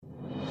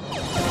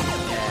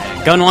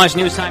Gunwash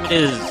News time it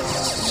is.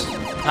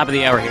 Top of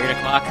the hour here, 8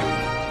 o'clock.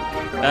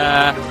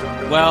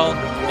 Well,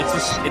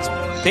 it's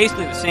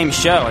basically the same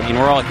show. I mean,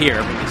 we're all here.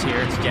 It's here,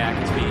 it's Jack,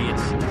 it's me,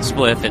 it's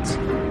Spliff, it's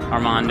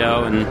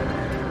Armando,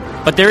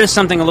 but there is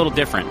something a little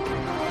different,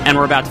 and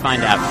we're about to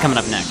find out. Coming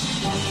up next.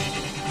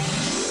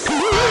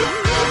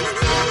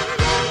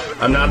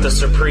 I'm not the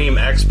supreme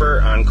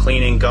expert on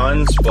cleaning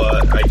guns,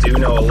 but I do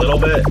know a little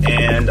bit,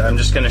 and I'm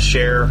just going to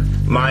share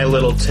my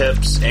little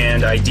tips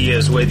and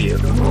ideas with you.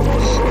 Yeah,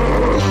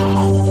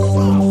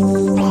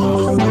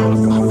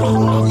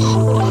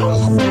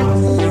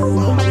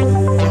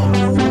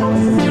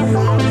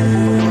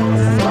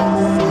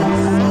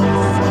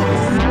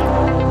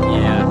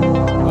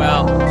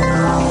 well,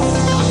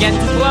 I'm getting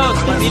too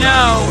close, let me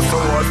know.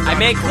 I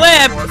may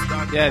clip.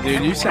 Yeah,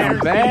 dude, you sound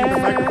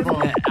bad.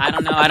 I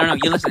don't know.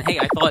 You listen. Hey,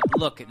 I thought,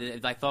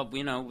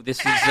 this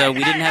is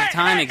we didn't have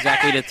time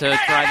exactly to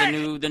try the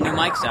new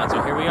mics out.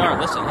 So here we are.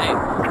 Listen, hey,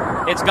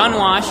 it's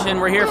Gunwash, and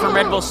we're here from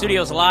Red Bull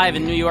Studios live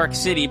in New York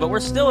City, but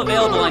we're still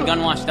available on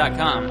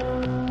Gunwash.com.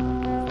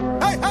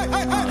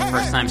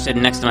 First time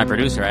sitting next to my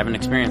producer. I haven't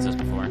experienced this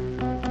before.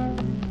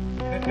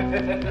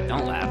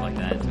 Don't laugh like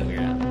that. It's weird.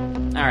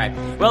 All right.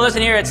 Well,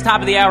 listen here. It's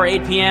top of the hour,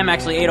 8 p.m.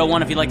 Actually,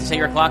 8:01 if you'd like to set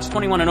your clocks.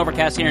 21 and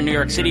overcast here in New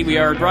York City. We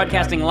are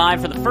broadcasting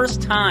live for the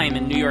first time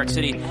in New York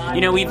City.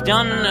 You know, we've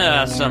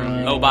done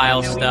some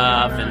mobile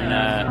stuff,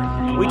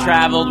 and we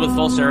traveled with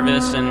Full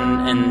Service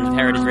and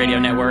Heritage Radio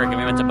Network, and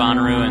we went to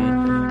Bonnaroo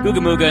and Googa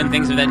Mooga and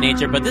things of that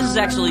nature. But this is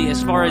actually,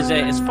 as far as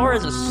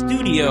a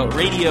studio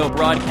radio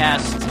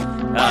broadcast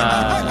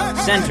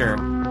center,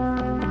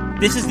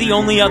 this is the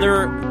only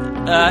other.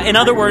 In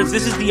other words,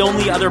 this is the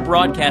only other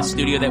broadcast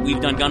studio that we've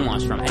done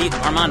Gunwash from. Hey,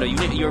 Armando,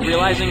 you're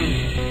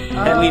realizing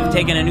that we've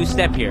taken a new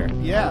step here.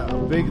 Yeah, a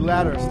big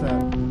ladder step.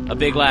 A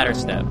big ladder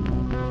step.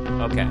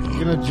 Okay.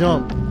 You're gonna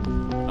jump.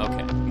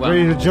 Okay. Well,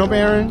 ready to jump,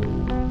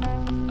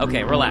 Aaron?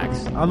 Okay,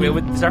 relax. We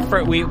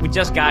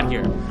just got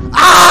here. We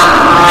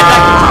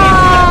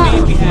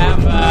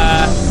have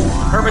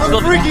Herbert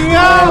freaking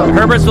out!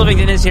 Herbert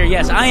Sliffington is here.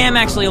 Yes, I am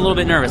actually a little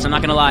bit nervous. I'm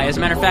not going to lie. As a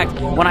matter of fact,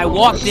 when I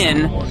walked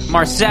in,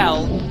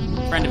 Marcel,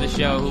 friend of the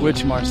show.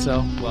 Which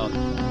Marcel? Well,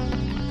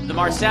 the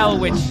Marcel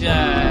which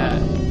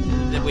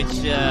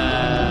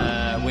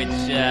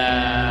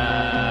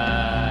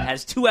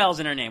has two L's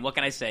in her name. What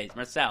can I say? It's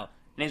Marcel. Her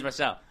name's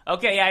Marcel.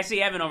 Okay, yeah, I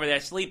see Evan over there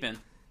sleeping.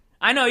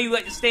 I know you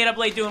stayed up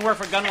late doing work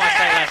for Gunwash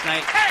site last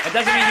night. That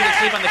doesn't mean you can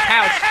sleep on the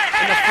couch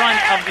in the front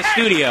of the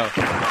studio.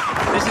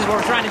 This is what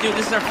we're trying to do.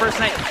 This is our first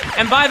night.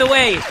 And by the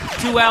way,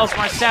 two L's,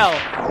 Marcel,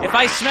 if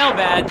I smell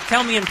bad,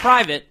 tell me in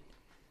private.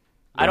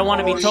 I don't want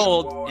to be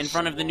told in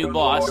front of the new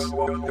boss.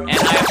 And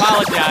I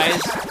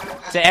apologize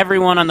to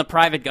everyone on the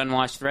private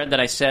Gunwash thread that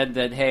I said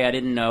that, hey, I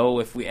didn't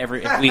know if we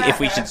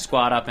should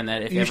squat up and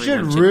that if you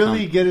everyone should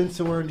really get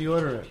into wearing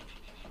deodorant.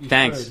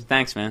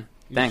 Thanks, man.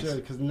 Thanks.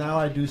 Because now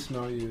I do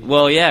smell you.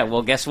 Well, yeah.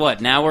 Well, guess what?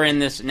 Now we're in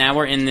this.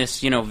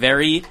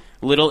 Very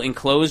little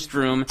enclosed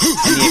room, and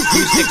the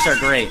acoustics are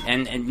great.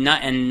 And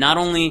not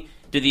only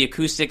do the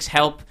acoustics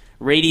help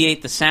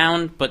radiate the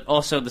sound, but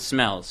also the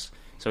smells.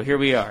 So here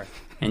we are,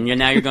 and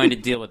now you're going to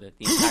deal with it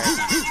the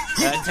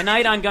entire time.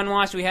 Tonight on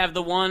Gunwash, we have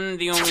the one,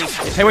 the only.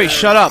 Hey, wait!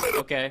 Shut up.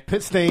 Okay.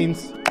 Pit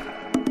stains.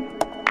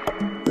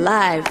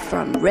 Live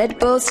from Red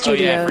Bull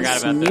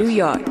Studios, New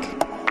York.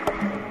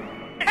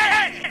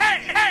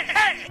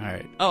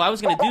 Oh, I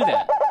was going to do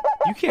that.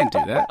 You can't do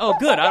that. Oh,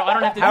 good. I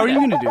don't have to do that. How are you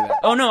going to do that?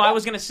 Oh, no, I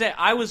was going to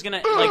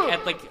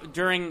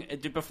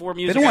before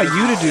music. They don't want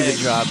you to do the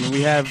job, and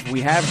we have drops. All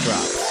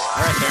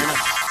right, fair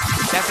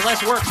enough. That's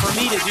less work for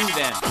me to do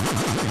then.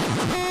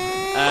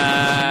 You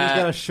just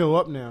got to show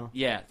up now.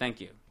 Yeah,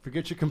 thank you.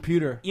 Forget your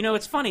computer. You know,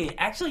 it's funny.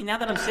 Actually, now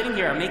that I'm sitting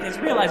here, I'm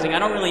realizing I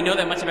don't really know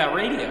that much about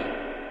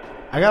radio.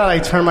 I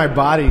gotta turn my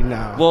body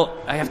now. Well,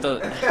 I have to.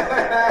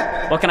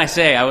 What can I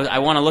say? I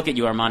want to look at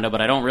you, Armando,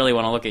 but I don't really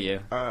want to look at you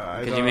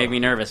because you made me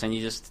nervous, and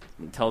you just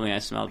told me I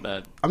smelled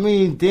bad. I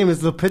mean, damn,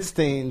 it's the pit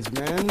stains,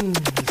 man.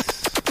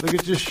 Look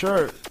at your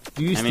shirt.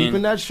 Do you sleep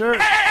in that shirt?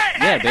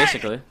 Yeah,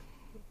 basically.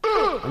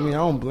 I mean, I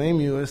don't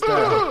blame you. It's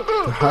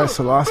the High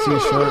Selassie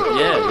shirt.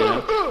 Yeah, you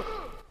know.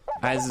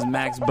 Hi, this is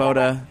Max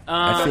Boda.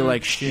 I feel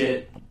like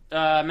shit.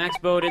 Max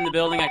Bode in the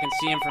building. I can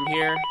see him from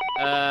here.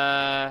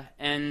 Yeah,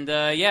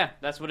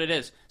 that's what it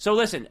is. So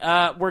listen,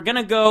 we're going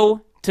to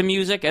go to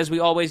music, as we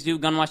always do.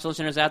 Gunwash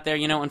listeners out there,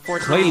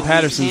 unfortunately... Clayton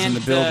Patterson's in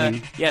the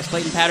building. Yes,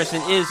 Clayton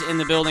Patterson is in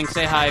the building.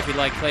 Say hi if you'd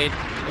like, Clayton.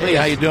 Hey,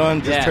 how you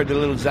doing? Just heard the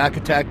little Zack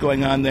attack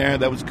going on there.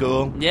 That was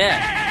cool.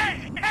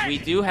 Yeah. We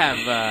do have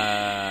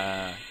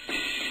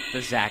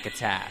the Zack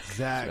attack.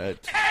 Zack.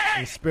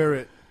 In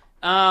spirit.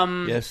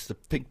 Yes, the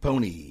pink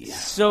pony.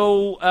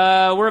 So,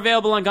 we're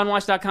available on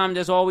gunwash.com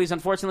as always.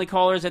 Unfortunately,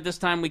 callers, at this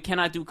time we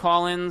cannot do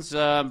call-ins,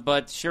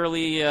 but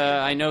surely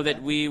I know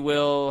that we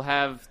will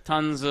have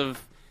tons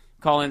of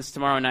call-ins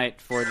tomorrow night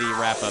for the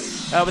wrap-up.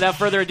 Without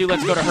further ado,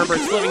 let's go to Herbert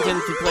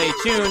Slivington to play a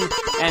tune,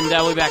 and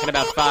we'll be back in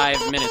about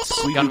 5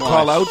 minutes. We do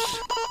call-outs?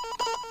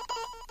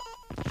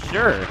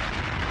 Sure.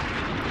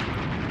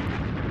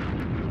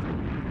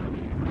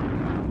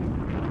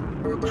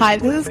 Hi,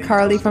 this is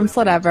Carly from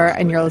Slidever,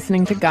 and you're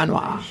listening to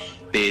Gunwa.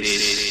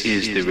 This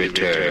is the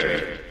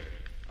return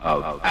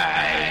of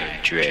I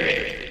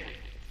Dread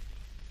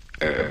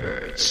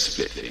Earth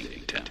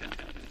Spliffington.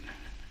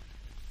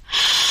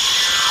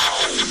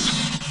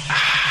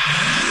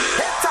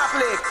 Top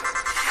lick.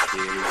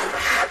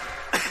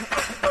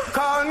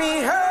 Call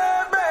me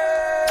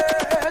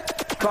Herbert,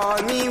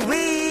 call me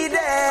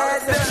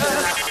Weeded,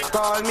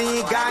 call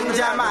me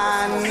Ganja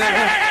Man.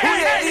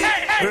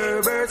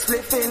 Herbert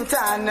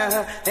Spliffington.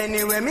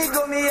 Anywhere me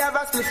go, me have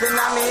a spliff in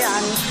me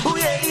hand. Ooh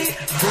yeah,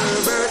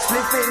 Herbert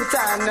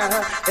Spliffington.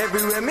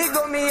 Everywhere me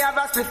go, me have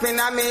a spliff in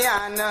me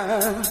hand.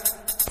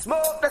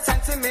 Smoke the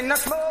sense, me no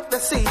smoke the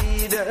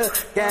seed.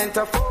 Can't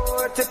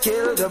afford to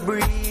kill the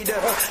breed.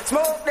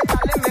 Smoke the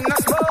cali, me no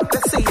smoke the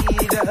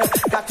seed.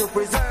 Got to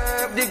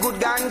preserve the good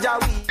ganja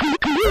weed.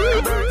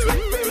 Herbert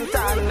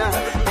Spliffington.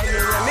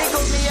 Anywhere me go,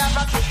 me have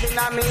a spliff in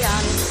me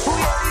hand. Ooh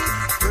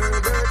yeah,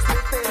 Herbert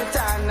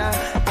Spliffington.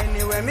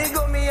 Anywhere me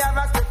go, me have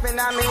a spliff in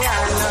me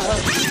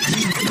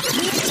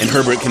hand. And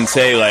Herbert can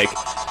say, like,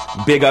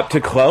 big up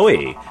to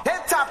Chloe.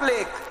 Head top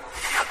lick.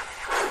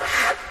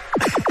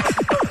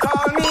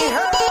 Call me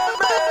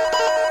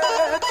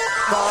Herbert.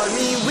 Call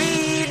me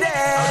Weeded.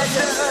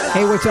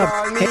 Hey, what's up?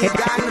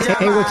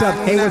 Hey, what's up?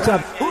 Hey, what's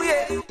up?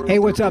 Hey,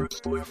 what's up?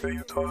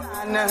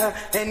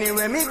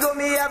 Anywhere me go,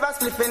 me have a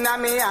spliff in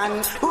me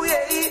hand. Ooh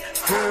yeah,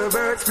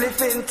 Herbert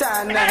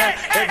Spliffington.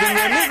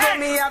 Everywhere me go,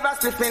 me have a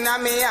spliff in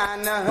me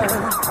hand.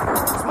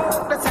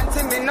 Smoke the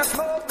sense, me no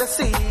smoke the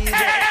seed.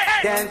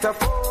 Can't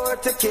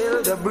afford to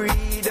kill the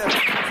breed.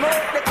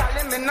 Smoke the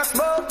cali, me no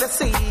smoke the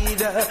seed.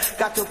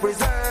 Got to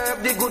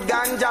preserve the good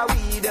ganja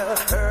weed.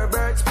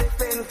 Herbert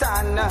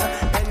Spliffington.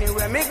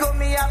 Anywhere me go,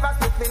 me have a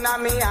spliff in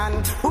me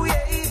hand. Ooh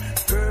yeah,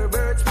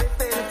 Herbert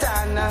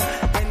Spliffington.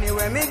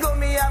 Anywhere me go,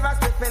 me have a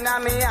spliff in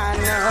me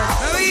hand.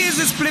 Now here's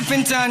the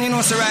Spliffington, you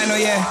know, so right now,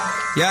 yeah.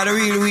 Yeah, the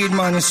real weed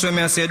man, you show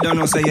me, I say, don't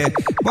know, say, yeah.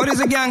 But it's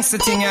a gangster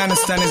thing, you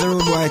understand, it's a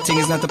rude boy thing,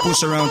 it's not a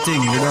push around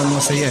thing, you don't know,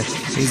 say, yeah.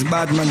 It's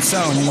bad man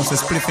sound, you know, so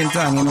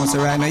Spliffington, you know, so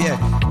right now, yeah.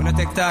 When I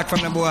take talk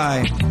from the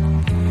boy.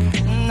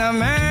 No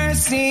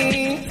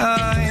mercy,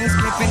 oh,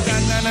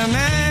 Spliffington, no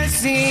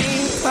mercy,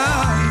 oh.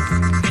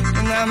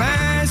 No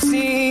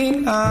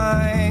mercy,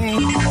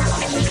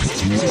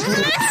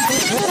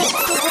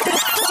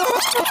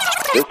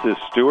 This is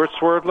Stuart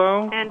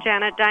Swerdlow. And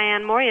Janet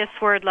Diane Moria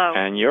Swerdlow.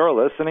 And you're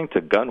listening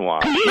to Gunwa.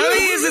 Now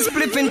here's the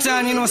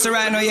Spliffington, you know, so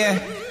right now, yeah.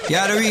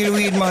 Yeah, the real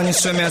weed man, you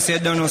show me, I say,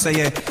 don't know, say,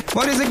 yeah.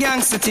 But it's a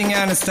gangster thing, you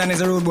understand,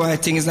 it's a rude boy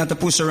thing, it's not a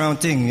push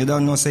around thing, you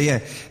don't know, say, yeah.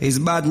 It's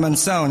bad man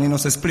sound, you know,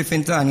 so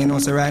Spliffington, you know,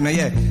 so right now,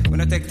 yeah.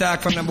 When I take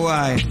talk from the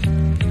boy.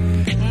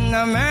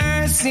 No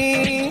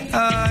mercy,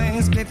 oh,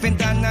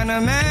 Spliffington,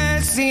 no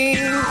mercy,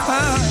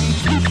 oh.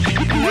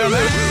 No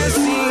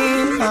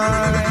mercy,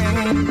 oh.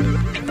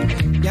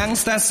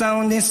 Youngster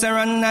sound is to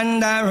run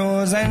under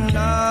rows and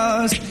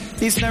doors.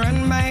 It's to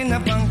run by no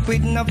punk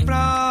with no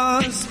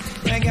flaws.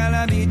 They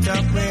gotta beat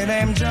up with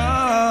them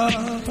jaws.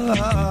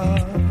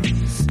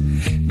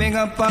 Big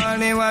up all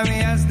the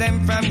warriors,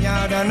 them from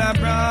yard and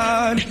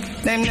abroad.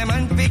 Them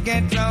and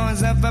forget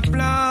rounds of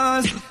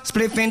applause.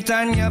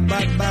 Spliffington, you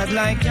bad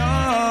like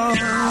yours.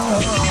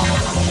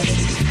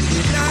 We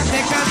not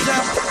take a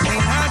shop, we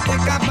not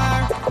take a bar.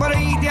 But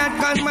an idiot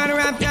called man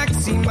rap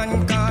taxi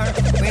man car.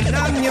 We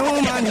love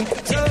new money,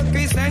 so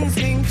Chris and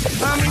sing.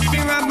 I'm if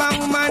you rob a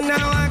woman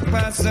now walk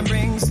past the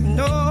brings.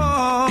 No,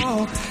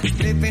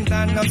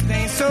 Spliffington no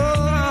stay so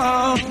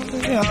high.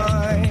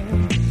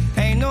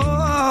 Hey no,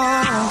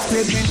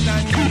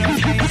 Spliffington no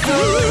stay so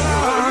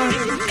high.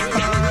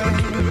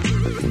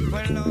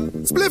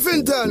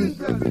 Spliffington.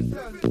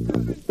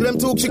 Them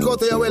two kick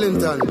out of your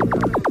Wellington.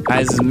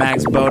 Hi, this is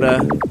Max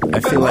Boda. I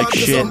feel like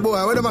shit.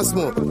 Boy, where them a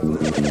smoke?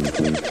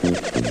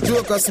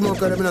 Joker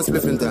smoker, them in a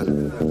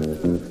Spliffington.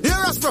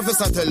 Here as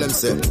professor tell them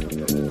say.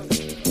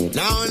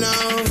 Now.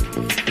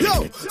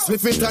 Yo,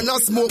 Spliffington a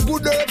smoke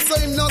good herbs, so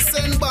him no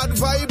send bad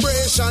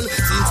vibration.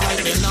 Seems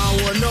like they now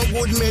want no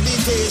good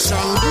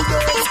meditation. Good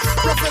herbs,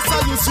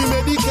 professor use the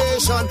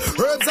medication.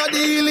 Herbs are the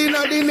healing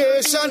of the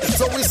nation.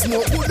 So we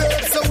smoke good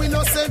herbs, so we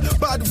no send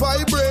bad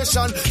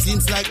vibration.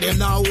 Seems like they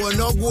now want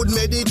no good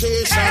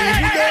meditation.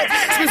 Good herbs,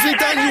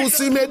 Spliffington use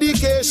the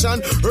medication.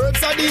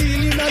 Herbs are the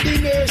healing of the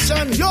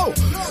nation. Yo,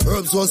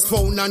 herbs was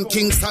found on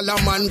King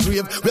Solomon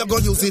grave. We are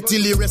gonna use it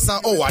till the rest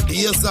of our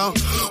days.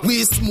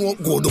 We smoke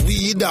good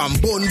weed and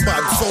bun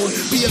bad sound.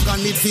 Pagan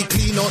need to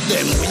clean out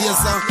them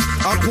ways.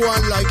 I go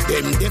on like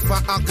them, deaf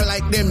act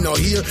like them no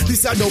hear.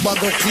 This a dub a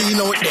go clean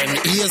out them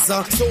ears.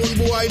 Sound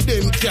boy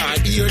them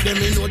can't hear them,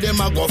 you know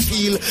them a go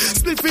feel.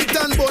 Spliff it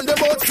and bun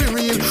them out for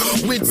real.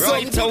 With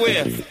right some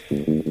away.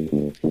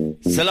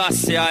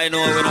 Selassie, I know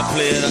when I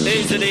play that.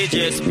 There's the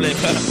DJ split.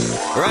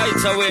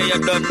 Right away, you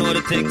don't know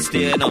the things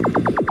stay, you know.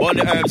 All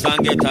the herbs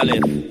and get a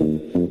live.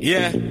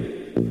 Yeah.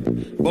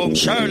 Boom,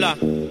 Sherlock,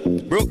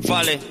 Brook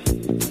Valley,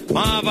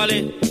 Mar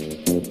Valley.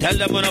 Tell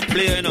them when I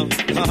play, you know.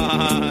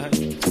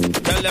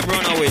 Tell them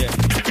run away.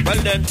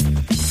 Well then,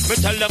 me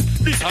tell them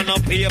this a no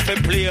pay for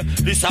play.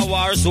 This a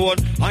war zone,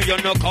 and you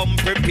no come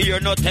prepare,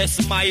 no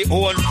test my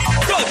own.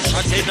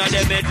 Gunshot in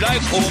them head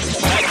like home,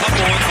 like a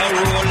motor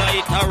roller,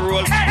 it a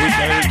roll. We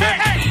tell them,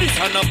 this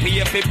a no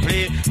pay fi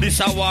play, this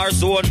a war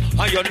zone,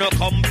 and you no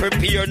come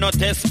prepare, no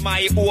test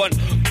my own.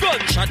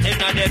 Gunshot in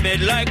them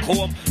head like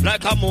home,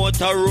 like a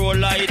motor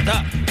roller, it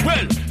a.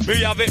 Well, me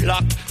have it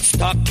locked.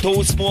 Stock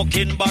two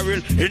smoking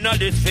barrel in a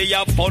this for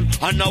your fun.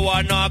 And now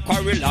I know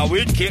quarrel. I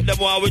will keep them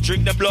while we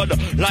drink the blood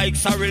like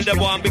sorrel. They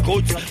want be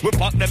good. We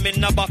pack them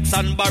in a box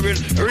and barrel.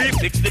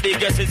 Refix the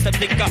biggest system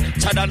thinker,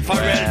 Chad and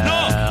Pharrell.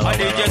 No,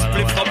 and they just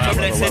flip up to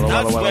bless it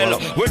as well.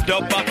 With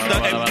the box the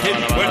empty.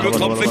 When we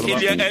come to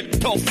kill your head,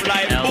 tough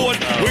like bone.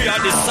 We are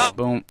the sap.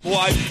 Boom.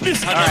 Why?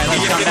 This all right,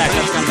 let's come back.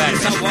 Let's come back.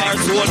 It's a war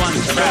zone.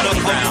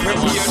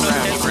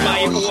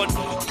 My own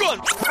gun.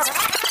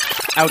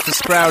 Out to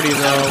Sprouty,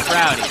 though.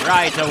 Sprouty,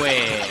 right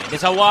away.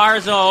 It's a war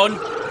zone.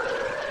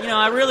 You know,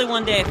 I really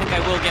one day I think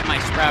I will get my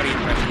Sprouty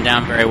impression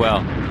down very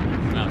well.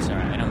 No,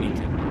 sorry, I don't need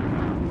to.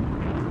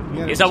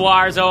 It's a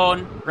war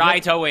zone,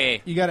 right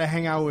away. You gotta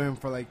hang out with him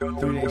for like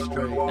 3 days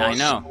straight. I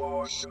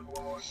know.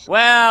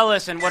 Well,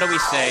 listen, what do we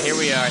say? Here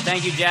we are.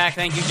 Thank you, Jack.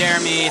 Thank you,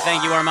 Jeremy.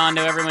 Thank you,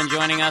 Armando, everyone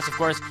joining us. Of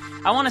course,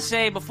 I want to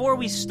say, before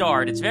we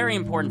start, it's very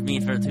important to me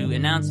to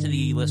announce to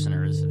the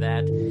listeners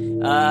that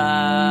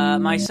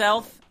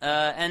myself...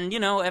 and, you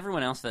know,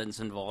 everyone else that's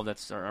involved,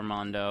 that's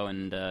Armando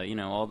and, you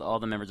know, all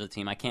the members of the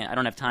team. I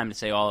don't have time to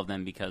say all of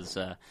them because,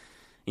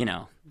 you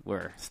know,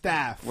 we're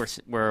staff. We're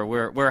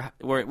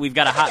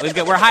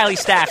highly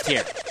staffed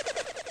here.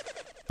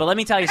 But let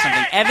me tell you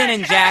something. Evan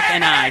and Jack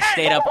and I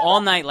stayed up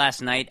all night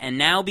last night, and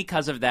now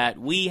because of that,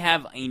 we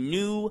have a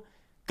new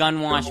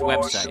Gunwash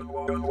website.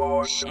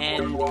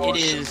 And it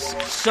is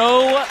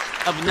so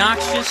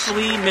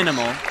obnoxiously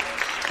minimal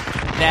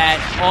that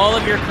all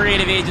of your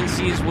creative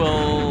agencies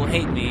will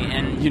hate me.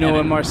 And you know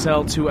what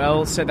Marcel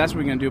 2L said? That's what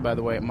we're going to do, by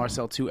the way.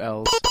 Marcel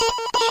 2Ls.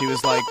 She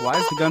was like, why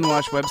is the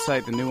Gunwash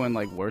website, the new one,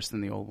 like worse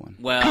than the old one?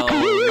 Well,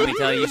 let me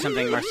tell you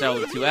something, Marcel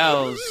with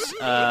 2Ls.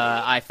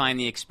 I find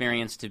the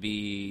experience to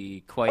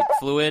be quite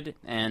fluid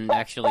and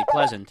actually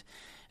pleasant.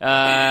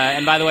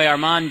 And by the way,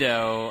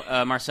 Armando,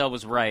 Marcel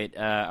was right.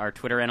 Our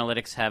Twitter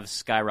analytics have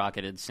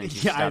skyrocketed since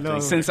you stopped. I know.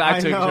 Since I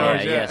took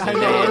charge. Yes, I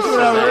know.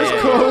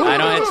 It's cool. I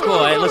know, it's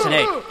cool. Hey, listen,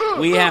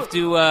 we have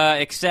to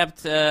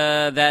accept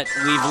that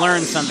we've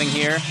learned something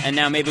here, and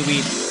now maybe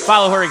we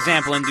follow her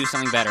example and do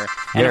something better.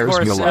 And of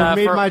course, it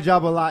made my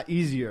job a lot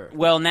easier.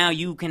 Well, now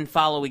you can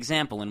follow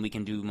example, and we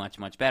can do much,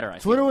 much better.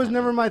 Twitter was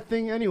never my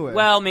thing anyway.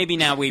 Well, maybe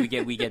now we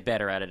get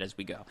better at it as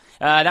we go.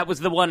 That was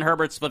the one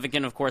Herbert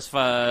Spliffington, of course,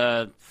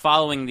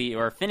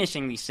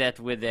 finishing the set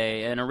with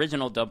an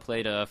original dub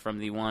plate from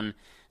the one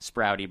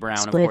Sprouty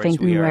Brown. Of course,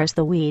 where's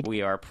the weed?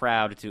 We are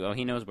proud to. Oh,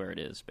 he knows where it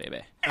is,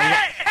 baby.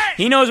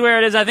 He knows where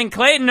it is. I think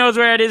Clayton knows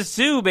where it is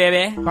too,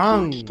 baby.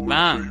 Bang.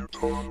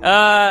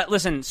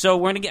 Listen,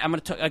 so I'm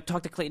gonna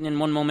talk to Clayton in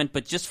one moment,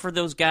 but just for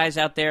those guys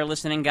out there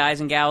listening,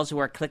 guys and gals who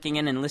are clicking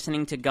in and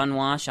listening to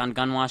Gunwash on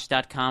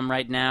gunwash.com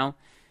right now,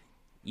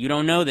 you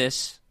don't know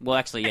this. Well,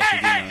 actually, yes, you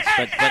do know this.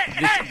 But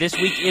this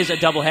week is a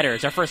doubleheader.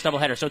 It's our first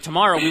doubleheader. So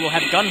tomorrow we will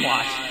have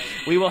Gunwash.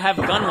 We will have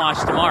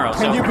Gunwash tomorrow.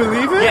 Can you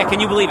believe it? Yeah, can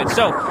you believe it?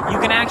 So you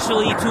can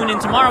actually tune in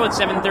tomorrow at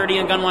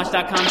 7:30 on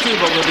gunwash.com too,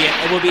 but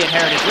it will be at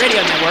Heritage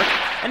Radio Network,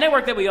 a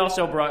network that we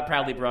also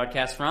proudly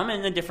broadcast from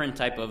in a different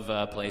type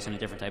of place and a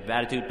different type of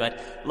attitude.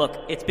 But look,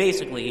 it's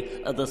basically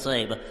the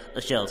same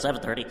show.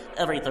 7:30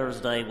 every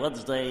Thursday,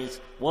 Wednesdays,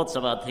 once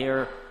a month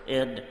here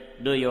in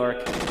New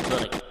York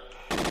City.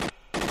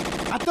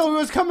 I thought it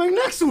was coming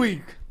next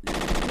week.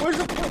 Where's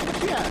the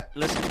at?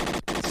 Listen,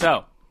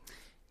 so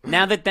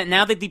now that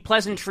the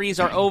pleasantries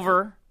are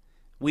over,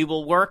 we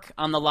will work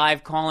on the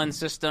live call-in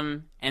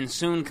system, and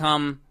soon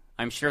come,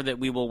 I'm sure that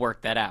we will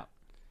work that out.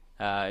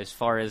 As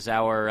far as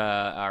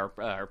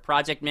our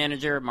project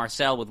manager,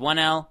 Marcel with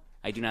 1L,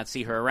 I do not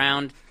see her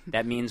around.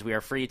 That means we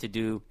are free to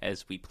do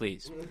as we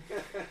please.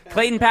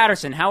 Clayton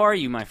Patterson, how are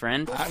you, my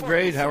friend? I'm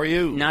great. How are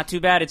you? Not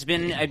too bad. It's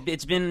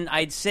been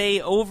I'd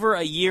say over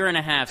a year and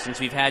a half since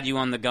we've had you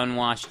on the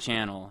Gunwash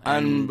channel.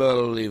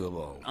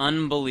 Unbelievable.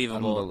 Time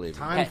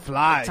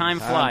flies. Time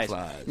flies.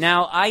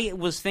 Now, I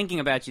was thinking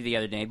about you the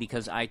other day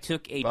because I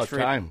took a About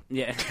trip. time.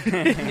 Yeah.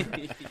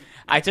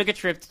 I took a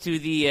trip to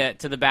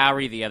the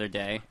Bowery the other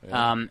day,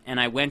 and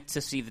I went to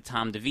see the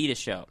Tom DeVita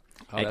show.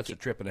 Oh, that's a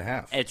trip and a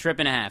half. A trip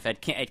and a half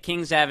at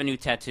Kings Avenue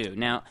Tattoo.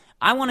 Now,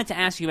 I wanted to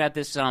ask you about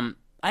this. I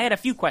had a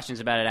few questions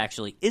about it,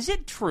 actually. Is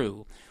it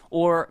true,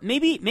 or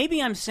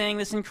maybe I'm saying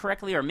this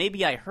incorrectly, or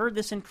maybe I heard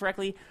this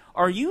incorrectly?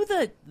 Are you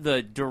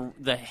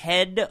the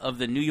head of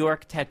the New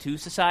York Tattoo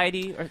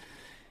Society?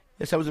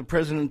 Yes, I was the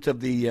president of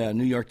the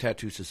New York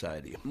Tattoo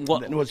Society.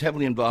 And was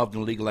heavily involved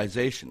in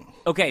legalization.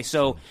 Okay,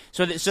 so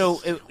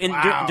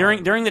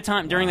during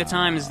the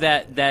times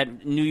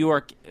that New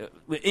York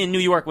in New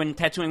York when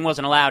tattooing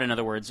wasn't allowed, in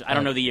other words, I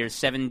don't know the years,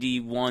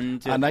 71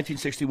 to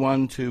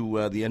 1961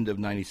 to the end of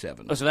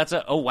 97. Oh, so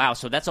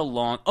that's a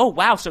long. Oh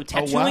wow, so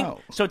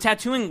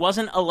tattooing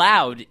wasn't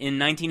allowed in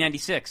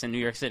 1996 in New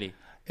York City.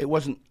 It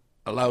wasn't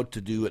allowed to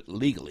do it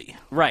legally.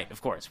 Right,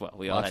 of course. Well,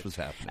 we all that's what's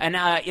happening.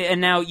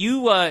 And now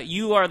you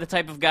are the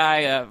type of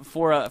guy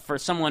for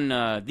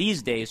someone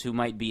these days who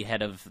might be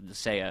head of,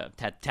 say, a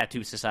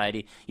tattoo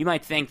society. You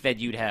might think that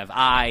you'd have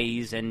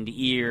eyes and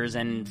ears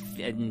and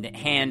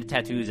hand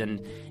tattoos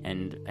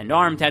and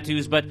arm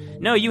tattoos, but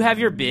no, you have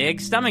your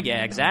big stomach.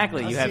 Yeah,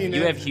 exactly. You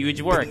have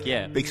huge work.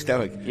 Yeah, big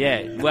stomach.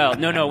 Yeah. Well,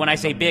 no. When I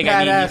say big, I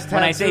mean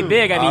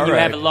you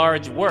have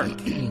large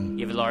work.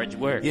 You have large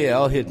work. Yeah,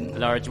 all hidden.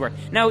 Large work.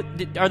 Now,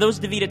 are those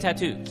DeVita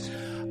tattoos?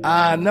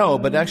 No,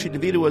 but actually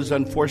DeVita was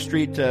on 4th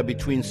Street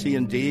between C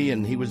and D,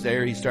 and he was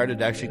there. He started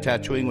actually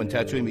tattooing when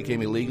tattooing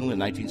became illegal in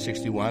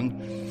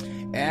 1961.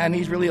 And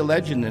he's really a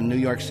legend in New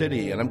York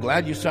City. And I'm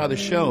glad you saw the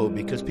show,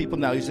 because people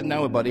now, he's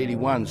now about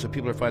 81, so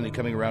people are finally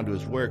coming around to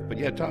his work. But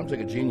yeah, Tom's like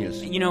a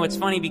genius. You know, it's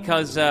funny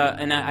because,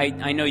 and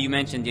I know you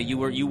mentioned you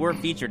were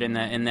featured in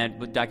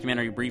that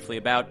documentary briefly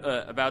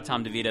about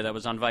Tom DeVita that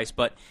was on Vice.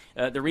 But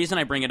the reason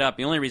I bring it up,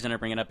 the only reason I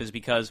bring it up, is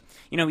because,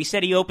 you know, he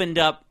said he opened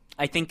up,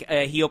 I think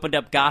he opened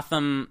up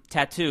Gotham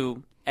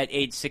Tattoo at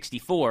age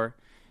 64,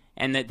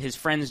 and that his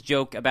friends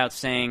joke about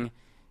saying,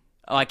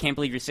 "Oh, I can't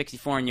believe you're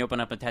 64 and you open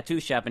up a tattoo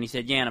shop." And he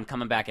said, "Yeah, and I'm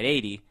coming back at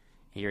 80.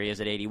 Here he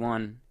is at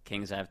 81.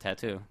 Kings Ave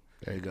Tattoo.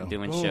 There you go.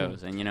 Doing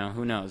shows. And, you know,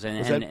 who knows?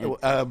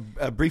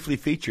 Briefly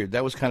featured.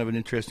 That was kind of an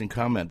interesting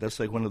comment. That's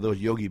like one of those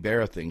Yogi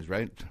Berra things,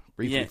 right?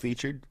 Briefly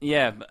featured?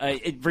 Yeah,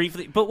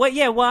 briefly. But what?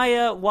 Yeah,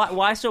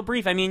 why so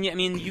brief? I mean,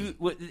 you.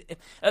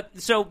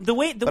 So the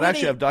way. But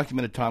actually, I've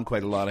documented Tom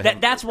quite a lot.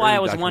 That's why I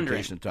was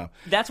wondering.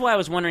 That's why I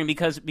was wondering,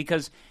 because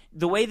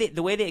the way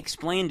they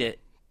explained it,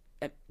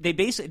 they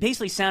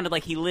basically sounded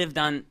like he lived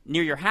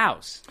near your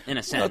house, in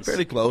a sense. Well,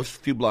 fairly close, a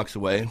few blocks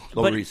away,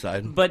 Lower East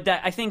Side. But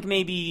I think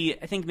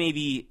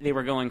maybe they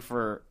were going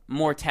for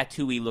more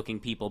tattoo-y looking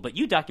people. But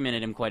you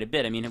documented him quite a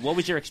bit. I mean, what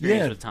was your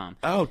experience with Tom?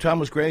 Oh, Tom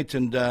was great,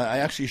 and I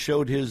actually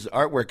showed his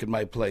artwork at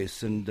my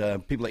place, and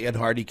people like Ed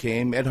Hardy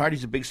came. Ed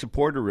Hardy's a big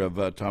supporter of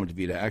Tom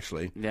DeVita,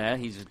 actually. Yeah,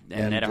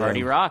 and Ed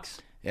Hardy rocks.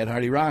 Ed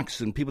Hardy rocks,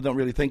 and people don't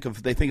really think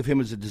of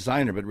him as a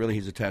designer, but really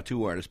he's a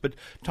tattoo artist. But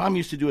Tom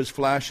used to do his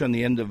flash on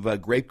the end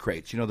of grape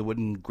crates, you know, the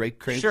wooden grape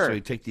crates? Sure. So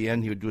he'd take the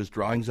end, he would do his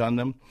drawings on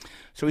them.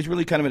 So he's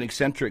really kind of an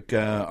eccentric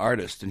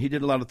artist, and he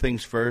did a lot of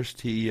things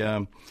first.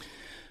 A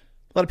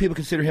lot of people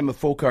consider him a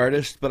folk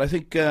artist, but I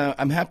think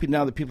I'm happy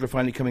now that people are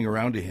finally coming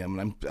around to him,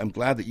 and I'm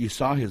glad that you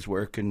saw his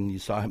work and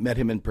met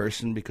him in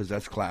person, because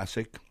that's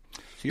classic.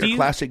 So you're a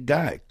classic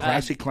guy.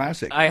 Classic.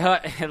 Listen,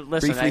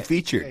 briefly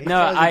featured.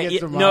 I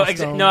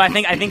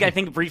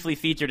think briefly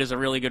featured is a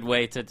really good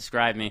way to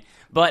describe me.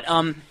 But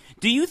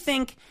do you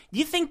think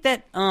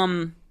that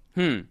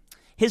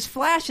his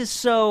flash is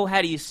so,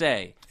 how do you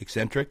say?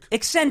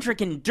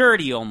 Eccentric and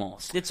dirty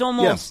almost. It's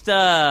almost clunky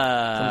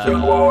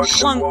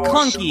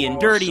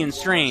and dirty and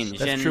strange.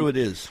 That's true. It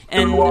is.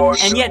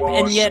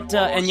 And yet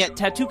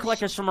tattoo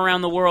collectors from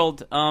around the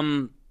world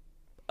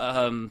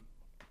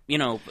you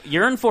know,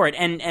 yearn for it,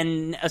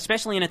 and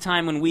especially in a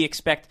time when we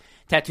expect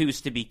tattoos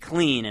to be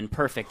clean and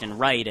perfect and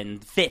right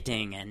and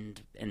fitting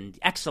and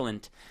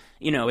excellent.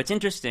 You know, it's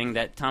interesting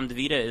that Tom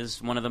DeVita is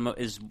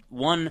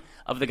one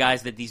of the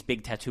guys that these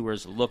big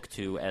tattooers look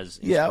to as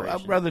inspiration. Yeah,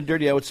 rather than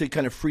dirty, I would say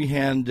kind of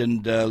freehand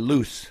and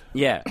loose.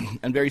 Yeah,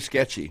 and very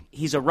sketchy.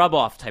 He's a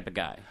rub-off type of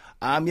guy.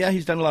 Yeah,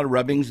 he's done a lot of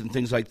rubbings and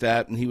things like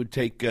that, and he would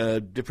take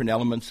different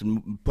elements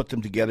and put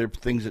them together,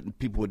 things that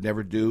people would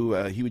never do.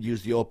 He would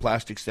use the old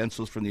plastic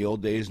stencils from the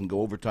old days and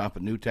go over top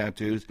of new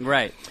tattoos.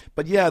 Right.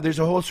 But yeah, there's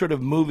a whole sort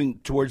of moving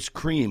towards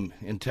cream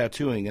in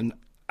tattooing, and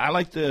I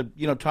like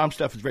Tom's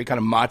stuff is very kind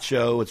of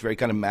macho, it's very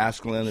kind of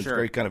masculine, it's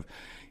very kind of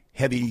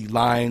heavy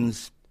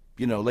lines.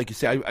 You know, like you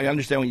say, I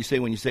understand when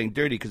you're saying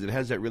dirty, because it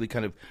has that really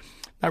kind of,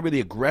 not really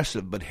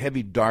aggressive, but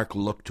heavy, dark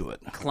look to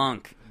it.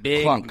 Clunk.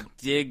 Big, Clunk.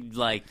 Dig,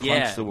 like,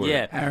 Clunk's the word.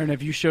 Yeah. Aaron,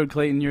 have you showed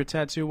Clayton your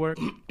tattoo work?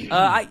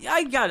 I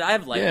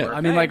have light work.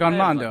 I mean, like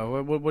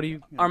Armando. What do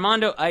you?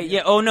 Armando,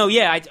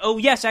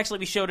 yes, actually,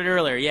 we showed it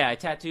earlier. Yeah,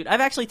 I've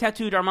actually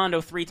tattooed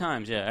Armando 3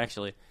 times. Yeah,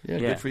 actually. Yeah,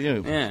 good for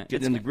you. Yeah,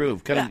 getting in the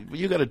groove.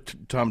 You got a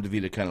Tom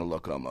DeVita kind of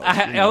look almost.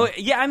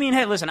 I mean,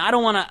 hey, listen, I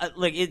don't want to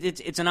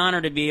it's an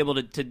honor to be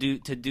able to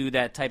do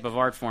that type of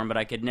art form, but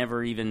I could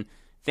never even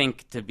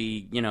think to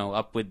be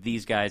up with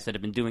these guys that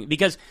have been doing it,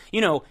 because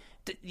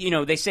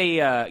they say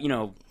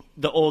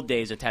the old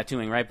days of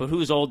tattooing, right? But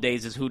whose old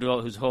days is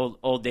whose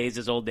old days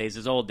is old days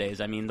is old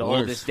days. I mean, the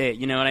oldest day.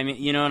 You know what I mean?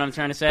 You know what I'm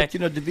trying to say?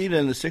 But, DeVita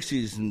in the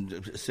 60s and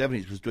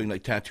 70s was doing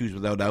like tattoos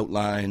without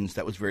outlines.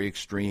 That was very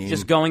extreme.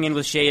 Just going in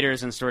with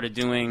shaders and sort of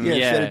doing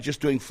instead of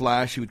just doing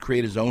flash, he would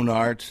create his own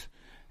art.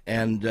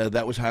 And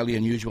that was highly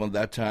unusual at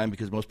that time,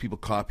 because most people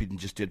copied and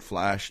just did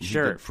flash and he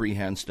did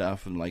freehand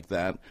stuff and like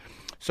that.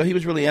 So he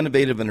was really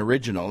innovative and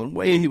original. In a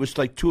way, he was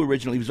like too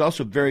original. He was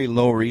also very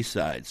Lower East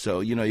Side. So,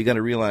 you got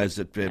to realize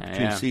that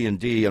between C and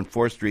D on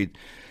 4th Street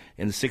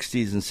in the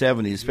 60s and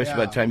 70s, especially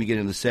by the time you get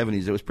into the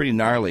 70s. It was pretty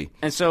gnarly.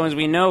 And so, as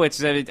we know, it's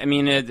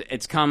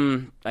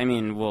come.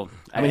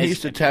 He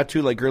used to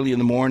tattoo like early in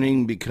the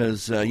morning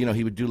because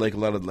he would do like a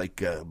lot of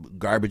like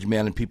garbage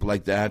men and people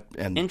like that.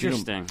 And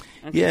Interesting.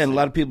 Yeah, and a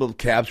lot of people,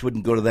 cabs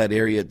wouldn't go to that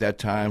area at that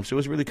time. So it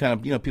was really kind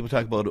of people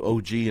talk about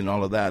OG and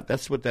all of that.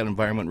 That's what that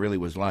environment really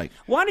was like.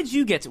 Why did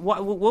you get?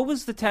 What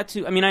was the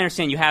tattoo? I mean, I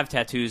understand you have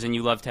tattoos and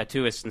you love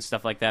tattooists and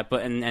stuff like that,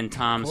 but and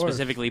Tom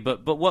specifically.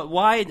 But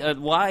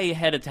why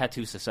head of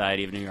Tattoo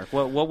Society of New York?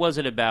 What was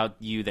it about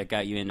you that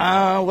got you into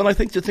that? Well, I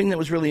think the thing that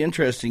was really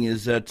interesting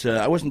is that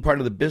I wasn't part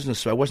of the business,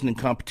 so I wasn't in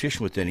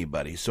competition with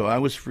anybody. So I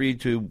was free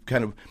to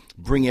kind of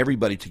bring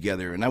everybody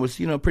together. And I was,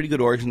 a pretty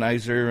good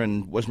organizer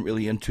and wasn't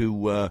really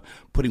into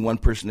putting one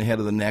person ahead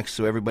of the next,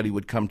 so everybody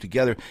would come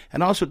together.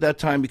 And also at that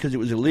time, because it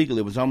was illegal,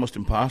 it was almost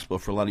impossible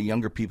for a lot of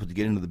younger people to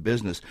get into the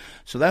business.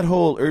 So that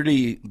whole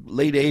late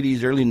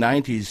 80s, early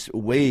 90s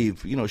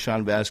wave,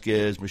 Sean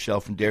Vasquez,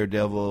 Michelle from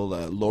Daredevil,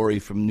 Lori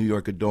from New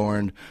York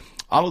Adorned,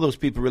 all of those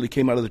people really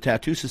came out of the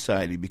Tattoo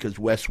Society because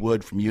Wes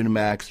Wood from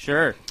Unimax.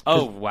 Sure.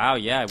 Oh, wow,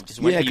 yeah. I just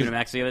went to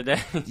Unimax the other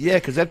day. Yeah,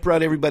 because that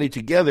brought everybody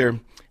together,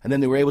 and then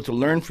they were able to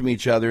learn from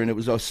each other, and it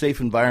was a safe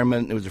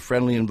environment, it was a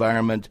friendly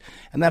environment,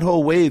 and that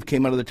whole wave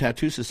came out of the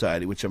Tattoo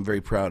Society, which I'm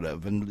very proud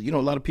of. And, a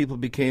lot of people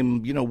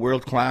became,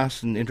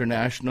 world-class and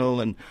international,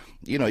 and,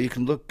 you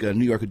can look,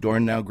 New York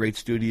Adorned now, great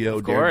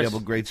studio,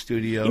 Daredevil, great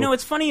studio.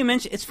 It's funny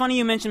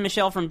you mentioned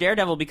Michelle from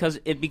Daredevil because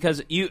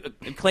you,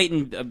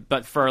 Clayton,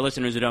 but for our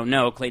listeners who don't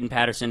know, Clayton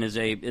Patterson is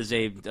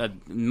a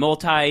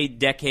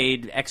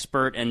multi-decade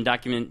expert and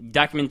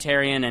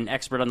documentarian and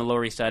expert on the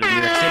Lower East Side of New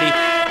York City,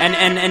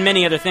 and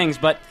many other things.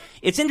 But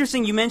it's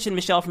interesting you mentioned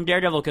Michelle from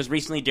Daredevil because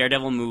recently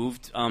Daredevil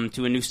moved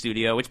to a new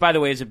studio, which by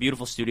the way is a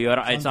beautiful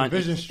studio. It's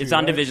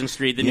on Division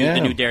Street, the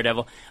new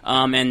Daredevil,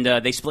 and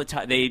they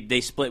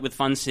split with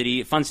Fun City.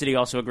 Fun City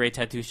also a great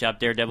tattoo shop.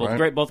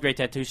 Daredevil, both great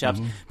tattoo shops.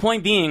 Mm-hmm.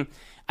 Point being,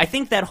 I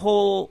think that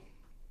whole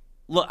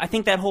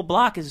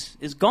block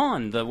is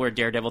gone. Where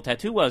Daredevil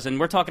Tattoo was, and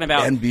we're talking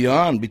about and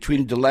beyond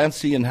between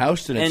Delancey and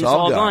Houston. It's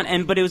all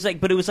gone. But it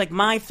was like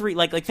my three.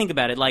 Like think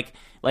about it. Like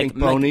Pink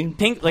Pony,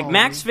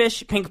 Max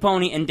Fish, Pink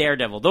Pony, and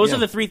Daredevil. Those are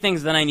the three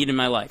things that I need in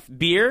my life: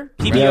 beer,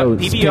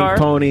 PBR,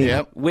 Pony,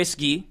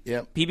 whiskey,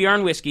 PBR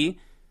and whiskey,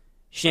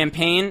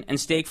 champagne and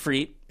steak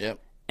frite,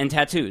 and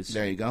tattoos.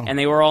 There you go. And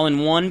they were all in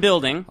one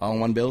building. All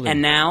in one building.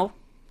 And now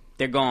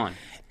they're gone.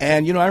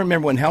 And, I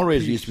remember when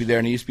Hellraiser used to be there,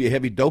 and it used to be a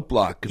heavy dope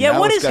block. Yeah,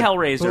 what is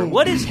Hellraiser?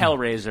 What is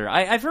Hellraiser?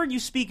 I've heard you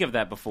speak of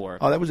that before.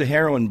 Oh, that was a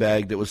heroin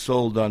bag that was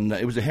sold on...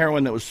 It was a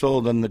heroin that was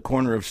sold on the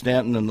corner of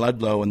Stanton and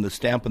Ludlow, and the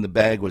stamp on the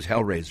bag was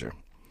Hellraiser.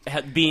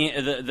 Being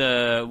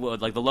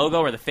the logo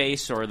or the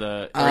face or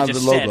the... Or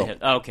just the logo.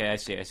 Okay, I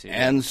see.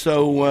 And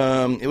so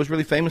it was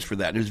really famous for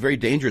that. It was a very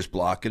dangerous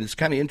block, and it's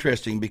kind of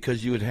interesting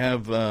because you would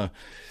have...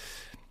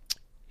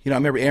 I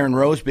remember Aaron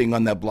Rose being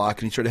on that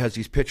block, and he sort of has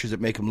these pictures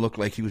that make him look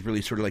like he was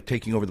really sort of like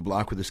taking over the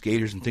block with the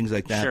skaters and things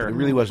like that. Sure. But it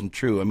really wasn't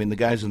true. I mean, the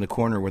guys in the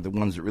corner were the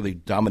ones that really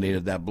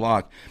dominated that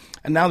block.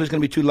 And now there's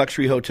going to be 2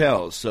 luxury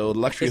hotels. So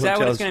luxury hotels. Is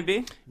that what it's going to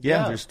be?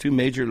 Yeah, there's 2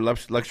 major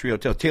luxury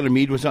hotels. Taylor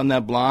Meade was on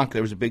that block.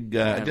 There was a big.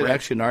 I did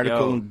actually an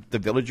article in The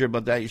Villager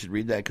about that. You should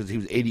read that because he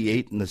was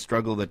 88 and the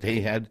struggle that they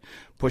had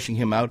pushing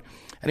him out.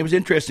 And it was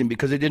interesting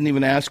because they didn't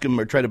even ask him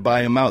or try to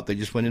buy him out. They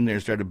just went in there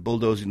and started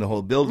bulldozing the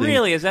whole building.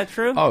 Really? Is that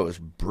true? Oh, it was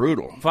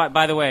brutal.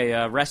 By the way,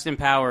 rest in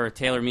power,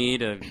 Taylor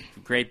Meade, a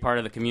great part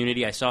of the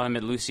community. I saw him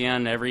at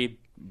Lucian every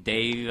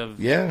day of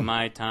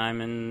my time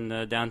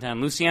in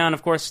downtown. Lucian,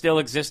 of course, still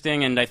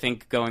existing and I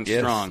think going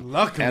strong.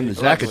 Luckily. And the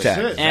Zack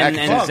Attack. And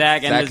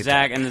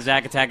the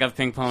Zack Attack of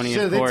Pink Pony,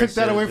 of course. They took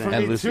that away from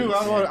me, too.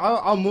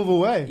 I'll move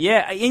away.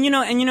 Yeah, and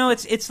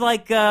it's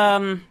like...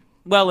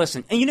 Well,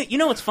 listen, and you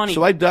know what's funny?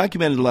 So I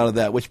documented a lot of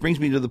that, which brings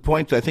me to the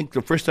point. I think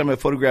the first time I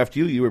photographed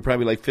you, you were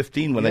probably like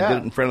 15 when I did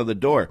it in front of the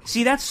door.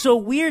 See, that's so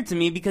weird to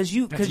me because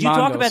you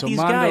talk about these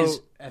guys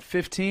at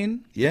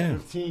 15. Yeah,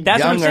 15. That's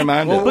young what I'm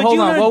Armando. Well, hold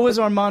on, what was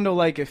Armando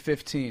like at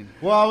 15?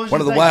 Well, I was one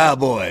of the Wild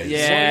Boys.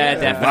 Yeah,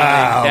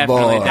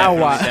 definitely.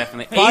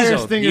 Definitely. Fire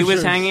extinguishers. He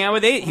was hanging out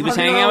with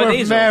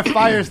Azel. Mad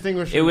fire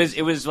extinguishers.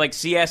 It was like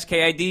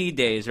CSKID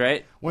days,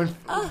 right?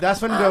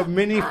 That's when the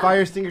mini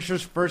fire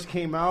extinguishers first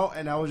came out,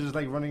 and I was just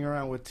like running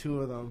around with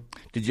 2 of them.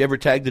 Did you ever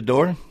tag the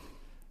door?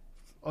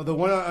 Oh, the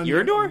one on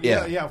your door?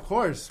 Yeah, of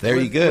course.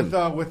 Very good.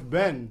 With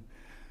Ben.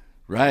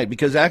 Right,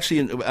 because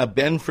actually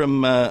Ben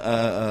from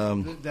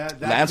Lansky?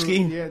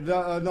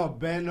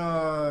 Ben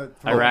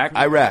from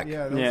Iraq.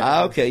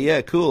 Yeah. Okay,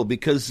 yeah, cool.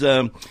 Because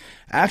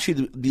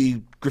actually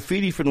the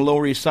graffiti from the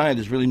Lower East Side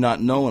is really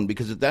not known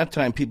because at that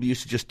time people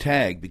used to just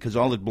tag because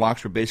all the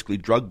blocks were basically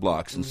drug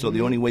blocks. And so the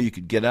only way you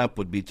could get up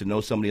would be to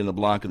know somebody on the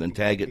block and then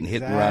tag it and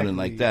hit around and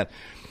like that.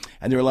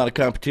 And there were a lot of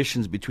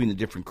competitions between the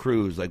different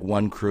crews, like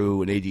One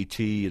Crew and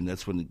ADT, and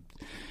that's when...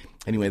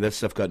 Anyway, that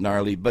stuff got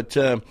gnarly. But,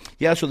 so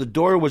the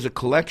door was a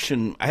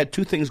collection. I had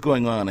 2 things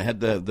going on. I had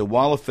the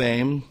Wall of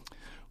Fame,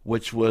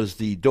 which was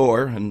the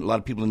door, and a lot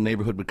of people in the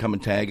neighborhood would come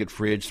and tag it,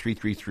 Fridge,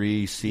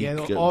 333, Seek.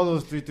 Yeah, all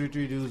those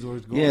 333 dudes were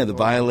going. Yeah, the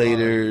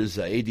Violators,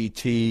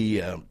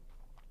 ADT,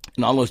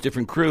 and all those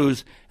different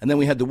crews. And then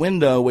we had the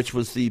window, which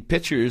was the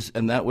pictures,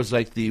 and that was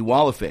like the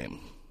Wall of Fame,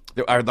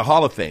 or the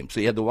Hall of Fame. So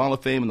you had the Wall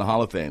of Fame and the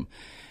Hall of Fame.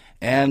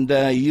 And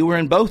you were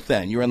in both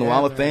then. You were in the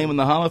Wall of Fame and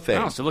the Hall of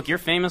Fame. Oh, so look, you're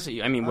famous.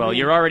 I mean,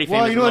 you're already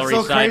famous you know on the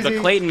Lower East Side, but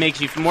Clayton makes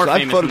you more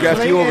famous. I've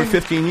photographed you over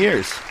 15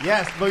 years.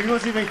 Yes, but you know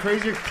what's even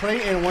crazier?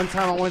 Clayton, one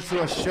time I went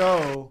to a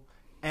show,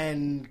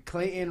 and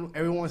Clayton,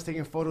 everyone was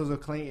taking photos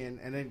of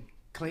Clayton, and then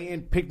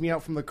Clayton picked me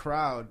out from the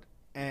crowd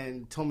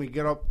and told me,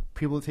 get up,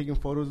 people are taking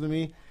photos of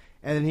me.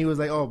 And then he was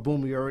like, "Oh,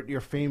 boom,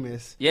 you're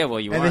famous." Yeah, well,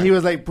 you are. And then he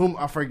was like, "Boom,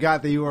 I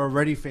forgot that you were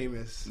already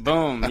famous."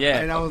 Boom, yeah.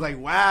 And I was like,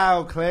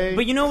 "Wow, Clay."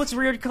 But you know what's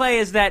weird, Clay,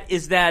 is that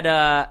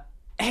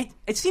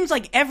it seems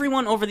like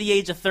everyone over the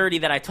age of 30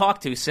 that I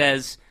talk to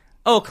says,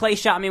 "Oh, Clay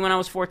shot me when I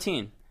was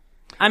 14."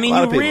 I mean,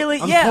 you really,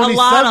 I'm a 27.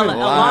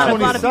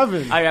 lot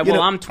of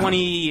people. I'm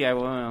 20.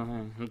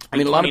 I'm I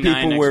mean, a lot of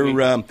people were.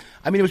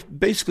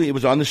 It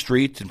was on the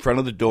street in front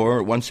of the door,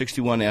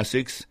 161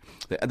 Essex.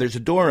 There's a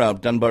door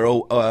out done by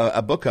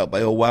a book out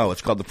by Oh Wow.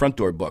 It's called the Front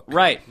Door Book.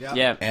 Right.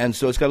 Yeah. And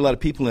so it's got a lot of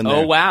people in there.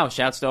 Oh Wow.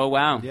 Shouts to Oh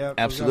Wow. Yeah,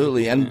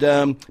 absolutely. And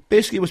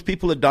basically, it was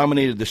people that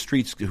dominated the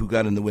streets who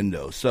got in the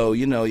window. So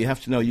you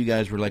have to know you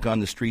guys were like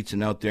on the streets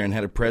and out there and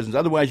had a presence.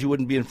 Otherwise, you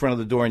wouldn't be in front of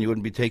the door and you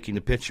wouldn't be taking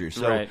the pictures.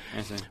 So right.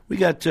 I see. we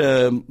got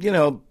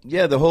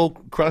the whole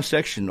cross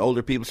section.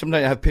 Older people.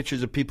 Sometimes I have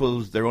pictures of people.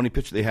 Their only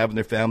picture they have in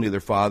their family, their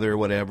father or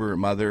whatever, or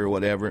mother or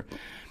whatever.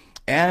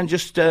 And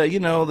just,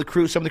 the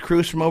crew, some of the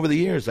crews from over the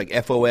years, like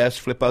FOS,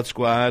 Flip Out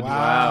Squad.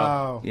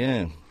 Wow.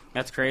 Yeah.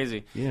 That's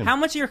crazy. Yeah. How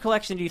much of your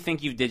collection do you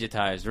think you've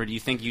digitized, or do you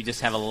think you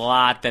just have a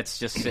lot that's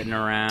just sitting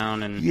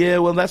around? And yeah,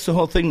 well, that's the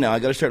whole thing now. I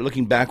got to start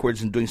looking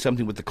backwards and doing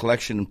something with the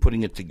collection and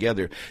putting it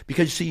together.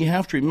 Because you see, you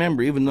have to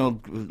remember, even though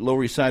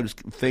Lower East Side was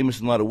famous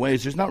in a lot of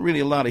ways, there's not really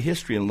a lot of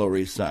history in Lower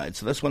East Side.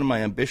 So that's one of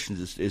my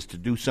ambitions is to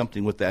do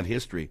something with that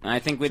history. I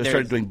think I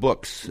started doing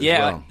books. Yeah,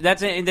 as well.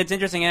 that's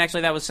interesting. And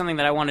actually, that was something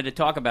that I wanted to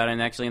talk about.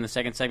 And actually, in the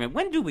second segment,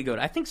 when do we go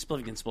to? I think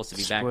Spliffington's supposed to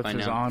be back by now.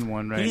 Spliff is on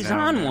one right now. He's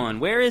on one.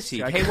 Where is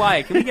he? Hey,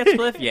 Wyatt, can we get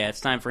Spliff? Yeah, it's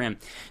time for him.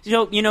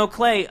 So,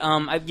 Clay,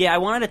 I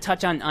wanted to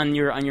touch on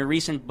your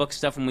recent book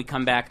stuff when we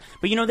come back.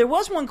 But, there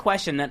was one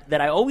question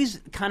that I always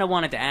kind of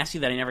wanted to ask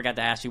you that I never got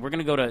to ask you. We're going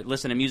to go to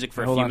listen to music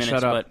for a few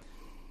minutes. But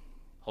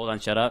hold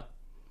on, shut up.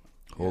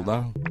 Hold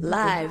on.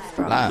 Live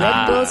from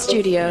Red Bull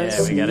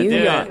Studios, New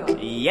York.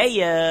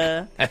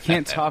 Yeah. I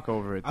can't talk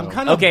over it,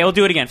 though. Okay, we'll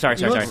do it again. Sorry.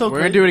 We're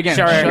going to do it again.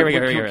 Sorry, here we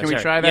go. Can we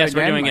try that yes,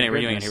 again? Yes,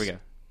 we're doing it. Here we go.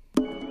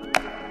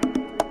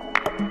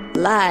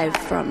 Live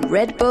from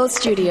Red Bull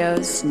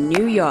Studios,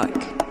 New York.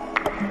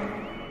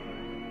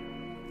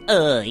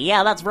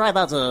 Yeah, that's right.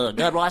 That's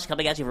Gunwash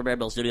coming at you from Red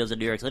Bull Studios in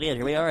New York City. And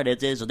here we are, and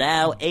it is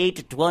now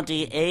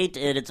 8:28,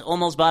 and it's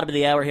almost bottom of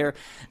the hour here.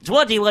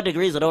 21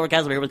 degrees and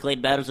overcast. I'm here with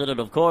Clayton Patterson, and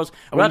of course,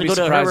 we're going to go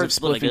to Herbert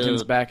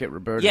Spliffington's back at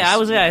Roberta's. Yeah, I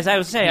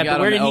was saying, but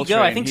where did he go?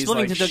 I think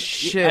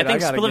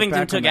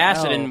Spliffington took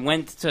acid and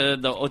went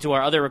to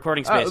our other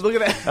recording space. Look at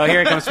that. Oh,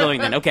 here comes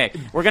Spliffington. Okay,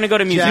 we're going to go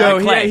to music.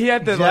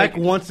 Jack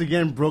once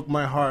again broke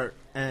my heart.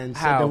 And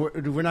said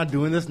that we're not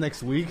doing this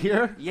next week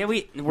here. Yeah,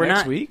 we're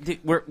not.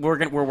 We're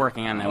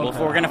working on that.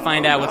 We're gonna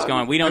find out what's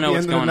going on. We don't know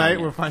what's going on. At the end of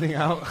the night, we're finding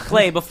out.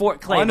 Clay.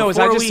 All I know is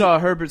I just saw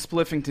Herbert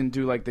Spliffington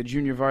do like the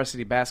junior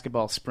varsity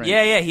basketball sprint.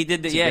 Yeah, he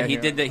did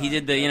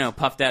the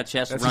puffed out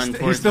chest run.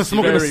 He's still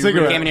smoking a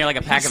cigarette. He came in here like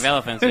a pack of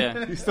elephants.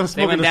 Yeah, he's still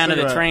smoking. They went down to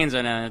the trains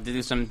and to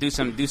do some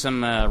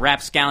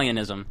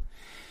rapscallionism.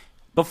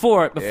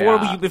 Before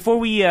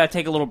we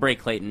take a little break,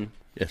 Clayton.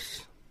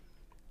 Yes.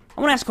 I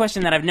want to ask a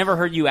question that I've never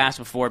heard you ask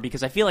before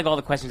because I feel like all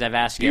the questions I've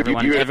asked you,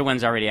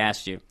 everyone's already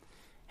asked you.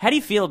 How do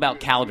you feel about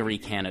Calgary,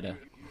 Canada?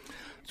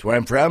 That's where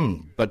I'm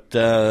from, but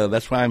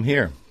that's why I'm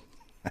here.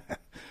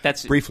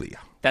 That's briefly.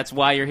 That's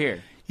why you're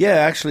here. Yeah,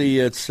 actually,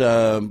 it's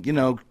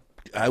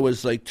I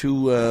was like a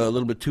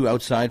little bit too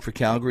outside for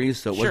Calgary,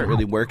 so it wasn't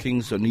really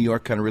working. So New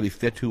York kind of really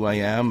fit who I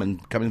am,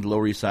 and coming to the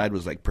Lower East Side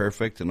was like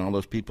perfect, and all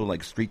those people,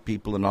 like street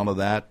people and all of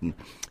that, and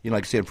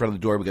like I say, in front of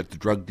the door, we got the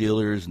drug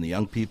dealers and the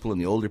young people and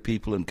the older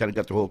people, and kind of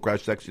got the whole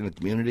cross section of the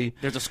community.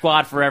 There's a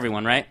squad for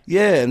everyone, right?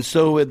 Yeah, and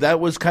so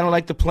that was kind of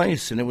like the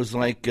place, and it was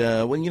like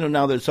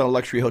now there's all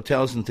luxury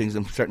hotels and things,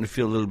 I'm starting to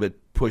feel a little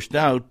bit pushed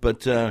out,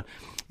 but.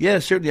 Yeah,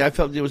 certainly. I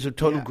felt it was a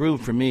total groove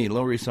for me.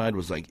 Lower East Side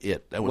was like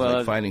it. That was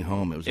like finding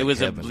home. It was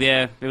heaven.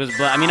 I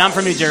mean, I'm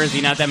from New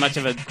Jersey, not that much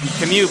of a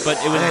commute, but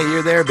it was. Hey,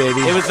 you're there, baby.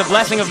 It was the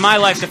blessing of my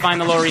life to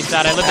find the Lower East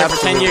Side. I lived there for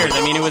 10 years.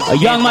 I mean, it was a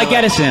young Mike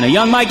Edison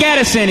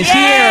is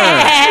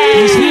here.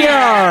 He's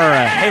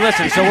here. Hey,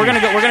 listen. So we're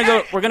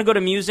gonna go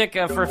to music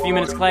for a few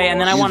minutes, Clay, and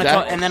then I want to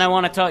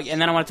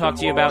talk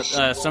to you about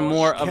some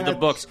more of the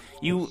books.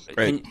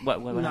 What?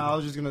 No,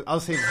 I'll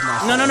save it for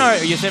myself. No.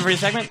 You save for your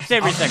segment.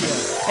 Save for your segment.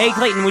 Hey,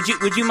 Clayton, would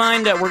you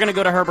mind? We're going to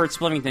go to Herbert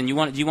Spliffington. Do you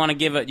want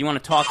to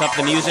talk up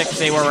the music?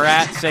 Say where we're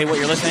at. Say what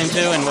you're listening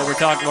to and what we're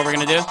going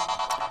to do.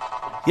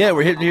 Yeah,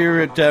 we're here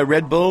at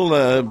Red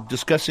Bull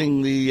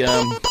discussing the.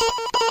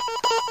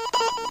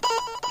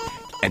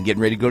 And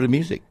getting ready to go to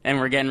music. And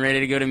we're getting ready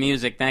to go to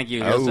music. Thank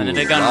you. Oh, Listening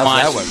to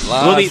lost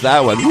Gunwash.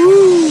 that one.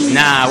 Woo.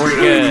 Nah, we're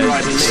good.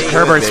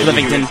 Herbert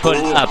Sliffington, put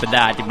up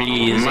that,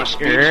 please. You must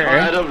be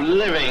tired of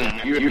living.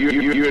 You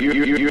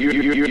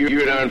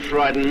don't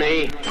frighten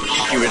me,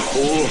 stupid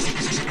fool.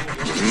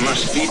 You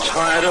must be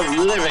tired of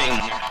living.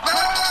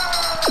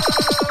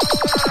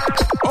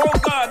 Oh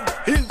God,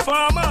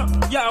 informer.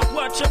 Yeah,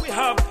 watch what we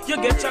have. You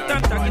get shot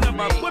and talking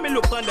about. When me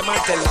look on them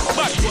and tell them,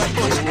 bad boy,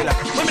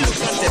 when me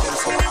look on them and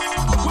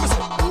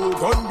tell them,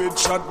 gun bit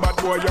shot, bad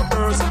boy, your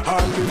first.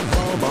 All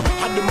informer,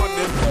 and the man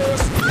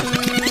first.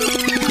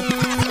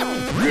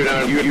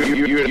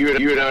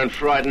 You don't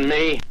frighten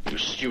me, you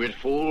stupid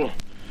fool.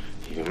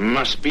 You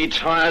must be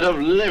tired of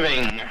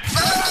living.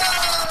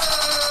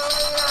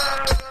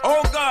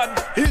 Oh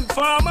God,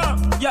 informer.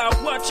 Yeah,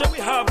 watch what we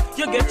have.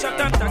 You get shot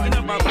and talking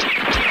about.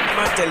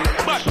 And tell them,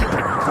 bad boy.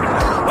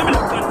 Let me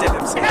look and tell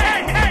them,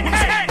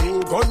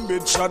 gun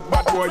bit shot,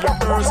 bad boy, your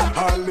first.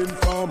 All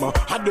informer,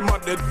 had them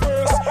at that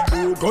first.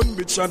 No gun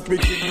bit shot,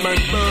 wicked man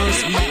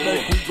first. We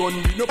like we gun,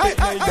 we no pet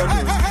neither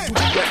nurse.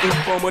 The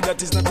informer,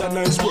 that is not a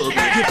nice work.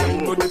 You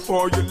don't know that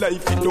for your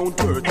life, it don't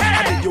hurt.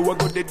 I think you are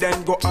good,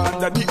 then go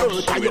under the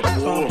earth. I am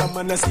informer,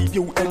 man, I see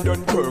you end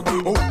on work.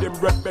 Oh, them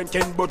red men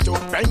can but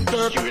up and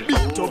Kirk.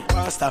 Beat up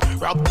pastor,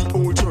 rob the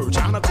old church.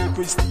 And I tell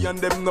Christian,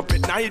 them no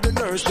pet neither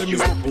nurse. Them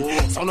is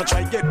happy, so no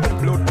try get them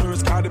blood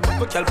first. Call them up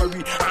for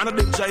Calvary, and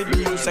them child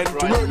be sent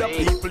to murder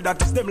people.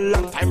 That is them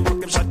long time, but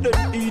them shot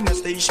them in a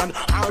station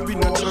or in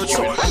a church.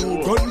 So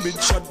no gun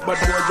bit shot, but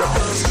boy your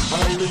first.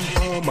 All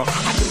informer,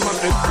 and the man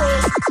at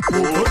first. No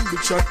gun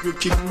bit shot, we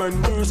kill man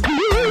first.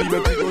 Leave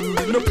every gun,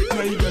 we no pit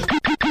neither.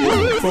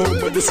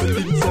 Informer, this is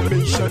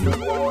information.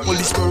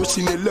 Police first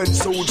in the land,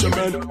 soldier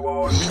man.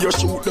 We just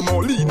shoot them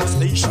all in a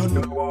station.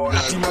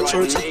 Not in a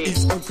church, it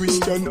is a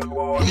Christian. He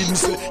didn't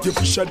say you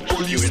fish at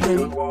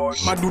policemen.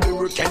 Man do the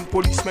work and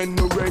policemen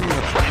no ring.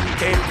 And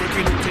can't break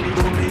in any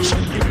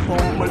donation.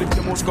 Informer, if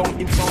the most go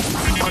inform.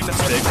 On the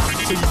secret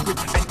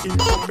and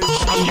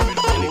information.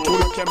 Tell it to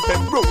the camp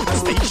and road the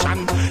station.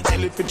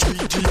 Tell it for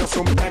 3G or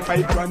some like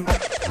 5 grand.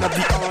 Not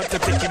the art to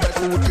take it back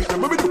road with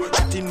them. But we do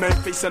shot in my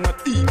face and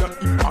not in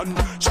hand.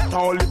 Shot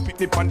all the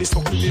picnic on the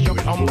stuff in the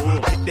plum.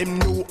 Let them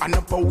know and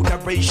about the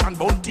ration.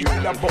 Bounty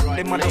will about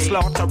them and the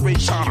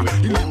slaughteration.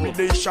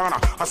 Elimination,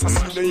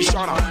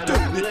 assassination.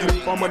 Tell the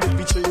informer that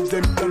we change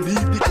them to leave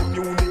the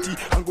community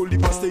and go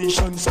live a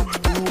station. So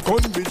you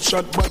gun bit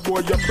shot, bad boy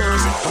your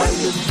first. All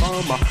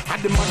informer,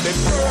 and the man them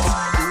first.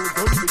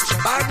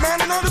 Bad man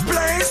in the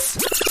place,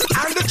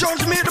 and the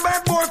judge meet the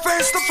bad boy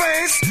face to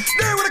face.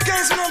 There with the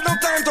case, we have no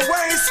time to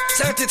waste.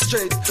 Set it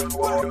straight.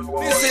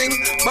 Missing,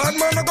 bad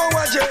man go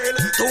to jail.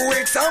 2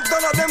 weeks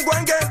after that, them go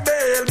and get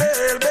bail.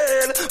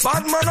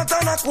 Bad man not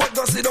on a court,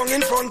 go sit down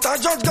in front. A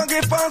judge go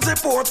give false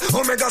report.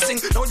 Omega sing,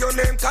 now your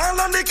name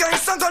call on the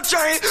case and go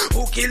try.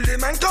 Who killed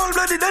him and cold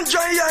blooded and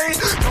dry eye.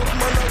 No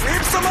man a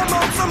rape, some a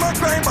mouth, some a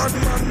cry. Bad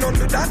man none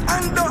do that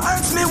and don't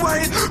ask me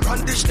why.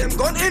 Brandish them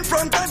gun in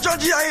front of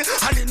judge eye.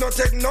 And it no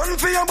take none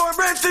for your boy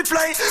brains to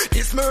fly.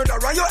 This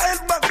murder on your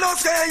head back close,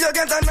 yeah, you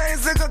get a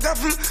nice little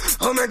gaffle.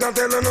 Omega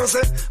tell you no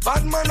say,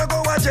 bad man a go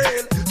to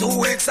jail. 2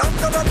 weeks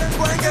after that, them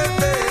go and get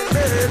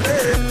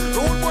bail.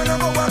 Rude boy a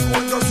go to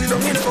court, go sit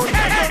down in front.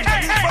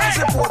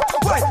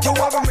 Why? You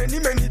have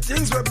many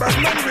things where bad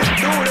man will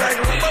do. Like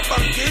rubber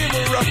band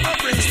cable, rapper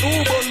brings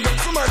 2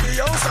 bundles. Somebody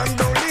else and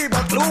don't leave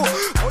a clue.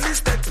 Police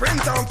take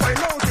print and find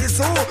out it's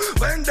who.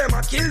 When them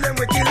a kill them,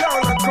 we kill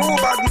all the crew.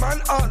 Bad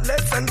man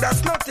outlets and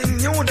that's nothing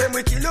new. Then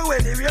we kill you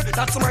anywhere.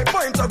 That's my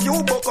point of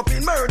view. Buck up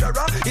in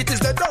murderer. It is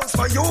the dance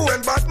for you.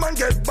 When bad man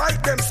get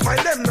bite them,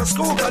 smile them, no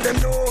screw. Cause them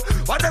know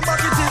what them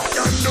back it is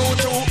can do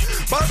too.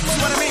 Bad man,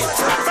 what I mean?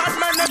 Bad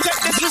man, no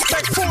take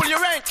disrespect, fool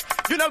you rank.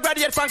 You know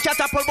graduate from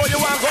catapult, but you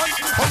want gun.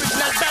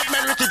 Original bad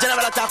man, Ricky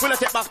General attack. We'll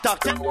take back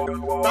talk.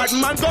 Bad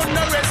man gun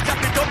no rest,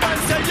 cap it up and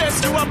say yes.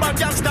 You a bad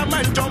gangster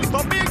man, jump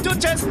up big to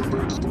chest.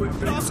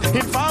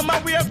 Informer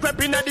we are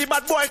creeping at the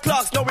bad boy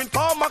class. No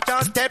informer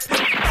can't step.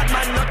 Bad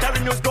man not carry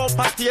news go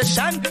past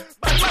station.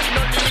 Bad man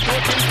no need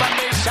out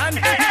information.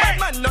 Bad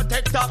man no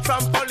take talk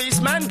from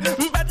policeman.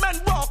 Bad man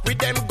walk with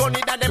them gun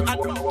in them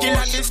and kill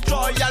and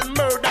destroy and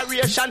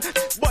murderation.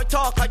 Boy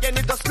talk again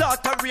is a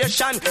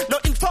slaughteration. No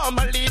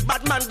informer lead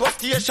bad man go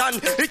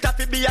station. It have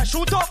to be a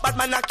shootout, bad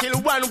man a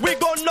kill one. We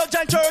gon' no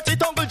giant church,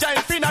 it uncle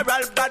giant funeral.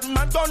 Bad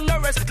man gon'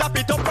 arrest, clap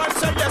it up and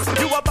say yes.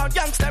 You a bad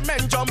gangster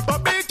man, jump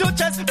up big to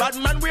chest. Bad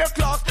man wear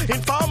clocks,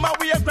 informer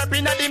we a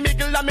creeping at the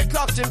middle of me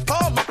clocks.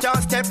 Informer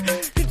can't step,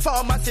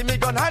 informer see me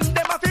gun and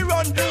them a fi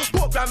run.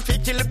 Program fi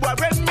kill boy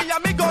when me a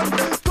me gun.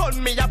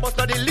 Gun me a bust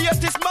now the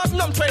latest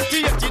Magnum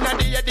 28 in a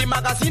the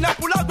magazine a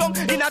pull a gun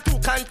in a 2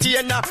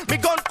 container. Me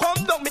gun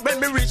come down, me when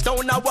me reach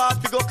down a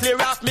walk, we go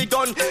clear off me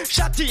gun.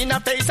 Shot in a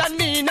face and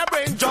me in a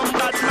brain jump.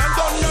 Bad man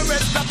gun no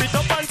rest, slap it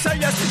up and say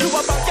yes. You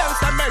a bad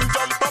gangster man,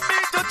 jump up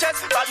big to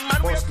chest. Bad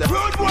man rude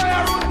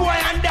boy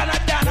and Dan I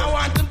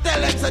want to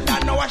tell them so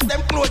Dan no wash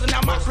them clothes in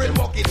a mackerel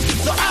bucket.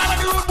 So all of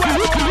the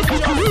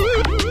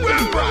rude boy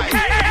right.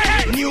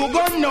 New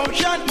gun now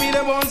shot me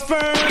the ones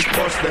first.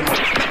 Bust them up,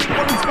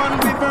 police man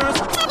reverse.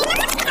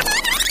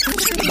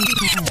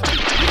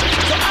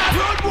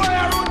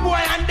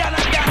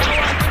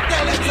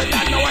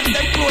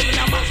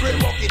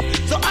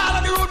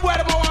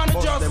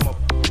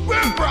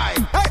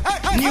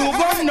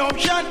 gun now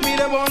shot me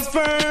the boss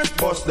first.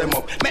 Bust them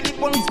up. Make the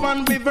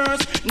policeman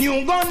reverse.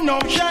 New gun now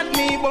shot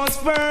me boss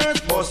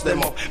first. Bust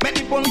them up. Make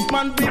the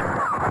policeman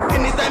reverse.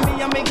 Anytime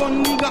me and me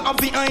gun nigga up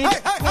behind.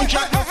 One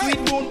shot no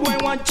sweet boat boy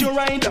want you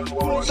ride.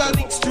 Close a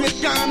lick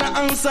straight corner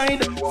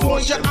outside.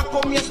 Soldier a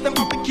come yes them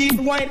up keep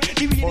wide.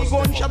 The way the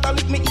gun shot a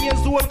lick me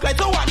ears to work like.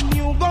 So one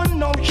new gun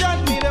now shot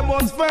me the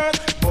boss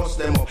first. Bust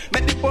them up.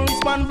 Make the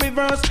policeman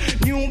reverse.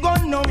 New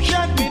gun now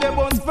shot me the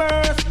boss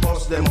first.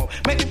 Bust them up.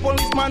 Make the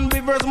policeman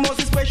reverse. Most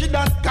especially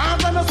that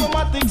cars and a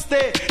somatic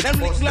stay. Them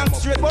lick long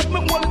straight but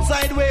me hold it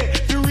sideways.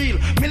 For real,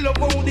 me love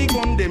how the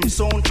gun them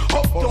sound.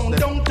 Uptown,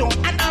 downtown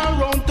and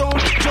around town.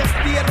 Just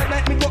the other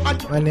night me go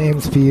and My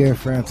name's Pierre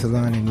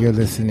Francelon, and you're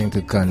listening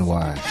to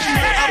Gunwash.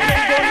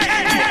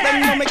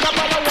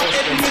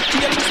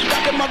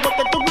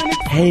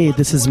 Hey,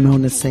 this is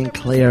Mona St.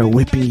 Clair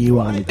whipping you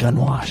on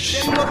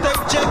Gunwash.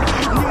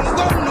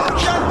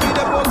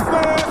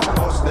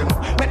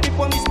 Make the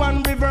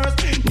policeman reverse.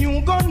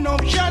 New gun now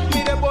shot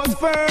me the boss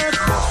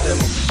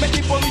first. Make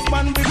the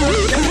policeman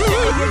reverse. Them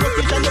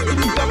take a location that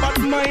you got bad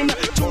mind.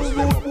 Two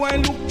good boy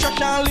look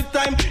trash all the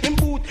time. Him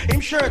boot, him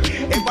shirt,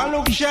 if I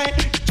look shy.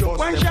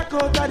 One shot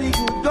out of the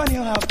good gun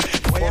you have.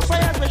 Why you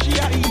fire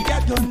especially he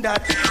got done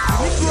that.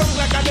 We grow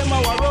like a them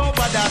our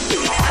over that.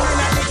 And then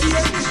I get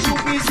here, two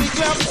PC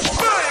club.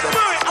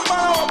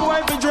 I'm a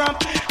boy for drop.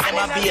 I'm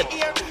a beat.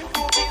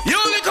 You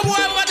little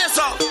boy over this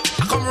up.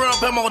 Come run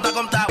up him out and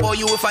come talk about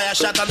you with fire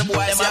shot and the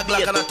boy say a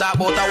Glock and a talk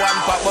about a one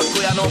pop but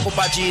we are no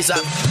Papa Jesus.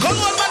 Come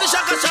on man the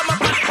shaka shama.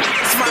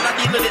 This man a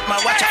deal with it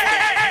man watch out.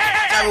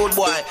 Road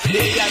boy.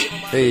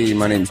 Hey,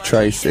 my name's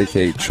Trice,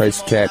 aka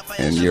Trice Cat,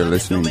 and you're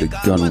listening to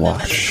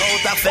Gunwash.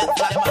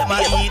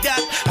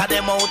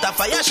 Them out of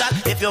fire shot.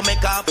 If you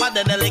make up and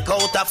then they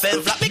out of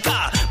fell flat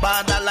because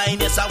borderline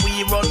yes a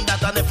we run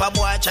that and if a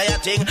boy try a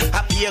thing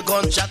a peer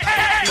gunshot.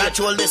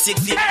 Control the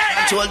 60,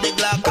 control the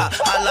Glock,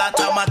 all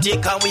automatic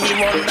and we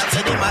run that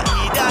say them a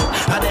idiot.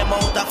 And them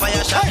out of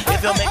fire shot.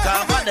 If you make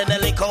up and then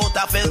they out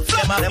of fell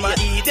flat, them a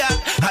idiot.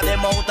 And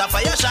them out of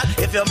fire shot.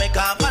 If you make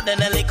up and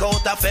then they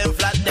out of fell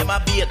flat, them a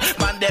beat.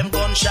 Man them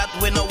gunshot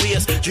with no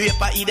waste.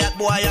 Draper idiot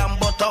boy and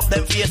butt up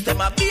them face. Them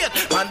a beat.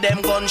 Man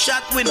them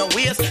gunshot with no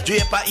waste.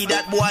 Draper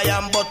idiot boy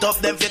and butt up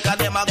them fake. And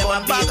them a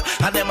gun back.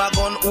 And them a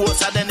gun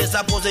hose. And then they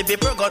suppose if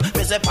people gun.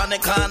 Me say pan the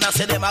corner.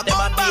 Say them a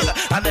gun back.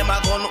 And them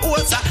a gun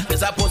hose. They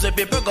suppose if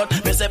people gun.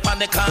 Me say pan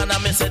the corner.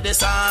 Me say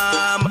this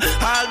arm.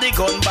 All the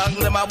gun bang.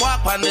 Them a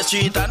walk on the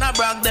street. And I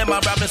brag them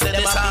a brag. Me say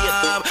this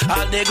arm.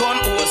 All the gun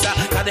hose.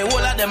 Cause the whole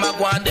of them a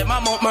go on. Them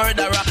a mount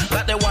murderer.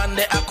 Got the one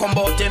they a come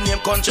bout him name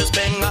conscious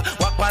banger.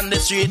 Walk on the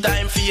street.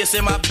 I'm face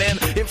him a bend.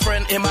 Him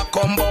friend him a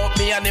come bout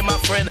me and him a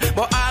friend.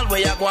 But all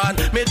way a go on.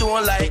 Me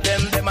don't like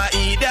them. Them a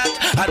idiot.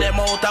 And them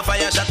out of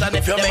fire shot. And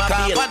if you make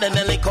up and then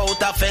they lick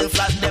out a fell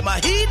flat. Them a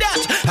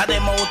idiot. And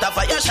them out of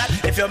fire shot.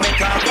 If you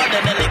make up and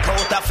then they lick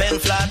out a fell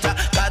flat.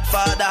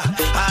 Godfather,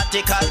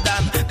 article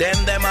done.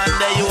 Them and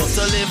they used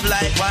to live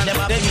like one. Them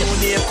the new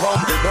name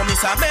come. No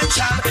miss a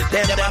mention.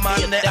 Them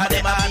and they are the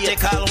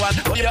article one.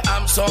 But you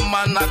am some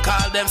man I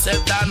call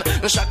themselves Dan.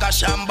 Shaka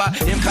Shamba.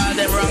 Him call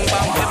them wrong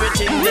bang.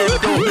 Everything them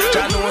do.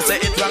 Jah know say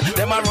it wrong.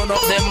 Them a run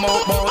up them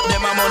mouth.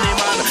 Them a money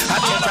man.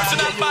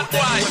 Original bad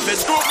boy. If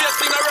it's group this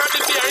thing around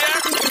this here, yeah?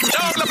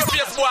 Dog like a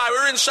face boy.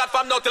 We're in shot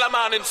from now till a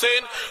man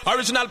insane.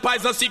 Original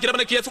pies and secret up in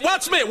the case.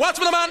 Watch me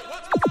the man.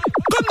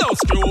 Come now,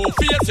 screw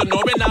face, you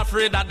know we're not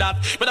afraid of that.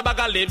 With a bag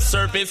of lip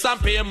service and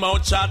pay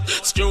mouth chat.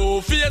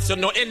 Screw face, you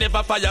know it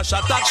never fire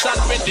shot. Action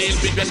we deal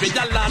with when we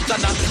a launch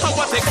and that. I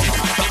want to take him.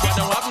 If you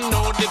don't have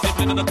no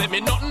discipline, don't tell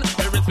me nothing.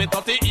 There is me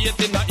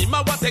 38 in the him,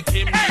 I want to take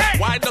him.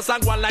 Why does I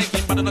go like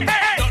him, but I don't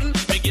take nothing.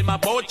 Make him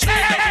about 3, I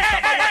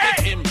want to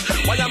take him.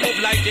 Why I move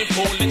like a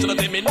fool, you don't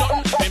tell me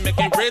nothing. Me make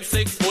him grade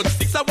 6 foot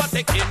 6, I want to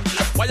take him.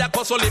 Why I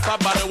cause only for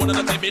bad, I want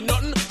to tell me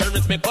nothing. There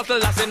is me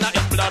cutlass in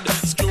him blood.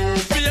 Screw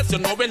face, you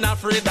know we're not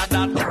afraid of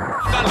that.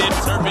 Lip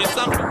service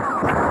and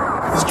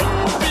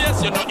screw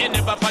face, you know it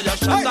never fire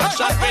shot and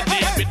shot with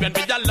it when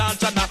we a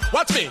launch and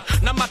watch me,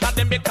 no matter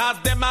them because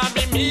them are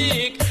be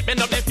meek.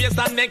 Bend up their face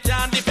and they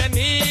can't defend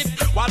it.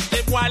 Watch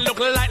the boy look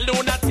like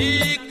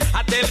lunatic.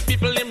 I tell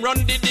people him run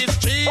the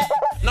district.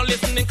 No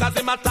listening cause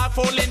him a talk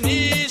fully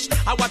niche.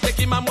 I want take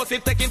him and must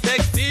take him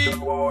taxi.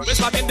 We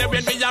spot in the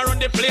rain, we are on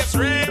the place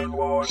rain.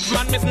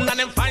 Man missing and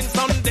them find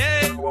some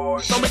dead.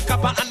 Some with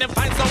copper and them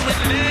find some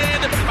with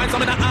lead. Find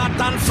some in the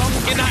heart and some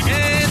in the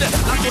head.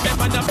 And give them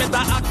find a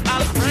better act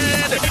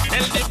Alfred.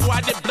 Tell the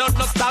boy the blood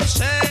no stop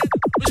shed.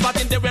 We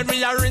spot in the rain,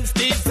 we are in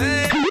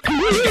season.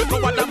 You go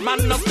what the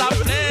man no stop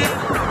playing.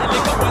 You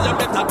go what you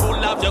better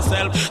pull off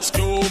yourself.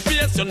 Screw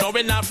face, you know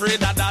we're not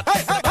afraid of that.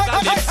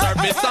 Lip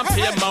service and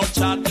pay mouth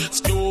chat.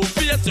 Screw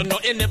face, you know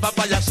it never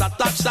fire shot.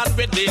 Action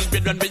we deal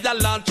with when we a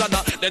launch and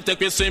then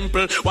take it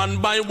simple.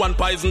 One by one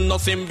poison,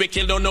 nothing we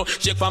kill, don't know.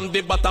 Shake from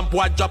the bottom,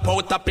 boy drop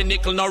out a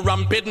pinnacle, no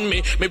ramping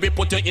me. Maybe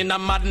put you in a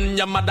madden,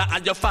 your mother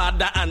and your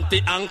father,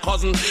 auntie and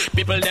cousin.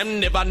 People them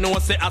never know,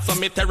 say I saw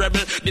me terrible.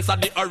 This are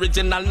the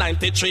original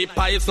 93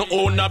 pies, no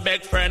own a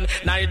big friend,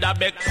 neither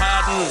big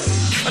pardon.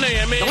 And you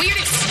hear me?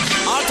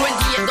 All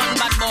 28 gun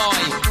bad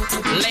boy.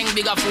 Leng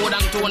bigger food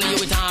and Tony, you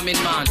with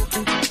arming man.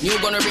 You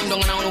gonna ring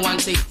down and only one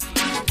see.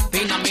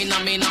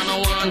 Mina, no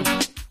one.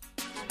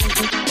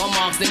 Come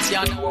off this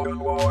yard.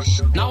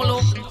 Now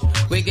look,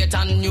 we get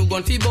a new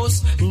gun fi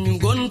boss. New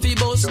gun fi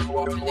boss. The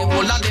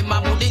whole of them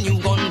about the new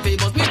gun fi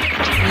boss. New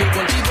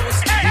gun fi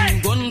boss.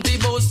 New gun fi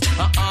boss.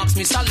 Ask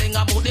me Saleng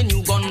about the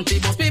new gun fi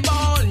boss.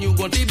 People, new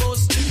gun fi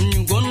boss.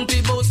 New gun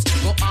fi boss.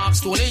 Go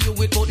ask Tony, you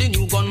with the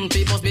new gun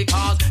fi boss.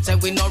 Because say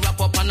we no wrap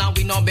up and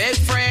we no best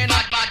friend.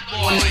 Bad boy.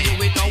 Only you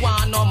with no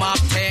one, no Mark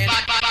 10.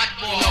 Bad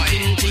boy. No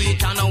thin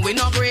teeth and we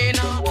no green.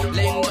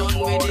 Leng done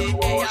with the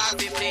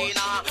AR-15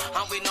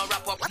 and we no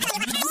wrap up.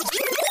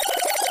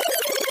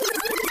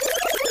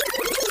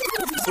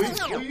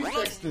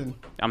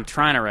 I'm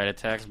trying to write a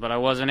text, but I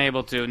wasn't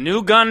able to.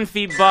 New gun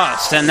fee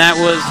bust, and that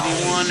was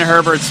the one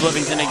Herbert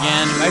Slippington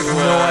again. I have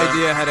no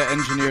idea how to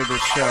engineer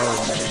this show.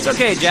 It's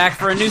okay, Jack.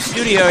 For a new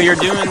studio, you're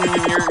doing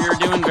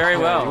very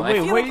well.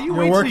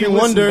 You're working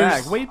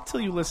wonders. Wait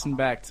till you listen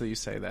back till you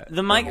say that.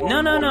 The mic,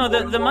 no.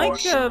 The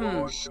mic.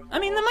 I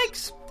mean, the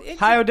mic's.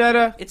 Hi,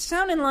 Odetta. It's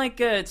sounding like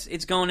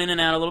it's going in and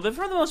out a little bit.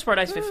 For the most part,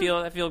 I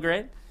feel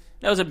great.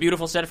 That was a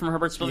beautiful set from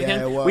Herbert Spliffington.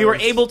 Yeah, it was. We were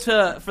able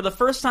to, for the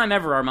first time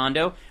ever,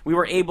 Armando, we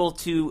were able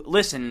to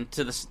listen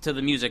to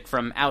the music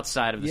from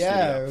outside of the studio.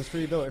 Yeah, it was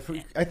pretty dope.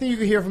 I think you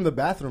could hear from the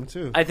bathroom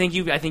too. I think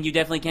you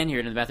definitely can hear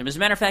it in the bathroom. As a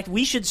matter of fact,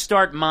 we should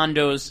start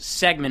Mondo's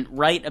segment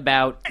right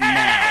about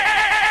now.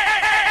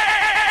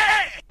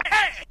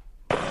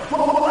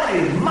 What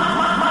is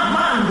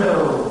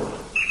Mondo?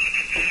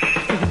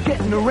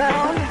 Getting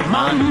around.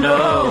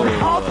 Mondo.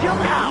 All chill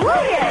out. Oh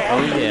yeah.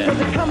 Oh yeah.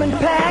 They're coming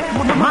back.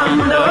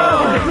 Mondo.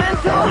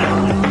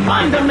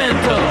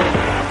 Fundamental.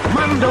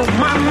 Mondo.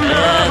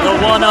 The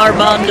one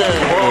Armando.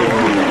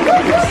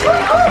 It's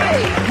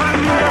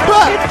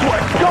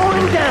what's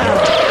going down.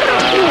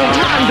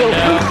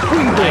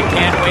 I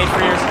can't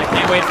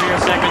wait for your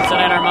segment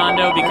tonight,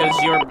 Armando, because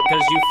you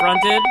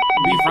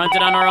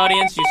fronted on our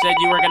audience. You said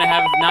you were gonna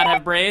not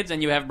have braids,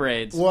 and you have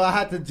braids. Well, I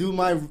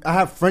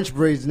have French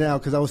braids now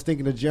because I was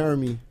thinking of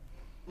Jeremy.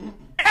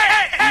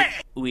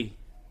 Oui.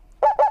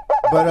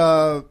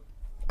 But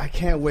I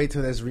can't wait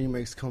till this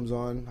remix comes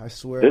on. I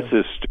swear. This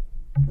is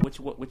which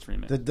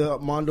remix? The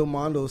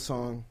Mondo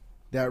song.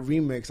 That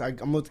remix. I'm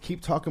gonna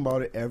keep talking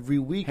about it every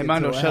week. Hey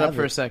Mondo, shut up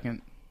for a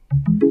second.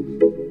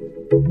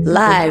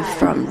 Live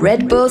from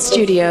Red Bull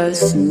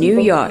Studios, New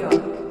York.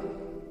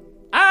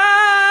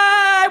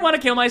 I want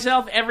to kill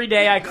myself every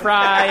day. I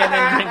cry and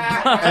then drink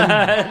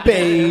and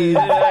bathe.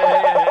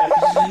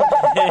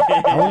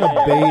 I want to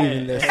bathe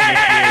in this.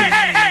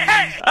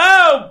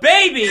 Oh,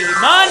 baby!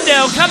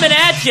 Mondo coming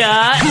at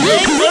ya!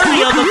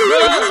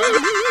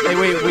 Hey,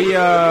 wait,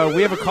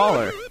 we have a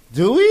caller.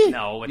 Do we?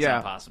 No, it's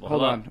not possible.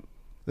 Hold on.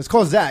 Let's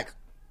call Zach.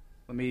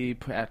 Let me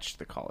patch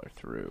the caller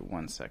through.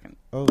 1 second.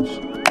 Oh,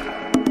 shit.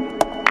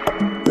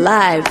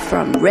 Live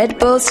from Red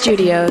Bull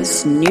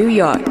Studios, New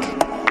York.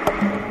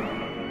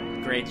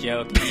 Great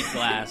joke. Eat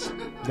glass.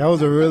 That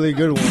was a really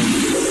good one.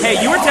 Hey,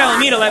 you were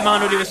telling me to let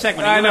Mondo do a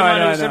segment. I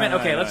know.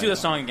 Okay, let's do the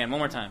song again. One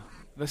more time.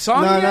 The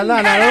song? No, don't put the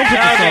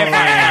okay,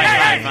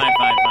 song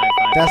fine.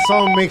 That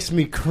song makes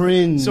me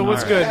cringe. So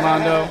what's good,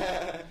 Mondo?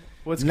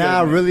 What's good?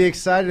 Nah, really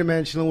excited,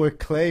 man. Chilling with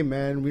Clay,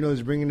 man. We know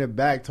he's bringing it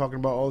back, talking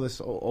about all this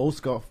old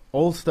stuff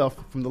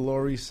from the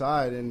Lower East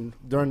Side. And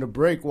during the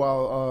break,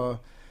 while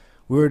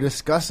we were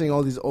discussing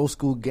all these old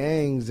school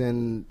gangs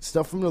and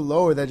stuff from the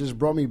Lower, that just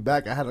brought me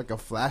back. I had like a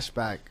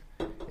flashback.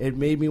 It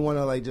made me want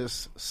to like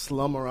just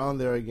slum around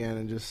there again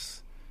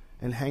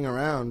and hang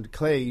around.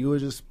 Clay, you were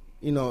just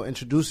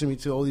introducing me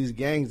to all these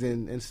gangs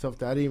and stuff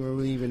that I didn't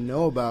really even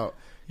know about.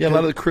 Yeah, a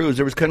lot of the crews.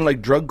 There was kind of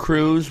like drug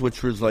crews,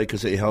 which was like,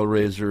 say,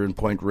 Hellraiser and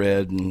Point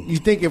Red. And you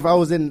think if I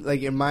was in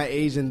my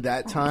age in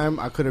that time,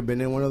 I could have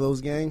been in one of those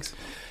gangs?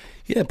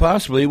 Yeah,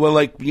 possibly. Well,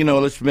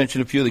 let's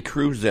mention a few of the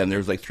crews then. There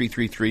was like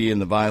 333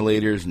 and the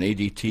Violators and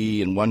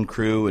AGT and One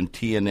Crew and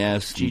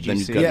TNS. GGC. And then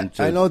you got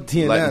into I know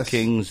TNS. Latin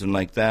Kings and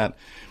like that.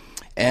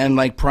 And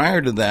like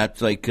prior to that,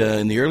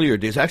 in the earlier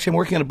days, actually I'm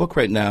working on a book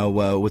right now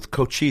with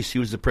Cochise. He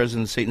was the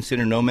president of Satan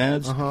Center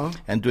Nomads,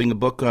 and doing a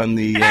book on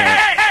the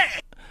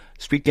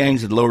street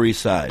gangs at the Lower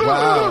East Side.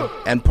 Wow.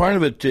 And part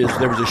of it is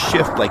there was a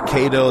shift, like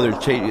Cato, there's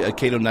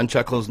Cato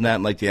Nunchuckles and that,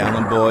 and like the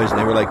Allen Boys, and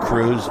they were like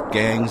crews,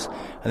 gangs,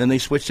 and then they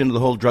switched into the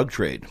whole drug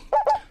trade.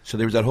 So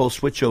there was that whole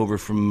switch over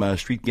from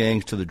street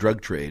gangs to the drug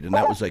trade, and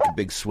that was like a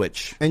big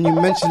switch. And you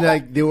mentioned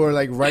that they were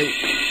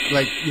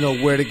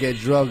where to get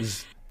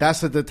drugs.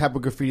 That's the type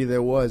of graffiti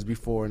there was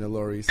before in the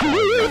Lower East Side.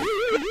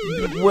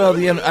 Well,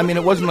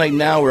 it wasn't like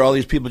now where all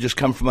these people just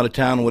come from out of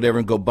town or whatever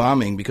and go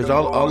bombing, because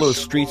all those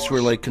streets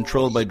were like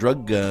controlled by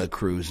drug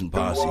crews and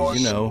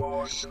posses,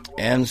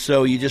 and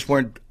so you just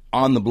weren't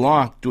on the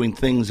block doing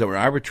things that were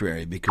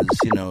arbitrary, because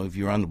if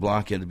you're on the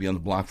block, you had to be on the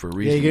block for a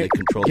reason. Yeah, they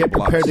controlled the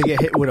blocks. Get prepared to get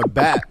hit with a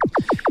bat.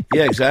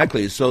 Yeah,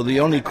 exactly. So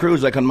the only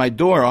crews, like on my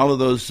door, all of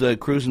those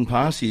crews and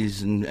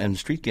posses and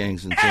street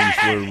gangs and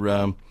things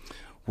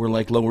were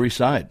like Lower East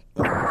Side.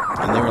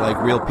 And they were like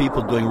real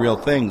people doing real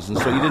things. And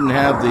so you didn't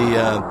have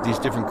these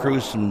different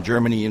crews from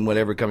Germany and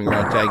whatever coming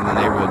around tagging the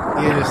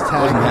neighborhood. Yeah, just It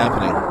wasn't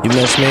happening.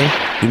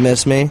 You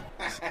miss me?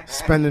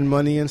 Spending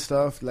money and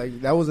stuff.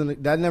 Like,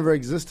 that never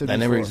existed That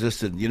before. never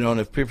existed. You know, and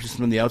if people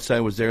from the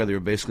outside was there, they were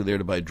basically there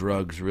to buy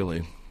drugs,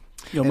 really.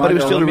 Yo, But it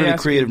was Mondo, still a let me really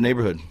ask creative you-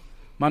 neighborhood.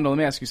 Mondo, let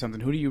me ask you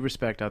something. Who do you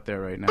respect out there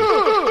right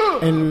now?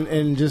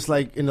 And just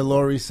like in the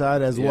Lower East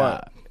Side as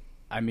what?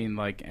 I mean,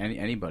 like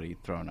anybody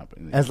thrown up.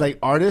 As like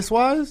artist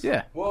wise?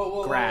 Yeah.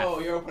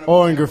 Graph. You're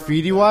opening and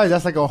graffiti wise?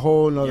 That's like a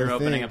whole nother You're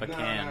thing. opening up a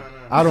can.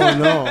 I don't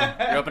know.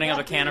 You're opening up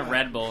a can of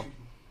Red Bull.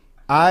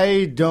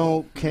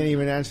 Can't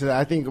even answer that.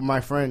 I think my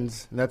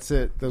friends. That's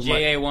it.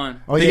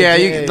 JA1. Oh yeah,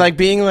 yeah, you like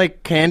being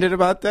like candid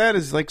about that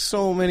is like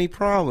so many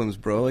problems,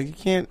 bro.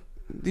 Like you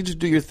just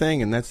do your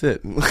thing and that's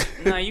it.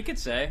 No, you could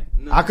say.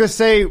 I could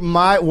say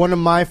one of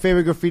my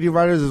favorite graffiti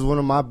writers is one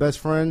of my best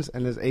friends,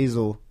 and it's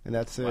Azel, and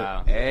that's it.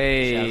 Wow.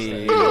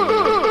 Hey.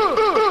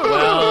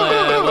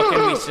 Well, what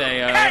can we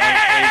say?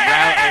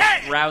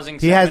 A rousing.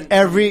 He has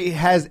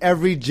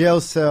every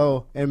jail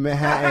cell in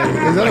Manhattan.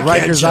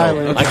 Rikers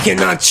Island. I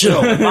cannot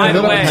chill. By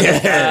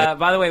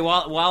the way,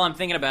 while I'm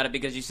thinking about it,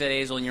 because you said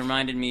Azel and you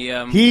reminded me,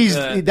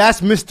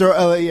 that's Mr.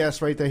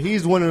 LAS right there.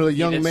 He's one of the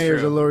young that's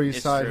mayors true. of Lower East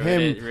It's Side. true.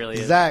 Him, It really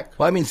is. Zach.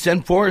 Well, I mean,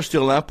 Sen 4 is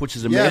still up, which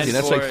is amazing. Yes.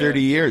 That's like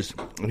 30 years.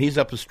 And he's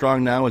up as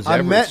strong now as I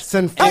ever. met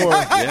Sen 4.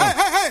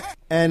 Yeah.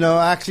 And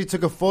I actually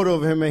took a photo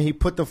of him, and he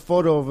put the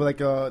photo of like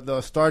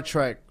the Star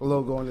Trek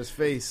logo on his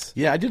face.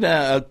 Yeah, I did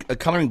a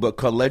coloring book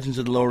called Legends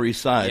of the Lower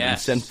East Side, and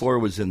Yes. Sen 4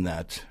 was in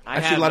that. I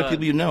Actually, have a lot of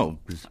people you know,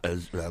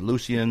 as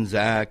Lucian,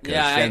 Zach,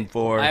 Sen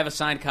 4. I have a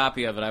signed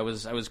copy of it. I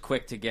was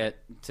quick to get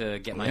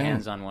my Yeah.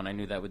 hands on one. I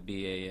knew that would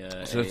be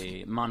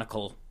a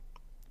monocle.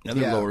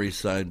 Another Yeah. Lower East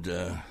Side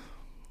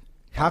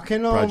How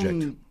can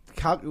project.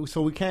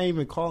 so we can't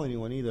even call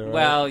anyone either. Right?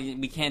 Well,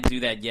 we can't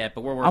do that yet,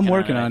 but we're working. I'm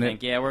working on on it. I it.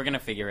 think. Yeah, we're gonna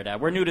figure it out.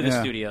 We're new to the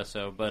Yeah. studio,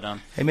 so but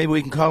Hey, maybe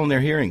we can call in their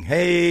hearing.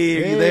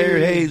 Hey, are you there?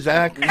 Hey,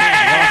 Zach.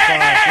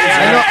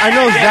 I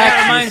know Yeah, Zach.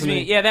 that reminds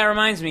me. Yeah, that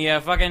reminds me.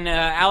 Fucking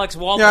Alex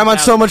Walton. Yeah, I'm on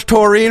so much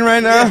taurine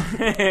right now.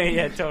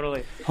 Yeah,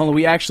 totally. Hold on,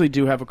 we actually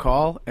do have a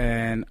call,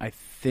 and I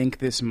think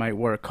this might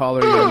work.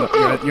 Caller,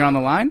 you're on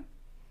the line?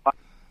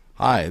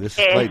 Hi, this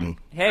is Clayton.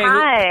 Hey.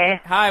 Hi.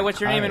 Hi.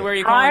 What's your name and where are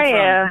you How calling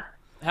are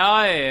from? How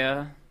are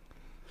you?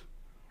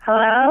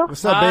 Hello?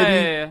 What's up,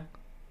 baby?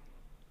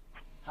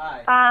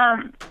 I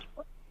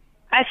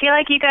feel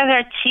like you guys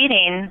are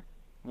cheating.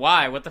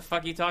 Why? What the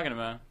fuck are you talking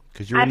about?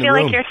 Because you're I in the feel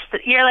room. like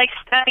you're like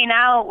stepping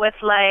out with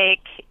like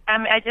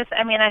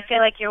I feel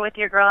like you're with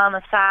your girl on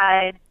the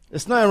side.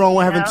 It's nothing wrong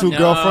with having two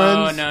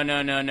girlfriends.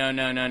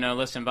 No.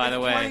 Listen, by the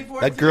way.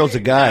 That girl's a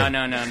guy. No.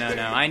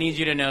 I need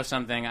you to know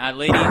something.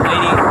 Lady, call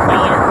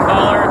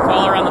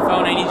her on the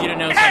phone. I need you to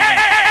know something.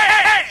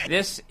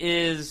 This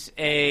is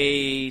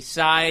a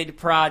side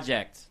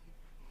project.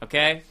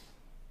 Okay?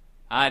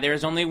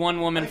 There's only one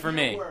woman for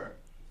me.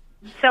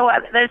 So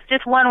there's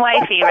just one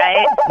wifey,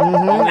 right?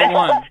 Only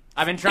one.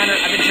 I've been trying to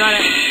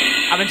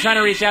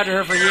reach out to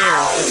her for years,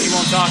 but she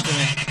won't talk to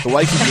me. The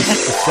wife is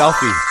just a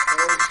selfie.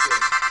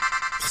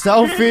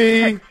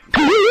 Selfie.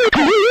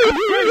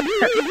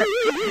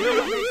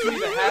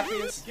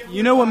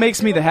 You know what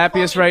makes me the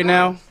happiest right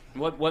now?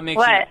 What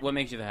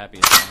makes you the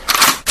happiest?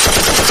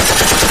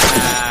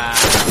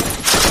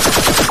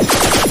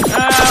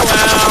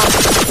 Well.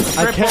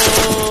 I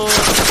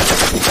can't.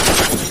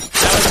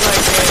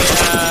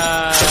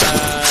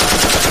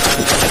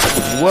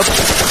 That was like a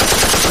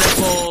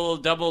triple,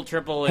 double,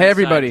 triple. Hey,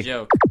 everybody.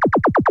 Joke.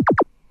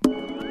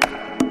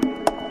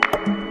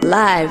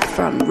 Live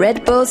from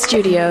Red Bull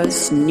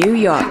Studios, New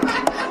York. I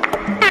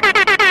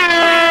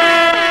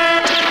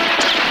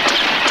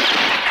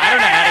don't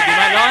know how to do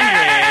my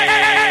laundry.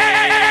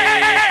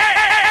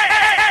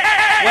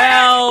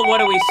 Well, what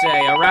do we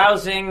say? A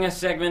rousing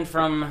segment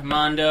from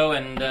Mondo,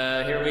 and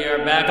here we are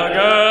back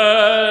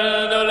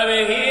again. Don't let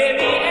me hear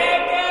the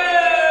echo.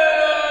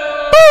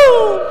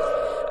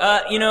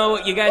 You know,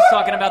 you guys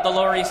talking about the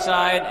Lower East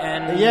Side,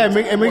 and Yeah,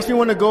 it makes me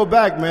want to go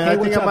back, man. Hey, I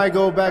think what's I up? might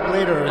go back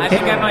later. I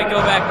think I might go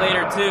back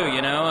later too,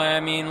 you know? I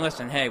mean,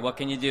 listen, hey, what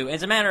can you do?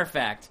 As a matter of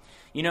fact,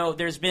 you know,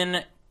 there's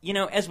been, you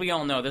know, as we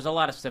all know, there's a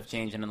lot of stuff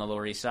changing on the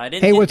Lower East Side.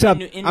 Hey, what's up?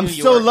 In I'm New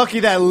so York.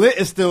 lucky that Lit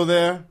is still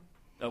there.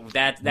 Oh, Lit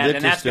and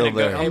is that's still gonna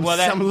go. there. Hey, well,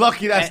 that, I'm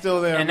lucky that's and-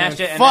 still there, and man. that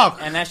shit, Fuck.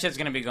 and that shit's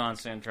gonna be gone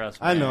soon. Trust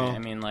me. I know. I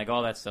mean, like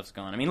all that stuff's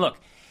gone. I mean, look,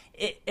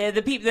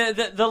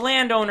 the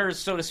landowners,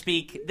 so to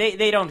speak,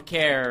 they don't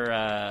care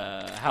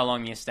how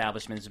long the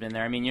establishment's been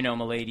there. I mean, you know,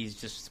 Milady's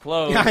just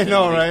closed. Yeah, I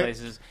know, and these right?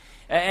 Places.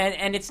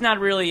 And it's not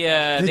really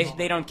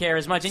they don't care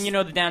as much. And you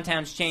know, the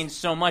downtown's changed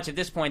so much at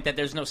this point that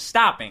there's no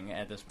stopping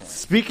at this point.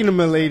 Speaking of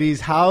my ladies,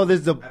 how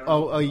there's a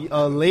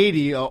old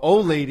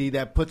lady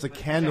that puts a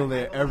candle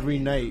there every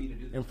night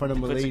in front of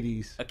my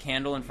ladies. A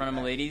candle in front of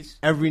Milady's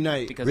Every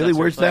night. because Really, that's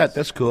her where's place. that?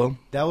 That's cool.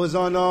 That was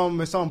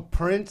on it's on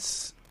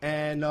Prince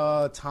and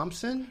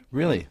Thompson.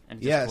 Really? And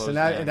it just Yes, closed and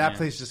that down, that yeah.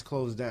 place just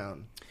closed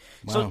down.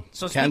 Wow.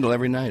 So Candle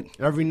every night.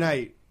 Every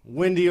night,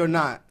 windy or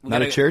not.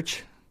 Not a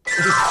church?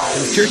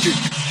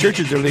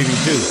 churches are leaving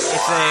too.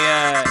 It's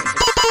a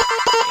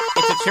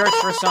church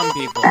for some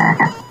people.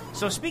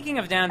 So speaking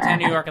of downtown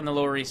New York and the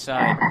Lower East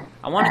Side,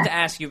 I wanted to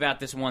ask you about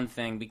this one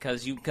thing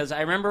because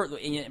I remember,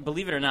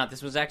 believe it or not,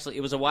 this was actually,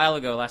 it was a while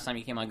ago last time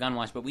you came on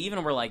Gunwash, but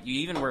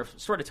you even were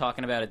sort of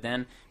talking about it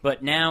then,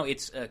 but now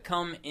it's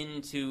come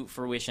into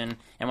fruition,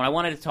 and what I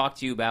wanted to talk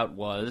to you about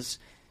was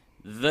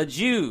the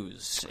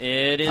Jews.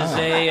 It is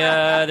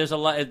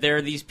there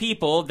are these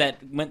people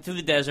that went through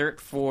the desert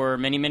for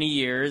many, many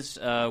years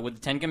with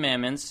the Ten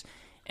Commandments,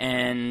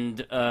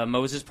 and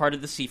Moses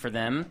parted the sea for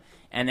them.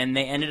 And then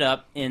they ended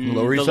up in the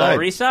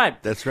Lower East Side.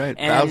 That's right.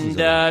 And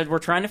we're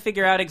trying to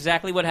figure out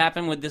exactly what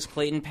happened with this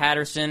Clayton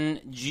Patterson,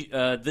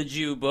 the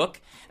Jew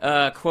book.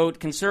 Quote,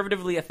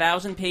 conservatively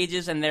 1,000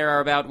 pages, and there are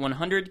about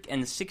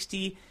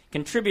 160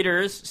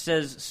 contributors,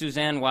 says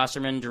Suzanne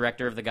Wasserman,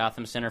 director of the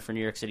Gotham Center for New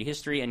York City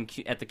History and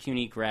at the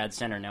CUNY Grad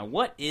Center. Now,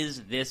 what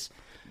is this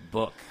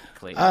book,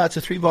 Clayton? It's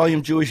a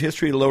 3-volume Jewish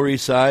history of the Lower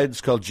East Side.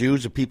 It's called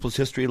Jews, A People's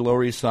History of the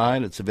Lower East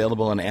Side. It's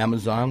available on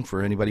Amazon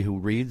for anybody who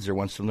reads or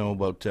wants to know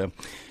about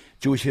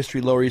Jewish history,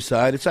 Lower East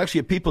Side. It's actually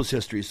a people's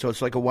history, so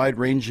it's like a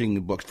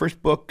wide-ranging book. First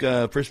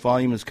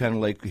volume is kind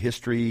of like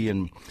history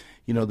and,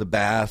 the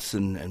baths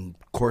and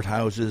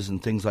courthouses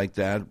and things like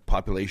that,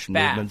 population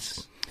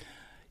movements.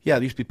 Yeah,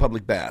 there used to be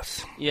public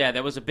baths. Yeah,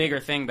 that was a bigger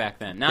thing back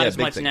then. Not as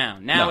much now.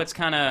 Now it's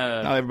kind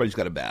of... Now everybody's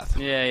got a bath.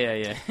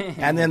 Yeah.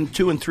 And then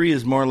 2 and 3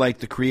 is more like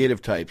the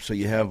creative type. So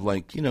you have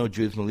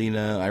Judith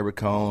Malina, Ira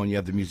Cohn. You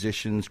have the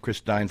musicians, Chris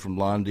Stein from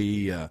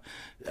Blondie,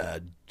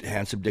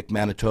 Handsome Dick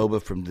Manitoba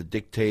from The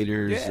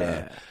Dictators,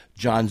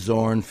 John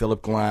Zorn,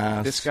 Philip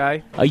Glass. This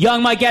guy? A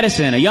young Mike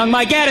Edison is here.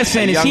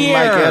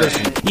 Mike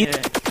Edison.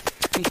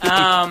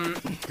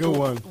 Good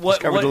one.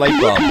 Discovered the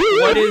light bulb.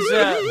 What is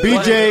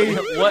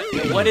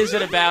BJ? What is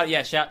it about?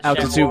 Yeah, shout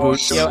to Two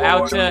Boots.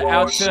 Out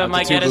to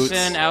Mike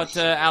Edison. Out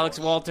to Alex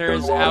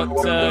Walters. Out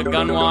to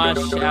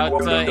Gunwash. Out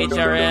to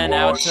HRN.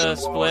 Out to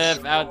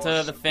Spliff. Out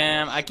to the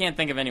fam. I can't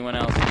think of anyone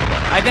else.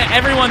 I think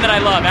everyone that I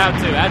love.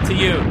 Out to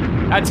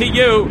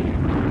you.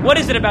 What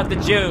is it about the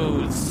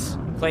Jews,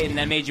 Clayton,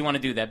 that made you want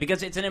to do that?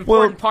 Because it's an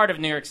important part of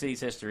New York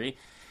City's history.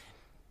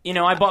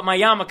 I bought my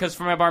yarmulkes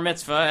for my bar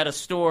mitzvah at a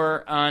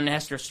store on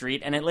Hester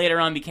Street, and it later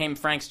on became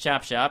Frank's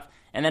Chop Shop.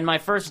 And then my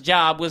first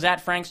job was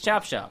at Frank's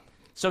Chop Shop.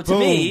 So to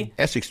me...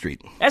 Essex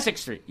Street.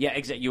 Yeah,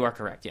 exactly. You are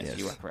correct. Yes,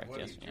 you are correct.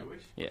 Yes.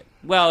 Yeah.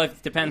 Well,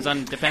 it depends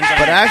on... But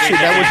actually,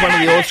 that was one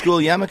of the old school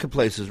yarmulke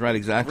places, right?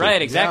 Exactly.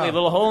 Right, exactly. A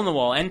little hole in the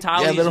wall. And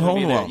Tali's a little hole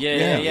in the wall.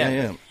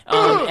 Yeah.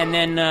 And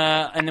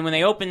then when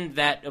they opened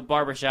that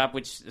barbershop,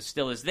 which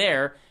still is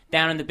there...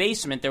 Down in the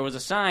basement, there was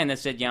a sign that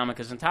said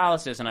yarmulkes and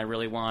taluses, and I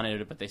really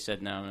wanted it, but they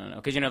said no.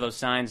 Because, those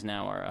signs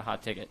now are a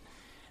hot ticket.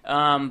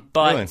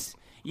 Really?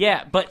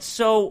 Yeah, but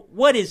so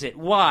what is it?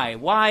 Why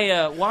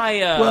a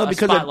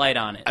spotlight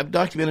on it? I've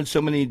documented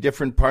so many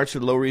different parts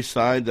of the Lower East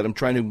Side that I'm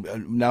trying to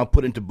now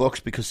put into books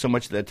because so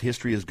much of that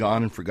history is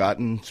gone and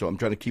forgotten. So I'm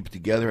trying to keep it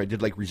together. I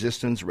did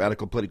Resistance,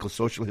 Radical Political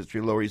Social History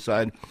of the Lower East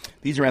Side.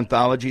 These are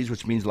anthologies,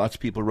 which means lots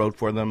of people wrote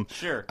for them.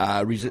 Sure.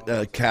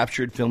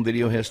 Captured film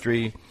video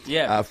history.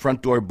 Yeah.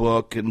 Front door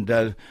book,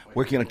 and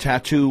working on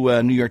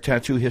a New York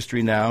tattoo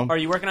history now. Are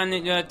you working on the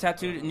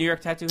New York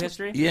tattoo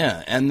history?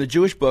 Yeah, and the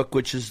Jewish book,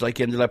 which is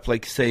ended up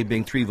say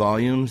being 3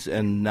 volumes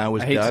and now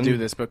is done. I hate to do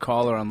this, but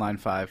call her on line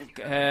 5.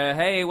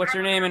 Hey, what's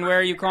your name and where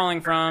are you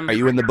calling from? Are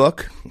you in the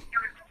book?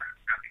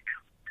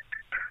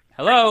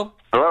 Hello?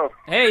 Hello?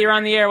 Hey, you're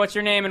on the air. What's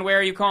your name and where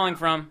are you calling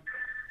from?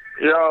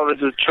 Yo,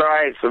 this is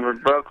Trice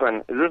from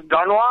Brooklyn. Is this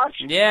Gunwash?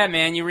 Yeah,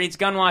 man, you reads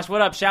Gunwash.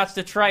 What up? Shouts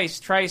to Trice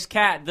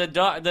Cat, the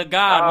god.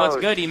 What's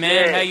goody, man?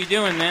 Shit. How you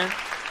doing, man?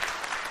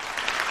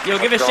 Yo,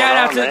 give a shout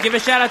out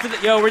to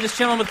the, we're just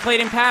chilling with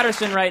Clayton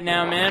Patterson right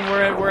now, man.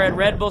 We're at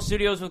Red Bull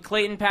Studios with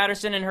Clayton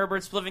Patterson and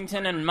Herbert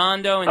Splivington and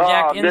Mondo and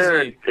Jack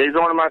Inslee. Dude, he's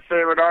one of my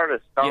favorite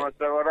artists. Tell him I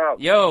say what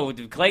up. Yo,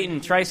 dude,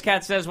 Clayton, Trice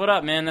Cat says what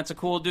up, man. That's a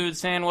cool dude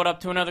saying what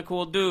up to another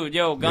cool dude.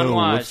 Yo,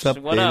 Gunwash, what's up,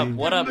 what up?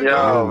 What up?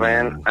 Yo,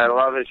 man, I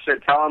love his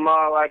shit. Tell him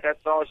I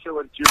saw shit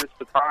with Judas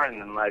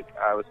Stepine and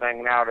I was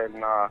hanging out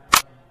in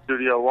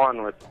Studio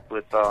One with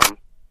fucking.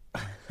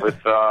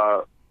 With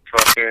the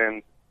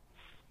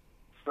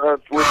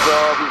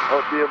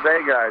Bay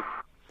guys.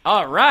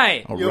 All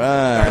right. Put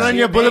on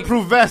your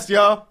bulletproof vest,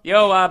 yo.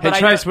 Yo, hey,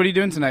 Trice, what are you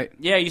doing tonight?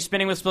 Yeah, you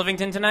spinning with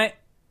Splivington tonight?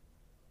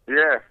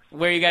 Yeah.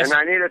 Where you guys? And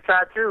I need a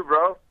tattoo,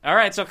 bro. All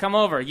right, so come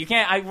over. You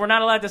can't. We're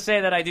not allowed to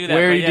say that I do that.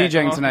 Where are you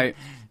DJing tonight?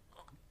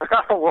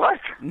 What?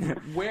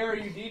 Where are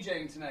you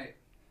DJing tonight?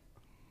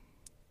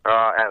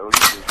 At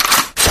least.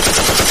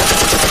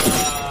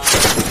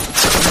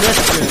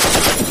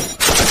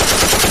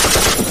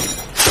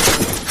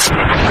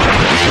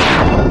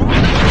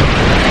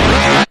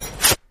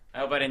 I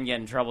hope I didn't get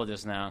in trouble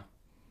just now.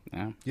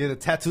 Yeah, the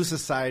Tattoo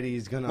Society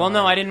is gonna... Well,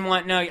 no, I didn't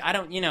want... No, I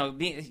don't...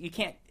 you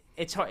can't...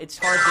 It's hard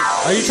to...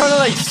 Are you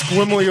trying to,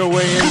 squimble your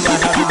way in by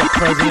having the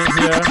president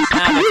here?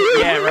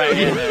 Yeah, right.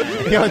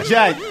 Yeah. Yo,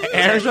 Jack,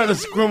 Aaron's trying to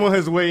squimble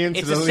his way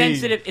into the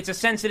league. It's a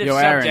sensitive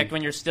subject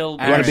when you're still...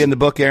 You want to be in the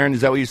book, Aaron?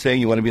 Is that what you're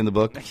saying? You want to be in the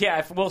book?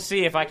 Yeah, we'll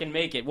see if I can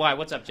make it. Why?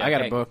 What's up, Jack? I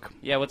got a book.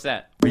 Yeah, what's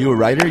that? Are you a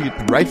writer? You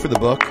can write for the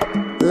book.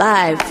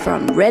 Live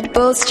from Red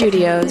Bull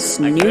Studios,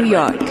 New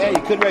York. Yeah,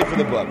 you could write for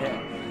the book.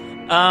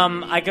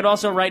 I could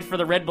also write for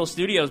the Red Bull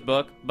Studios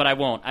book, but I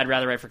won't. I'd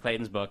rather write for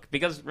Clayton's book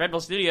because Red Bull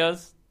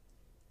Studios.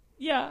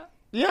 Yeah.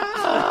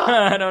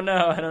 I don't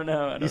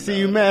know. You see,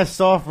 you mad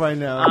soft right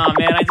now. Oh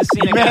man, I just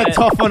seen a guy. Mad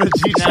tough on a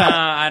G chat.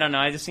 Nah, I don't know.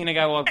 I just seen a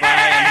guy walk by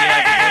and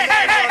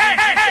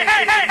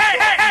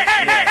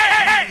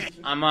he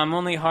I'm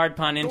only hard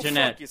pun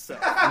internet.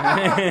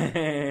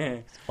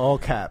 All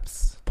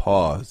caps.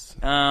 Pause.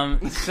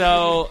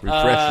 So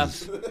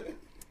Refreshes.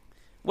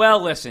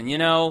 Well, listen.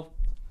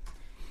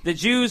 The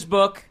Jews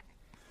book.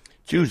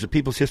 Jews, a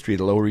People's History of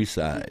the Lower East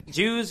Side.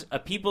 Jews, a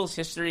People's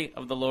History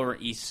of the Lower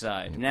East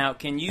Side. Now,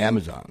 can you...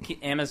 Amazon.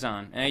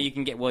 Amazon. You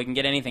can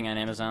get anything on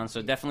Amazon,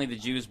 so definitely the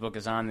Jews book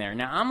is on there.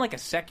 Now, I'm like a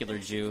secular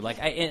Jew. Like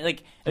a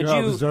You're Jew...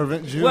 an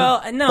observant Jew?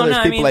 Well, no, there's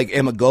I people mean... like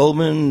Emma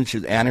Goldman,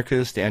 she's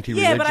anarchist,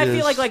 anti-religious. Yeah, but I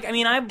feel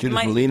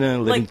Judith Molina,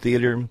 living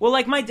theater. Well,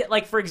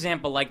 for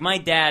example, my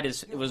dad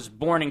was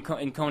born in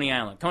Coney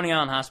Island. Coney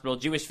Island Hospital,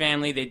 Jewish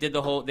family. They did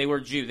they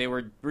were Jew. They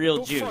were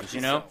real Jews,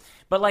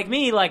 But like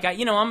me,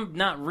 I'm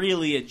not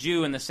really a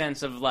Jew in the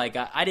sense of I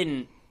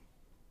didn't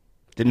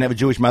have a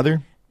Jewish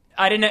mother.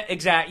 I didn't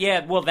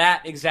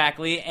that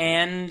exactly,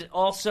 and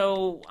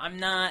also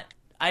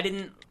I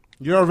didn't.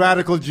 You're a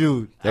radical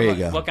Jew. There you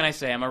go. What can I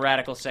say? I'm a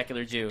radical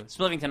secular Jew.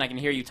 Splivington, I can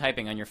hear you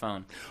typing on your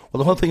phone. Well,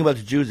 the whole thing about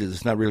the Jews is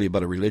it's not really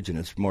about a religion;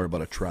 it's more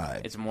about a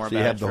tribe. It's more so about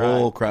you have a the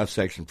whole cross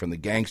section from the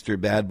gangster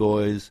bad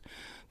boys,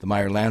 the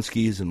Meyer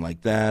Lanskys, and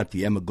like that,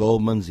 the Emma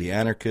Goldmans, the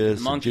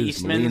anarchists, Monk the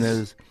Judith Eastmans.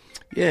 Molinas.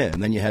 Yeah,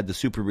 and then you had the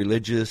super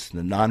religious and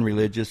the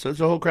non-religious. So it's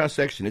a whole cross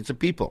section. It's a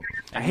people.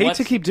 I hate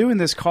to keep doing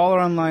this. Caller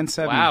on line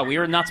 7. Wow, we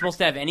were not supposed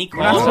to have any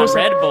calls on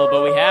Red Bull,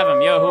 but we have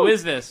them. Yo, who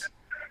is this?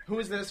 Who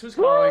is this? Who's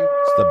calling?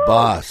 It's the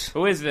boss.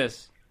 Who is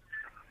this?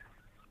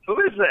 Who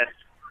is this?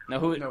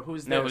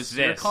 Who's this?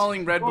 You're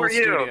calling Red Who Bull are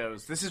you?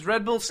 Studios. This is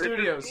Red Bull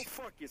Studios.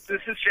 This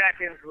is Jack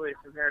Inslee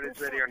from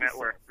Heritage Radio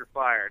Network. You're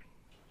fired.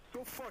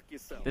 Go fuck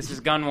yourself. This is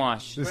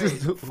Gunwash. Who's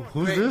this?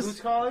 Who's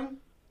calling?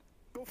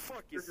 Go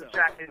fuck This is yourself.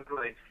 Jack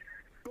Inslee.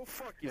 Go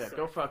fuck Yeah, yourself.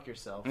 go fuck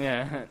yourself.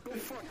 Yeah. Go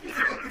fuck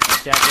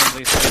yourself. Jack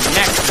Inslee sitting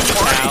next to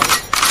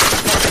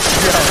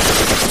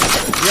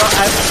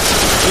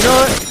You know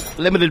what?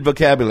 Limited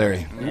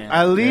vocabulary.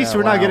 At least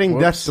we're not wow. getting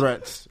Whoops. death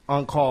threats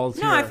on calls.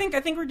 No, here. I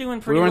think we're doing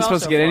We pretty weren't well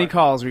supposed so to get any far.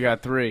 calls. We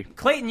got 3.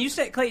 Clayton, you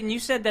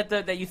said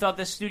that you thought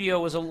this studio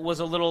was a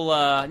little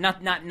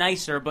not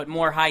nicer but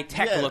more high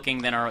tech looking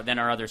than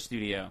our other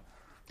studio.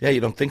 Yeah, you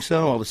don't think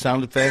so? All the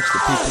sound effects, the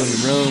people in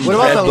the room. What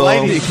about Red the Bull.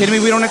 lighting? Are you kidding me?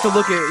 We don't have to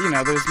look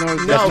at, there's no...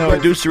 There's no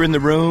producer in the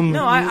room.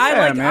 No,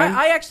 Yeah, man.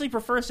 I actually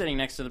prefer sitting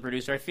next to the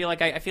producer. I feel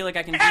like I can do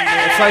more.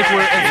 It's like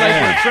we're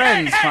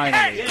friends,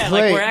 finally. Yeah,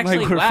 Clay, like we're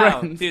actually we're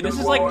wow, friends. dude. This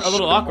is like a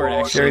little awkward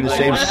actually. Sharing the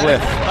same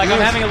spliff. Like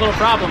I'm having a little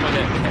problem with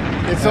it.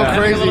 It's so I'm having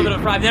a crazy. little bit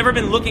of I've never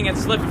been looking at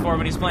Slip before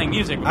when he's playing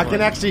music. I before.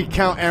 can actually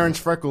count Aaron's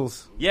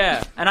freckles.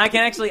 Yeah, and I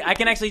can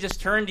actually just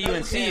turn to you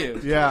and see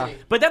you. Yeah.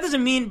 But that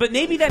doesn't mean. But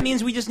maybe that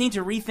means we just need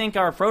to rethink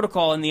our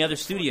protocol in the other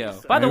studio.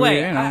 By the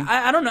Maybe, way,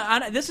 I don't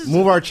know. This is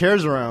Move our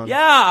chairs around.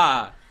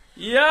 yeah.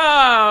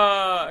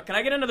 Can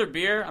I get another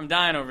beer? I'm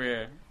dying over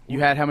here. You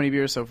had how many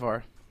beers so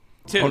far?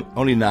 2.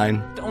 Only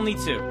 9. Only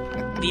 2.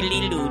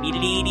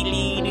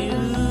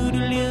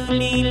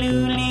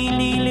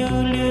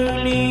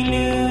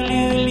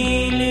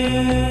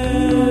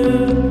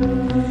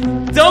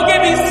 Don't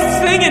get me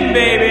singing,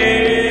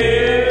 baby.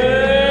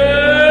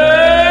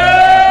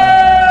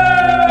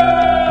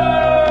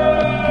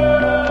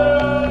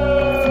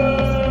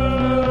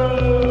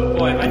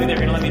 Boy, if I knew they were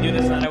gonna let me do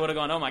this, then I would have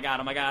gone, oh my god,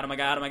 oh my god, oh my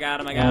god, oh my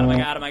god, oh my god, oh my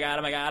god, oh my god,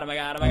 oh my god, oh my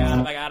god, oh my god,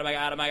 oh my god, oh my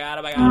god, oh my god,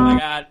 oh my god, oh my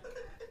god.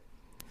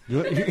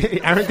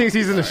 Aaron thinks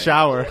he's in the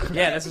shower.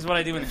 Yeah, this is what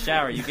I do in the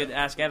shower. You could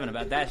ask Evan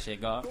about that shit,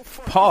 God.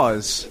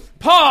 Pause.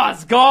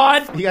 Pause,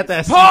 God. He got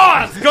that.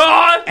 Pause,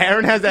 God.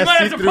 Aaron has that You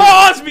might have to see-through.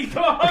 pause me,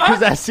 God.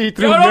 Has that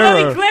see-through Yo, don't let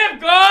me mirror.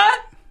 clip, God.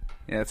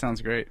 Yeah, that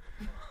sounds great.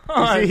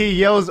 You see, he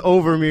yells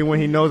over me when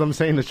he knows I'm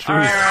saying the truth. All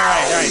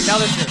right. Tell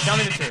the truth. Tell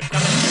me the truth.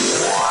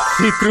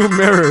 See-through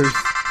mirrors.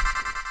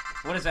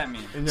 What does that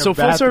mean? In your So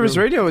full service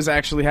bathroom. radio is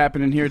actually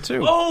happening here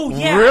too. Oh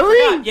yeah, Really?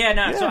 I forgot. Yeah,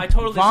 no. So I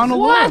totally. Von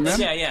Alarm, man.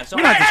 Yeah. So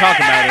We don't have to talk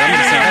about it. I'm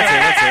just saying,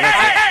 that's it.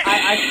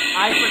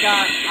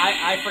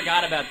 I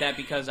forgot about that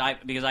because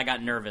I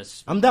got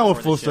nervous. I'm down with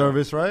before full the show.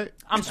 service, right?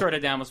 I'm sort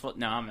of down with full.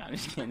 No, I'm not. I'm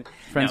just kidding.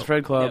 Friends of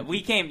Fred Club. Yeah,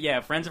 we came. Yeah,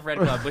 Friends of Fred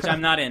Club, which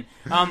I'm not in.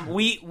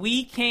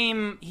 We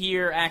came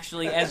here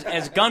actually as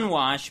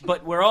Gunwash,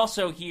 but we're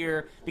also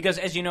here because,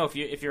 as you know, if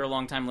you're a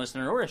long time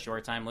listener or a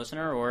short time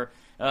listener or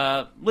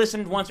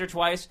listened once or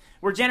twice,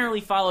 we're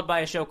generally followed by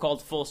a show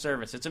called Full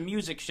Service. It's a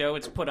music show.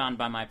 It's put on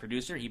by my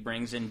producer. He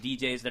brings in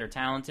DJs that are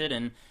talented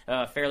and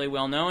fairly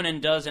well known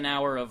and does an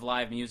hour of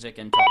live music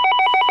and talk.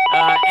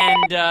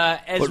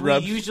 As Put we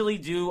reps. usually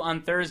do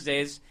on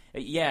Thursdays,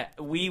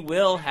 we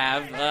will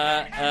have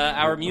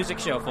our music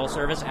show, Full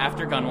Service,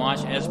 after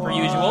Gunwash, as per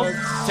usual.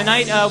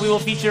 Tonight, we will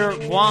feature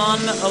Juan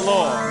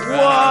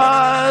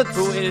Alor.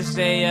 Who is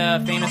a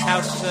famous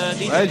house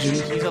DJ. Legend.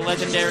 He's a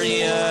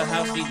legendary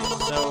house DJ.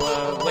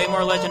 So, way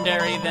more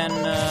legendary than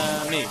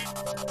me.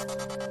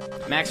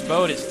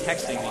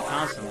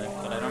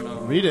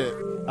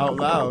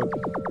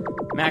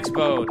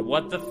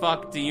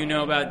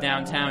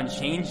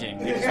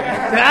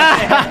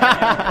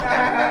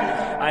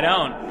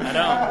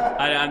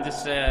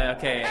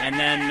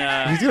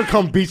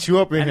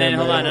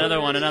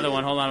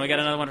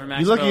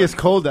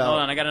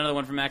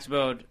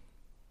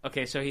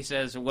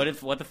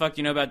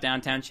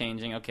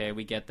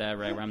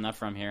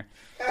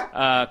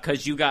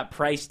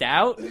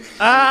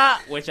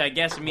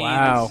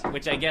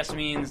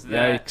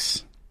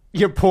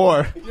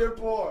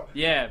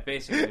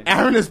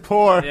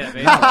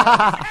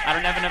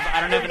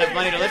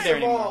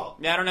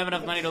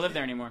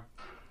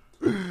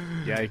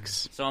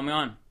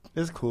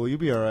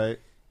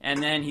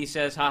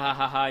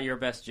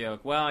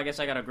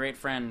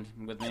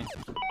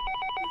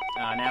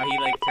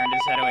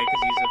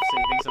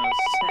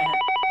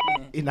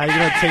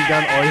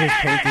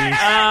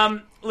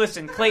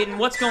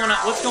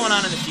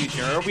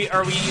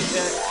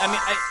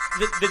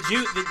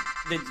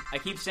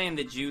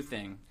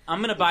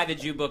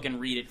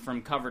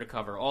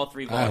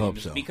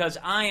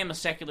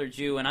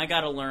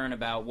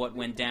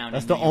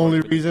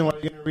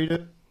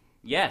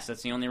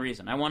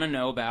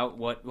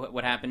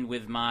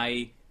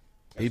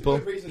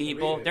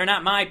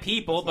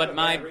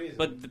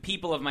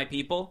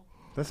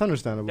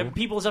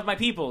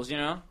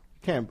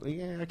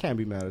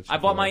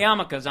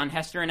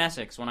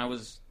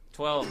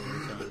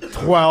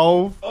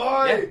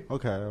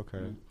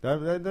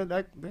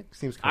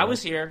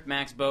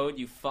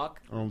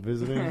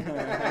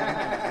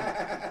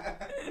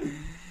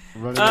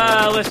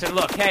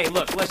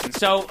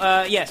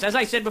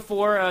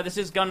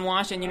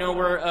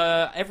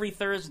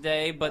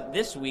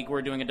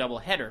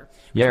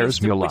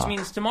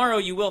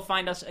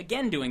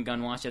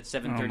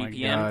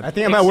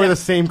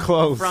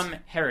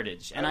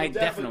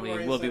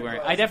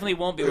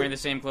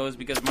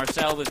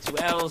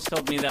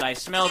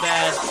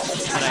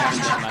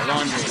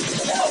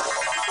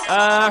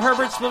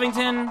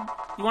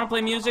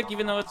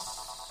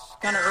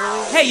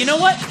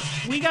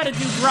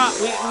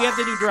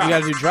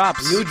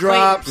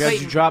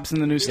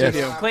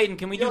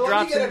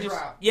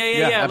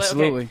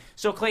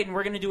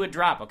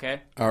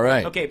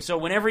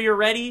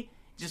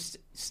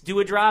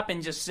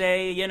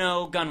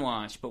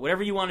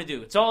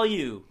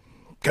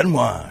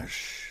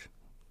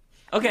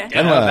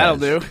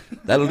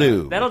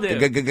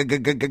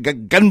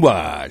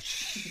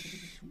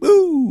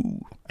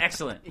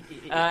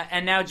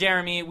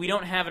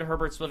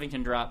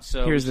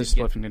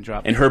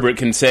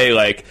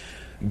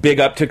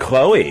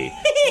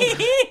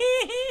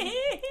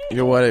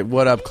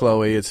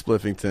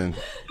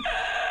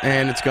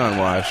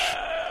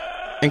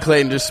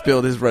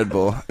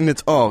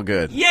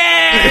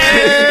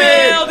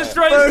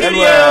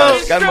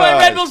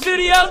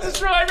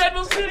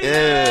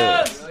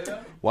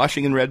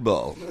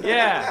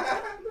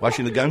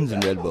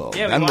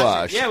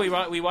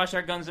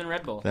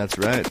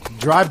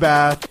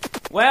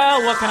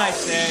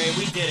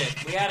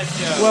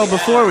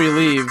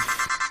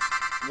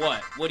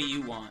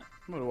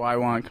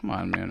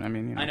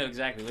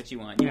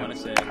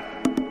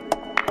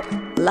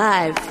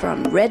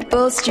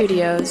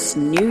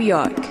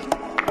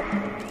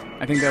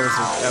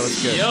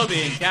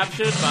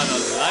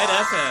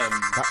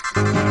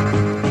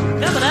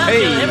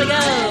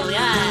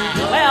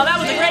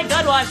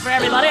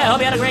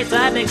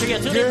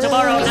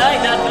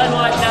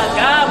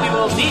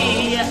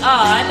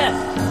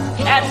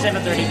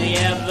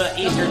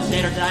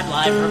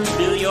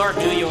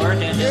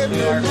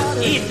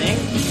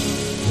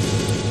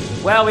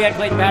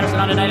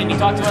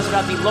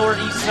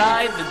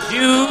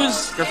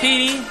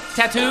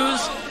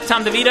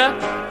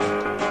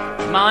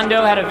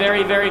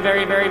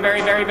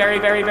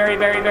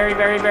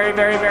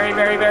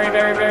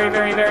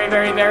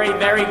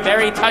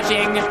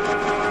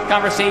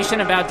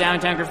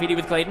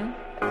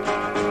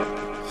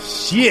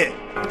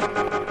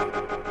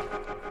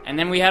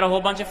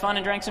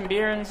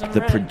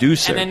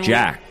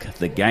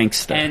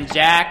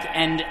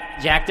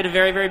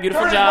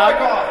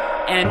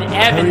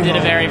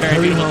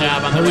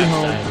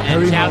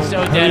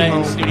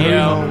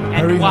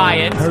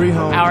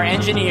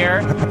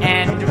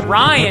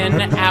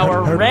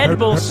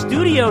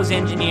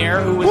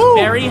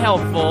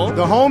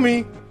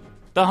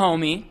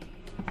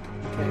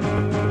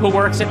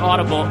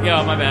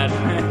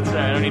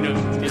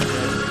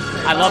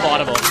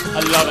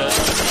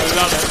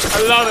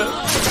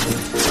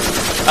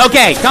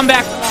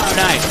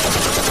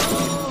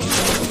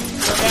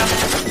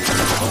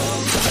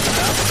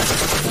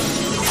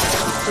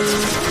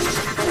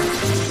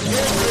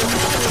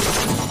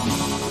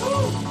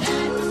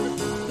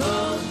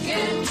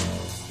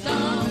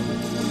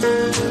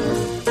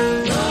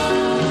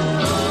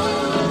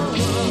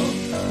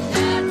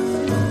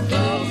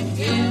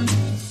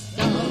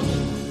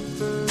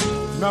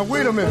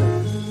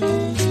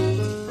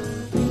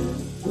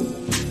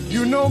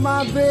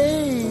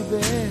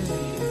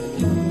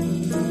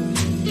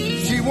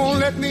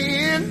 let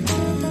me in.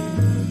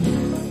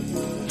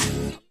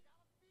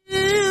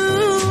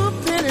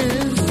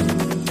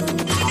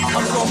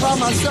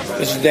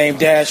 This is Dame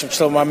Dash. I'm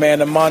chilling with my man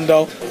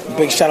Amondo.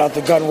 Big shout out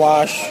to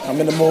Gunwash. I'm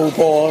in the mood,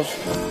 pause.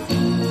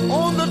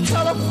 On the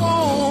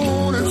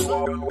telephone.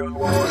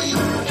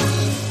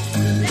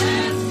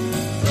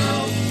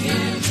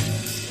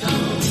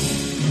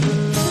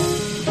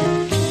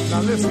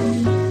 Now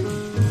listen.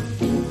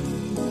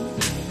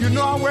 You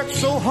know I work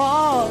so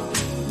hard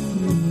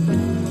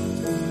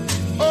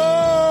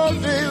all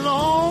day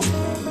long.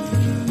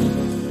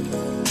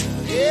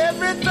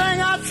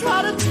 Everything I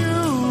try to do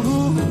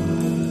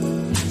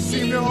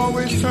seem to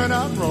always turn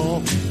out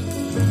wrong.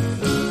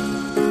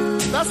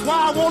 That's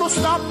why I want to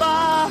stop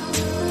by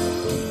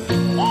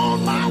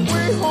on my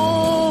way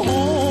home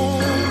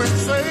and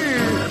say,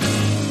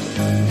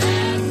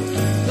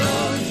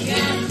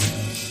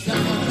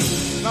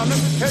 now let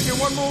me tell you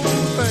one more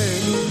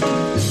thing.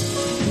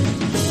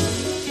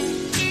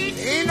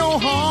 Ain't no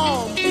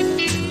harm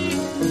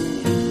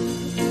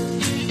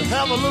to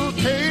have a little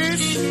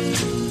taste,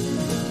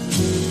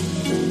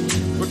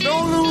 but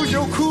don't lose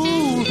your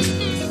cool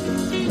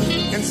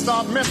and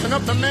start messing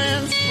up the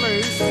man's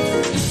place.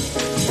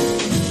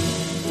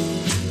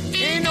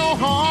 Ain't no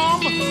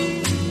harm.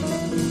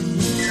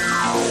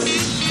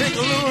 Take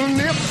a little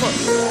nip,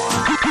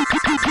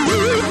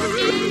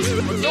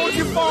 but don't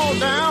you fall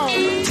down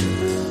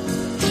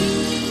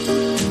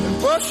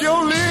and bust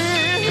your lip.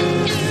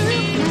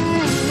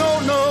 No,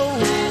 no.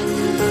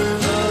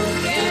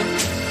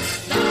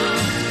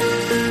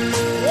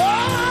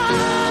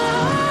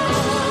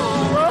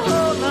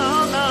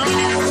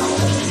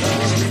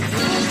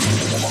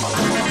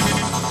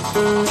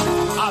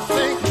 I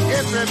think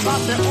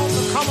everybody ought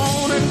to come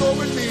on and go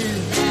with me.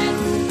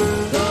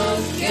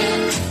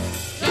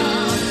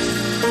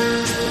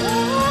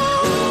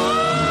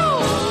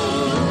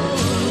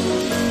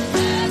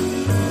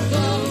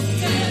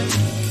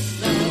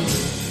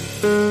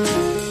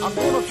 I'm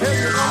gonna tell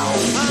you one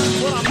more time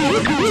what I'm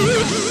gonna do.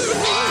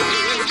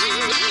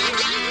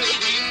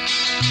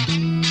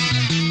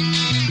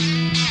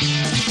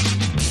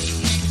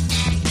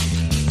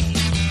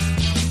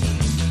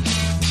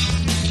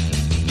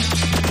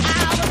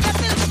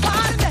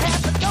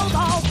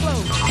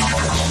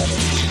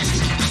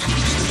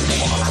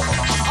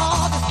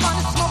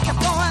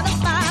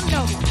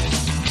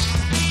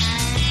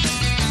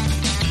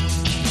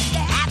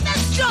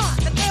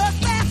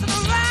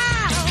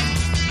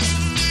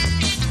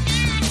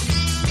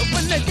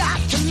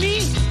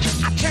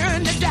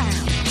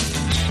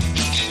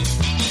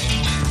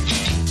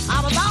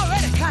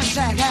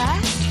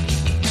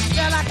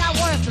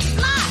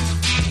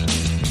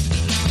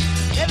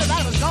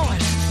 Everybody was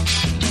going.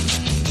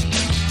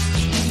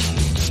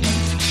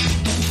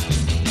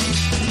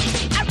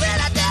 I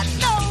really didn't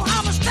know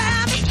how much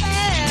time had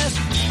passed.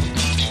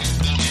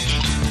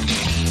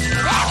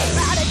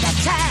 Everybody got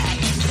tired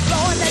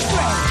blowing their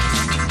grass.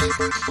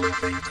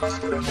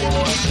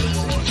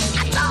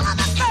 I told them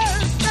at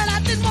first that I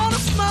didn't want to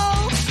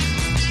smoke,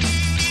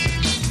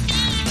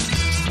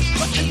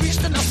 but they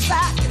reached in the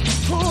side and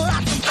pulled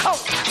out some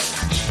coke.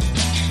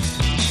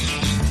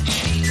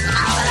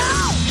 I said,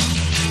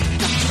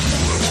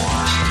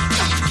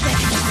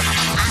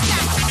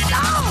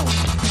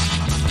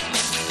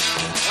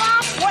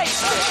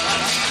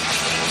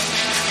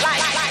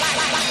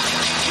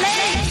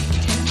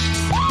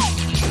 oh!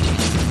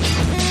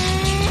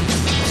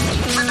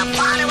 And the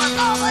party was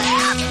over,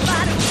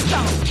 everybody was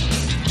stoned.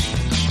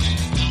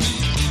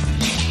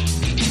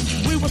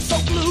 We were so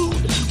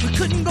glued, we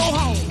couldn't go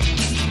home.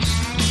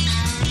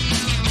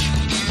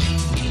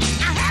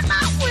 I had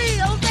my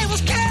wheels, they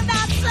was carried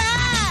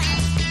outside,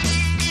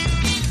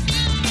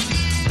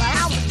 but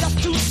I was just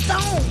too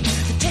stoned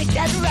to take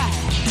that ride.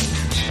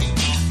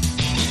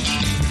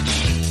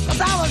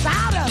 'Cause I was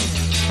out of it.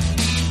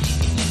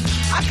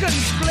 I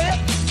couldn't split.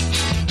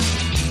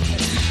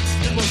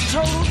 It was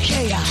total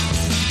chaos.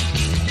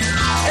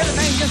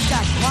 Everything just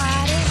got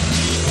quieter,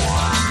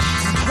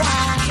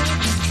 quieter,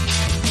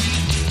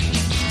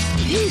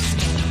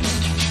 peaceful,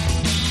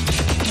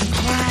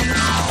 quieter,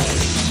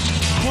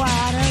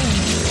 quieter.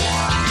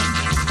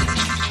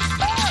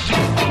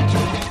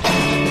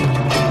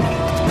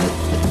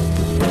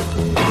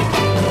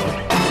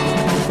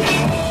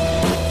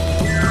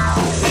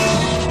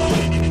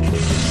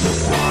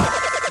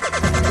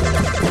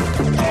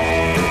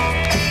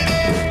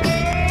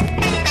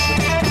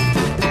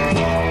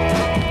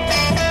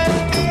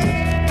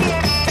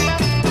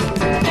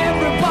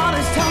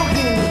 Everybody's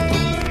talking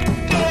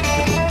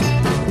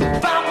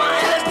about my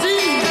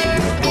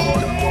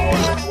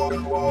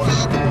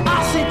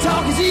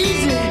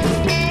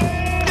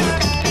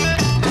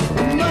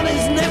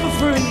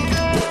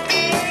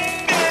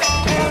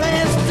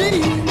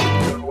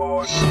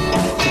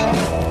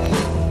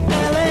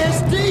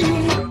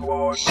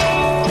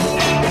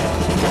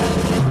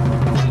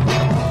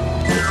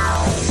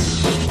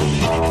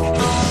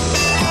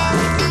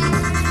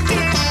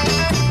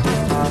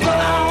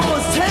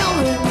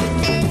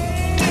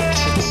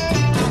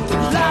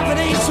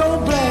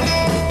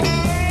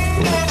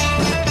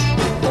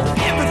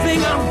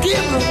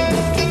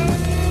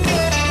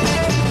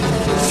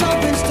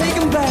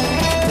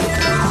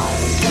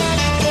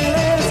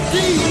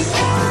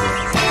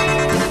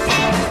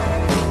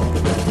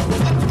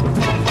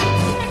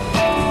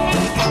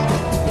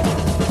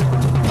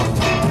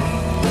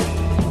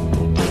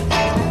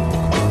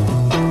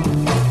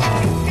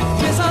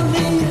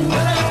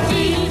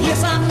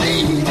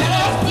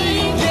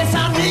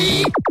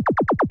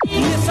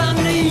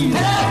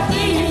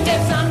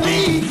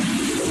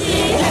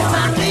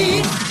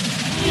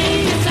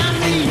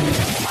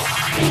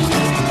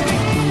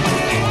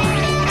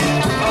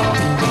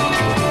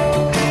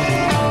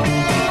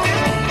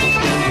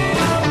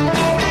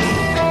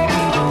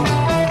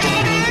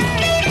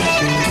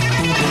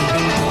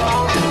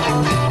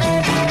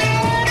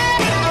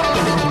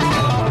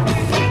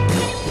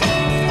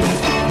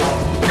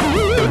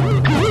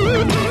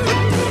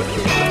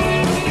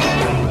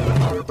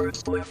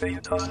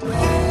Memphis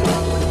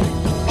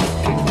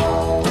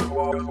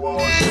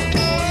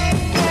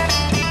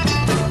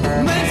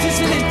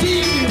in his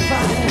deep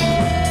fire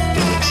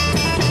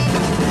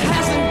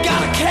hasn't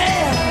got a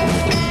care.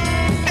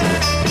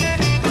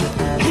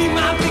 He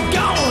might be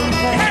going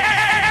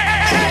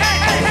fast.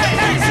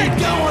 Is he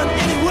going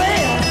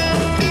anywhere?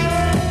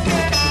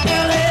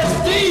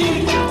 LSD.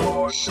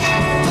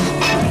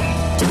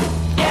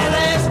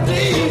 LSD.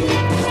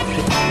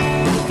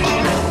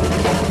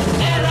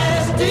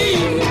 LSD.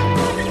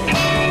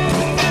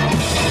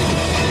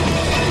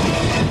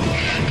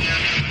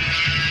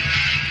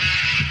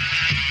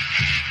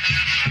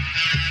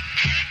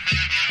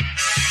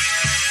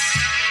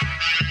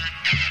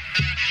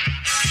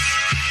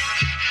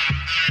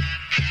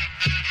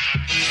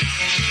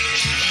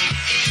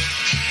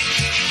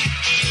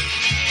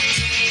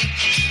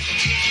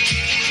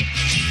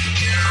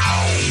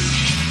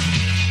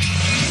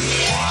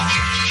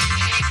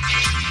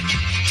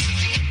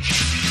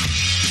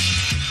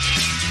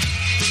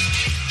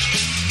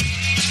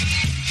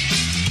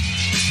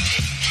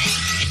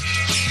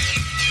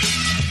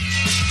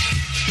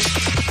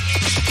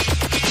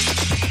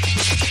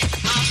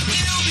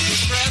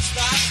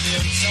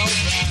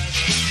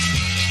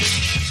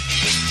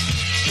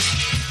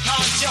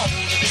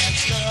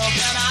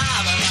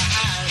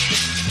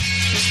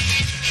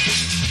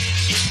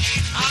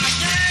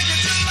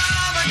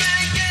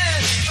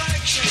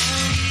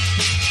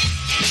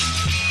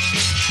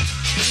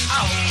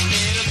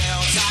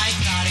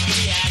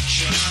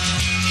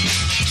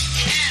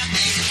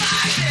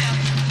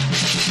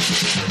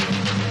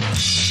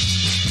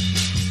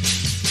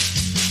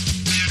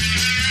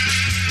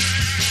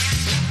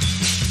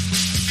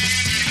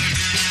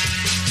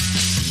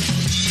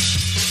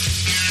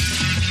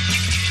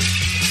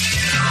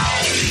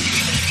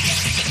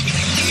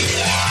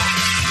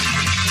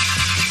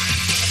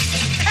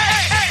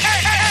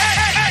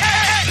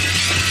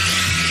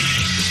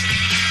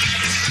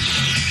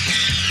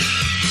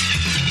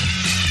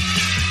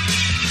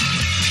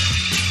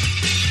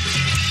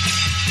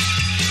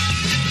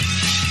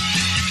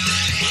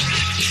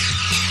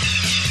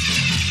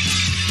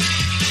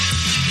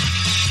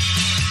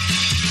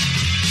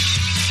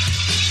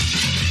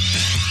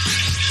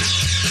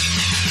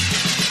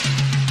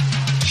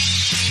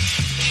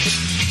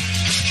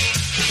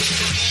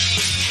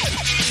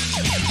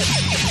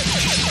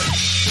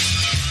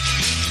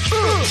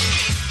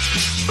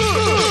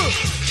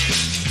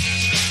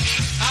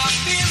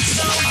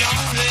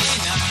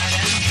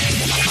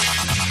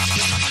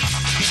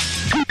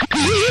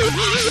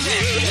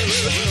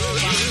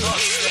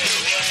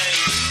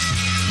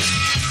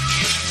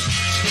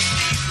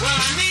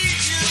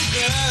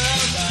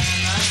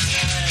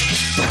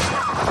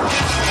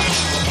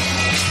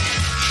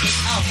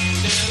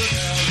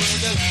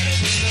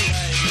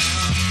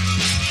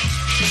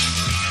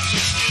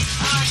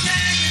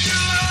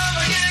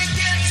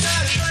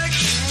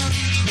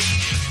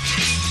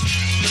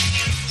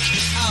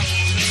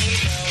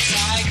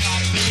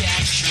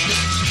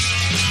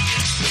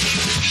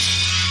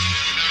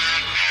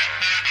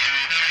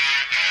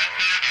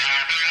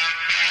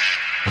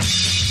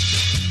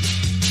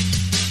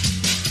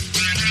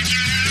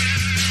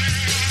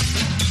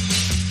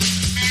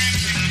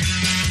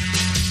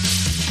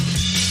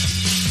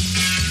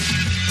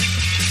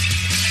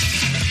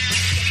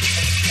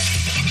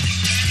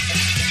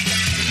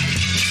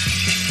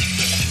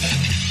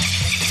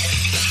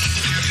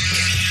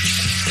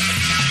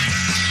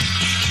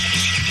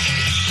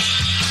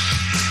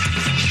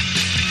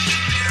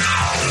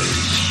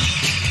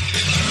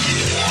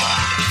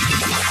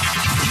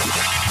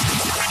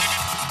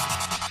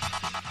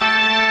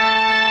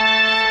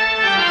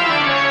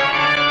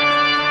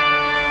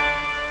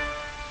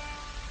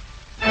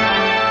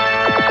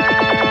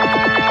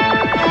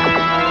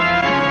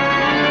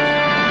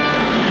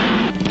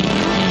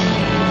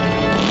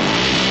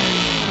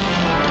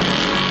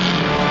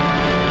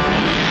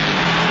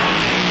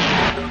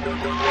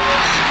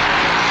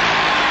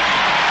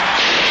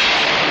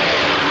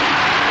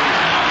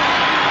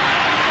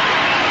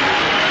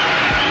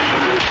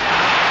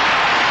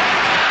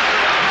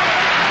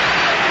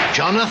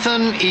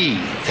 Jonathan E.,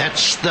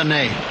 that's the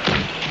name.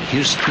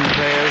 Houston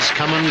players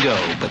come and go,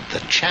 but the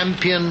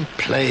champion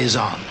plays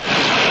on.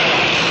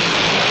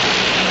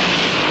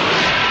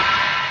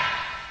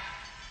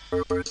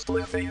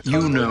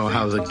 You know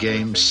how the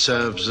game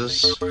serves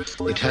us.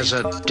 It has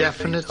a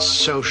definite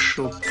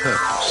social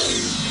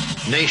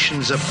purpose.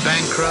 Nations are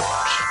bankrupt,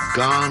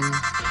 gone,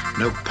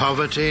 no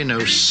poverty, no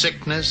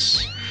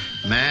sickness.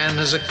 Man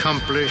has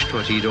accomplished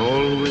what he'd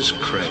always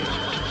craved.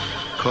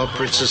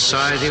 Corporate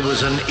society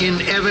was an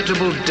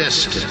inevitable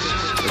destiny,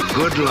 a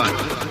good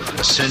life,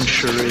 a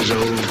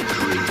centuries-old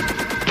dream.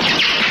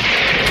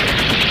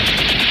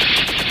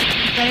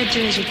 Better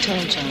do as you're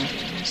told,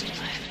 Jonathan. That's all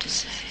I have to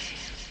say.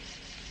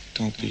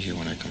 Don't be here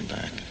when I come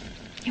back.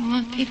 You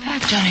won't be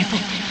back, Johnny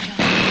boy.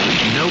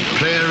 No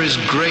player is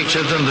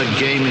greater than the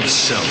game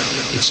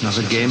itself. It's not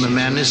a game a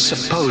man is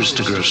supposed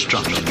to grow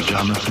strong in,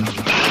 Jonathan.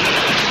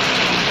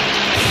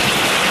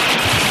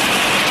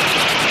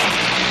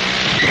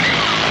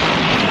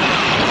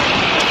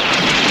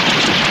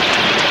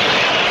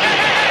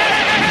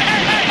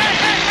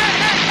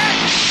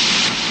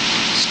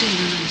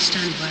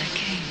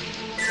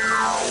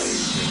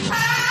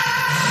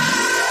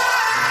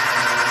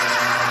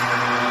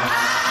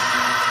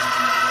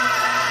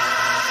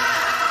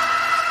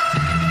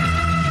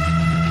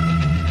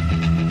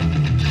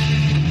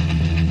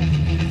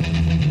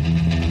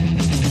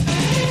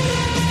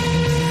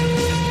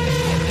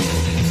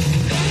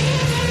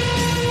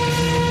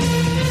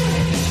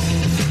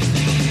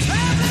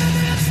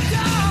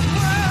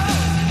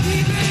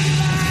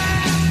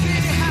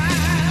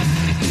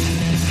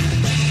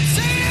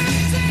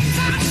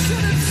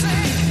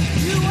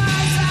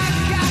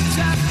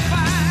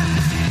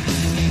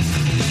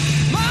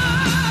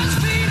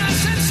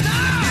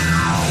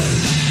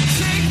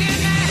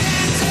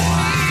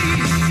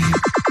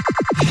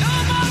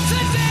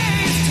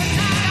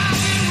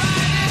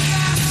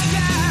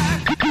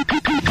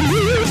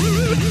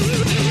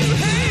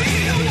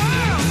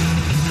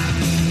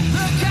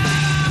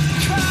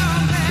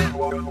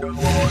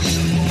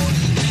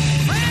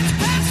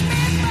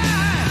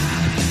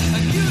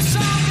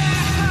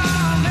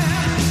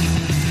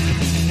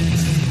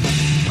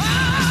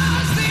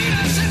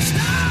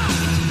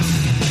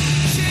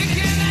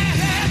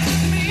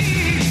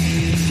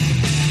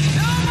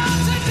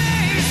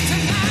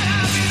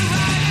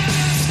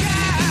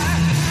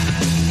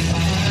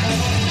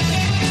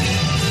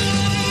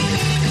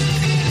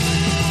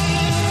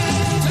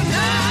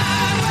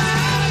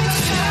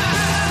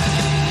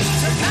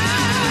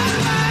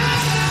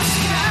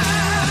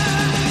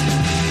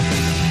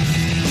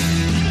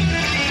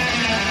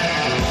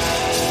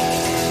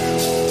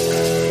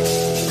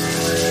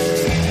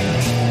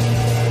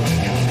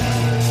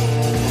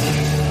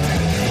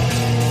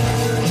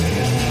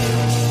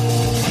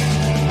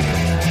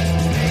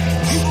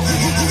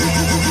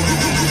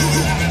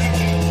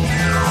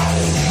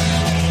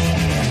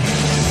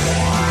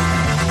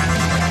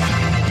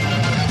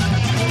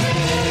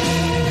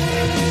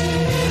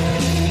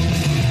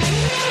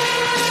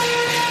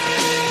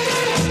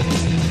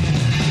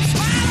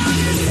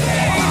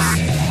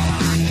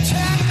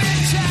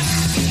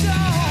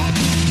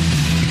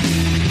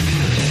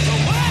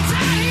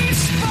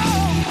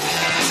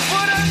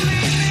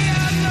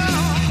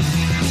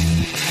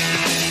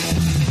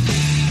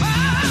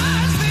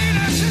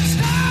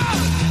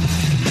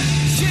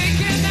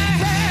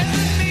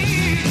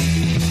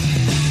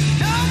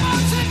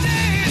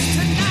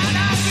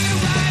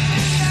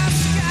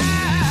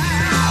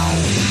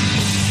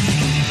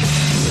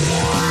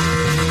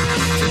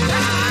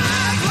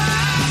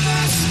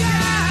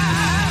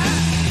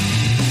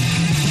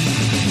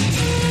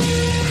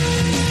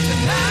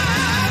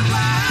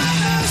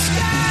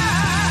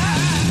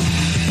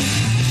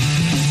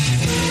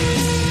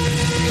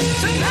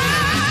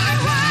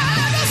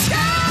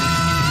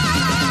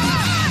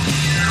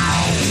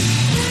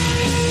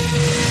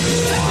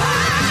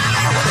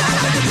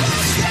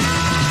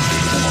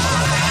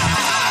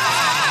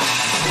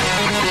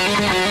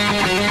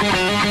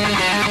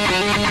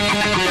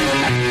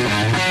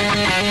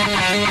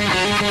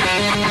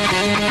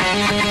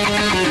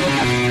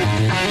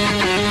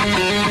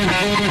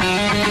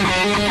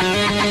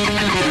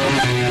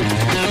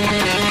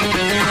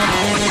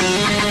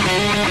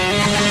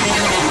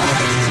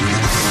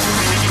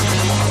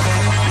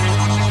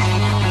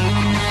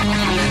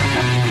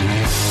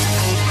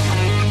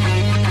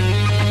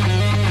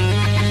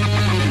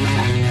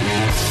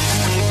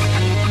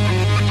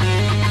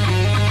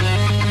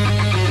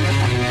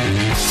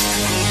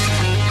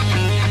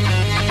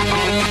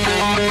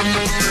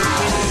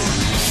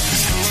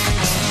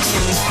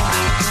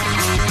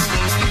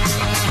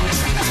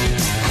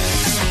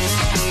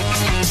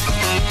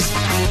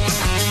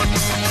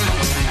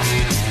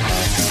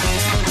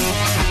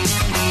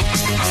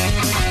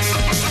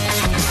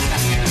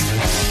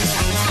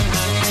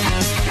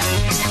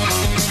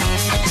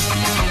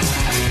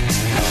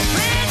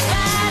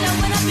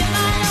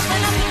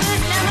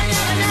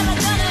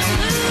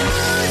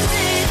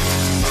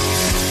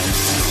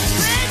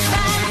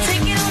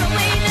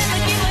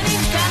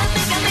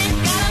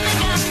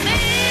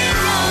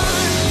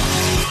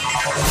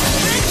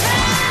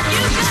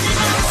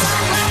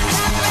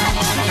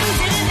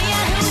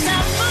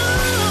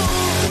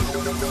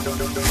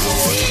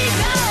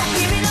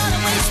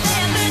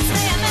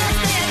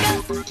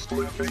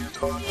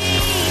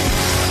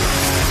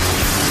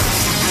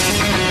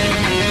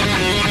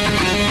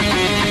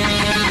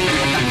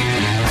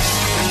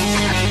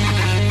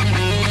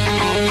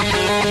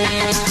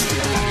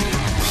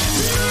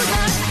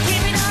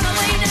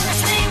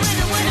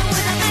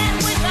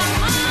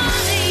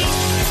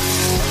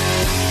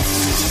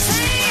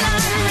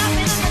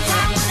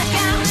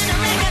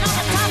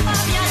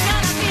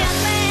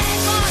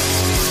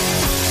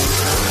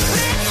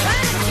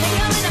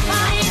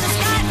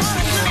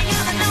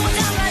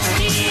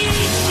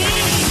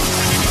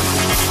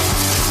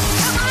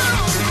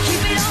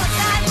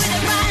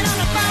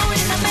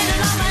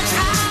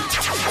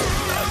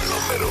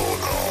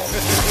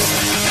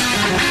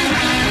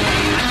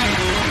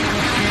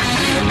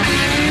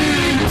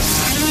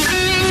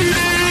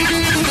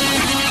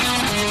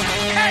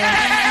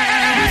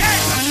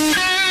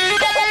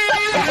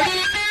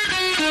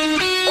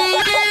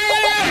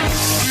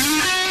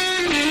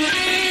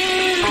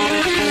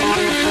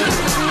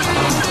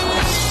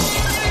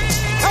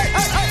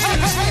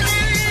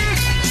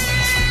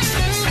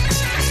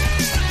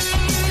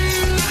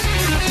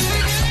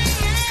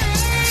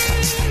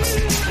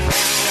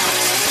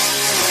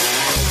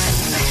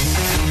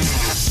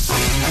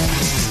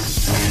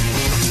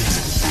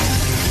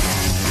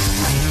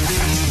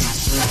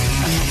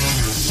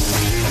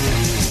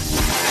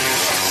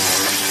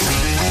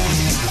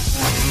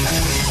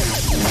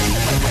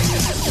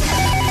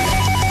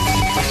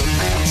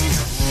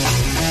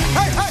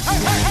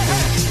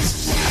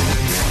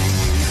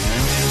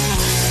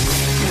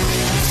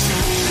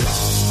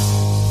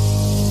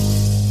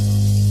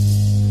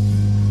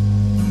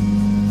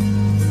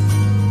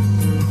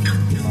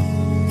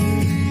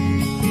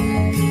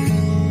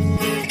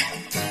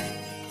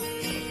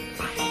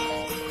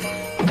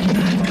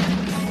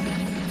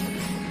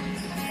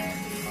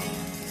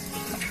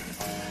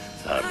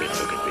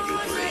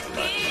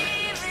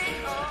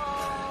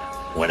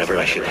 Whenever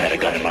I should have had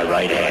a gun in my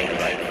right hand,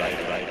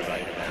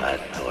 I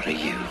thought of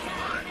you.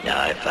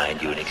 Now I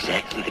find you in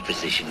exactly the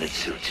position that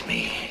suits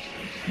me.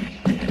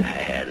 I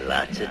had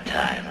lots of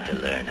time to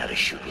learn how to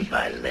shoot with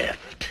my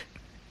left.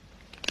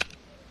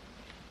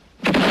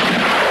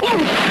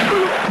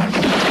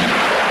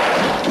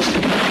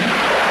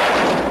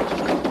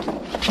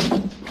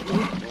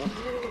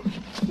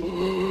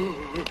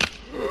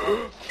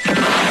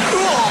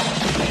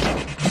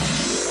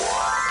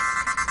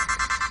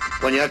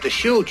 When you have to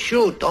shoot,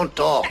 shoot, don't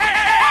talk.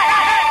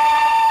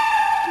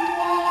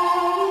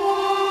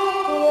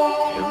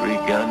 Every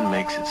gun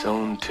makes its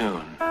own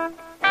tune.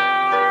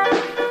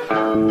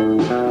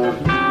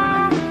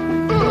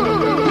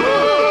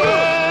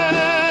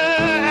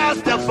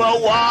 Asked her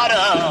for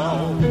water.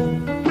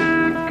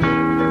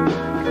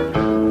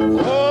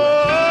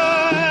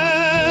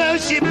 Oh,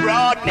 she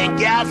brought me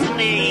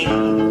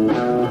gasoline.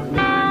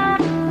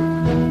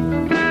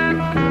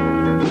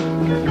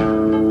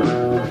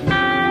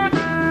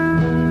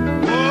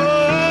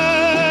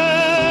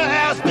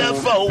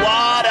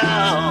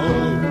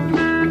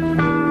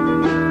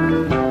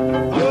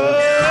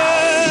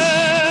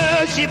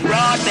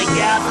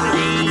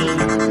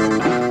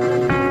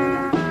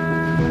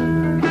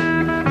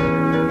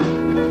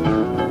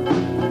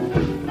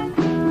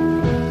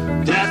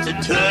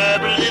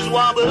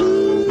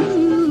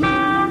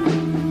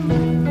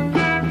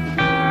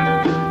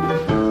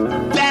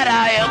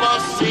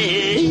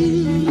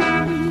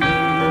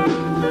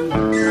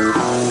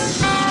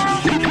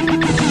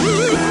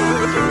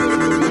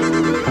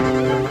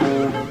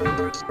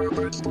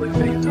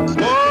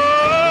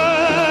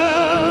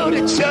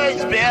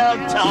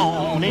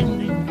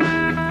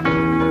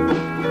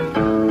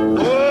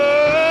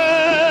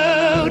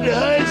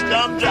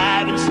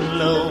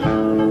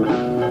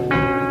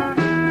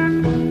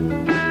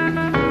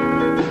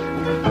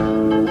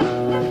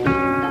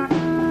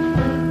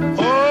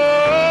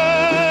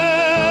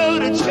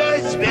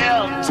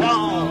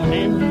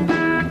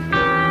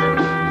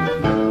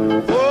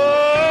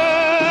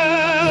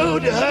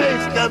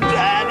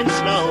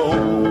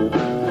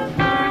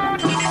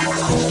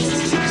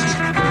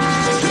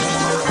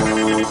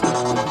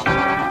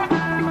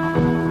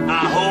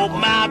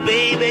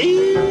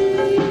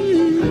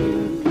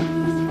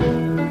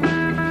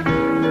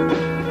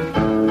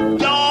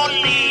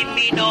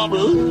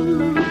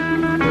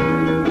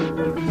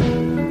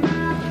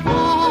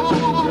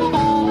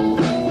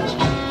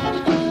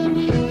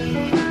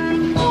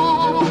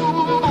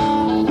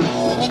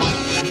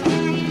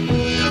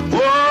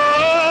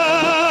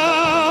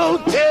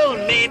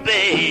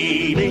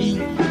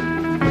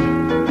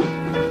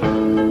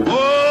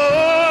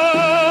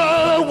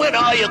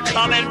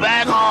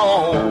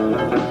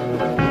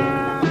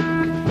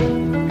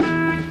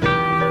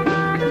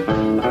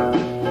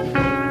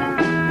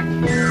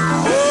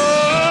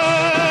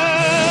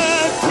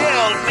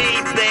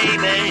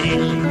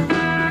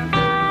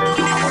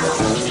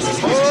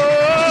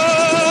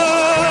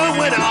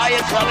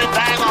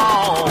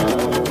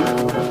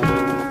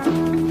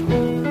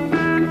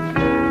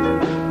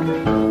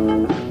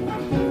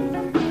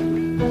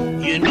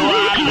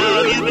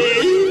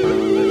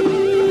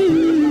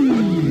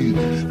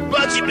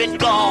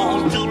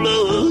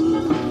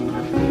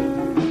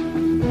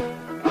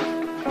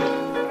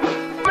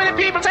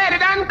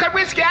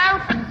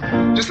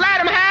 Just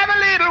let him have a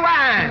little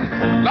wine.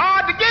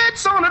 Lord, the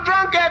gets on a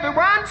drunk every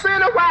once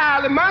in a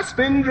while. He must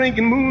been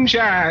drinking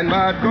moonshine,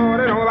 but God,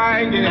 I don't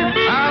like it.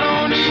 I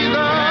don't either.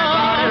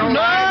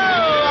 No,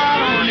 I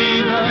don't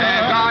either.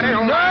 God, I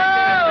don't know.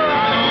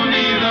 I don't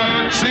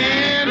either.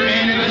 Sin,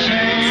 pain, and the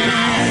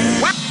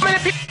shame. Well, many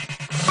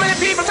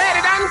people say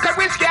they done cut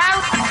whiskey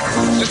out.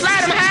 Just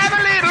let him have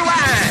a little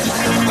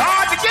wine.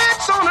 Lord, the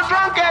gets on a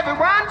drunk every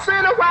once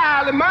in a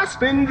while. He must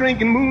been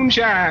drinking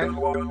moonshine.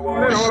 I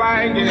don't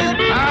like it.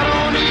 I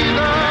don't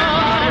either.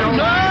 I don't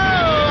know.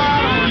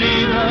 I don't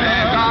either.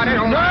 God, I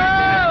don't know. I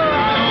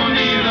don't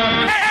either.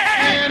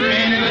 Sin,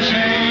 pain, and the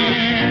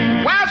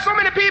shame. Well, so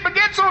many people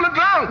gets on a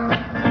drunk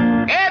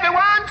every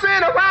once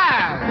in a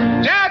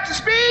while, just to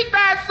speak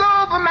their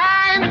sober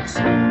minds.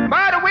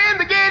 But when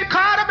they get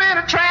caught up in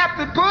a trap,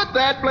 they put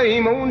that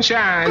blame on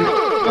shine.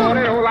 God,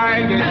 I don't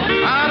like it.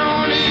 I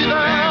don't either.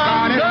 God,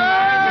 I don't know.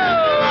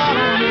 I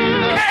don't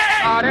either.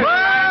 God, I don't know.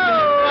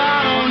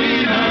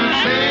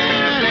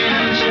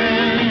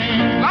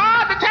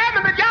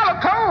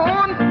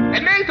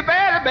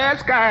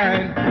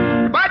 Kind.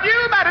 But you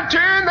better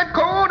turn the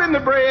cold in the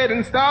bread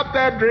and stop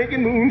that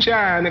drinking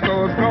moonshine,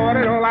 because God,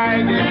 I don't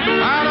like it.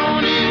 I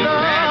don't either.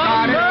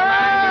 God, I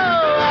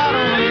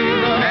don't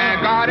either.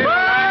 God, I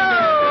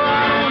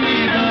don't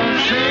either.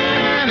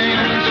 Sin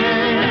ain't a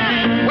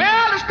shame.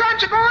 Well, this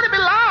country gonna be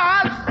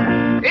lost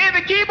if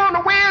we keep on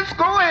the winds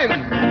going.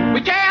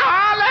 We can't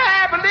hardly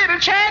have a little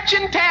church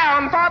in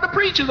town, for the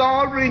preachers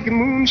all drinking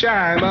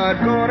moonshine.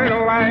 But God, I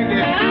don't like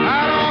it.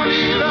 I don't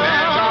either. God,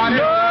 I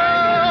don't.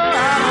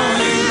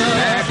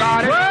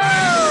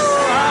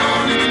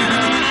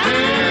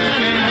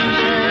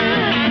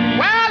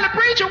 Well, the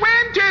preacher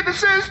went to the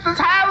sister's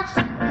house.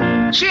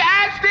 She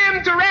asked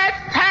him to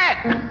rest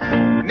hat.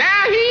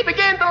 Now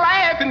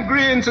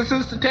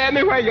Princess sister, tell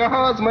me where your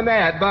husband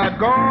at, but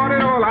God, it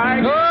don't like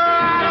it.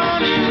 I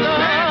don't need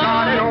love.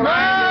 God, it don't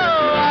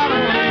like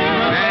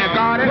it.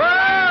 God, it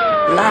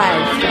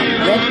Live from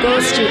Red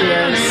Bull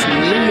Studios,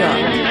 New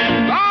York.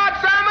 Lord,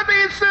 some of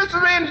these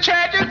sisters in the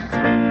churches,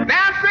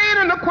 now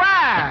singing in the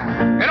choir,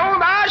 and on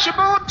the usher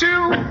board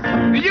too.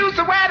 They used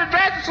to wear the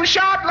dresses so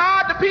short,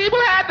 Lord, the people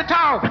had to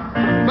talk.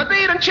 But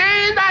they done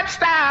changed that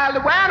style.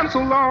 They wear them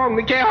so long,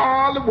 they can't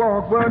hardly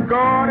walk. But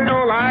God, it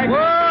don't like it.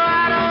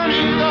 I don't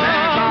need love.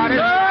 God, it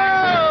don't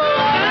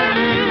like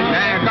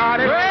it. God,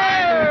 it don't like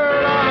it.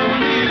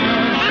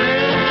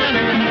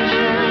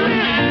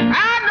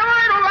 I know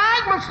you don't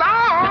like my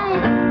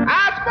song.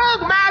 I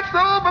spoke my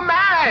sober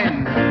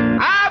mind.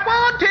 I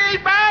won't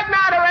take back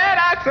not a red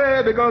I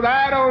said, because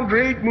I don't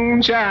drink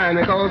moonshine.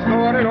 Because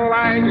God, it don't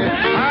like it.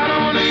 I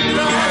don't need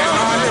love.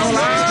 God, it don't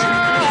like it.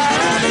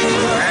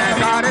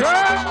 God, it don't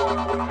like it.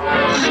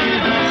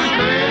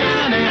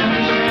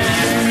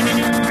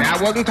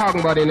 I wasn't talking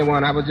about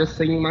anyone. I was just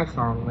singing my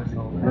song. That's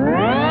all.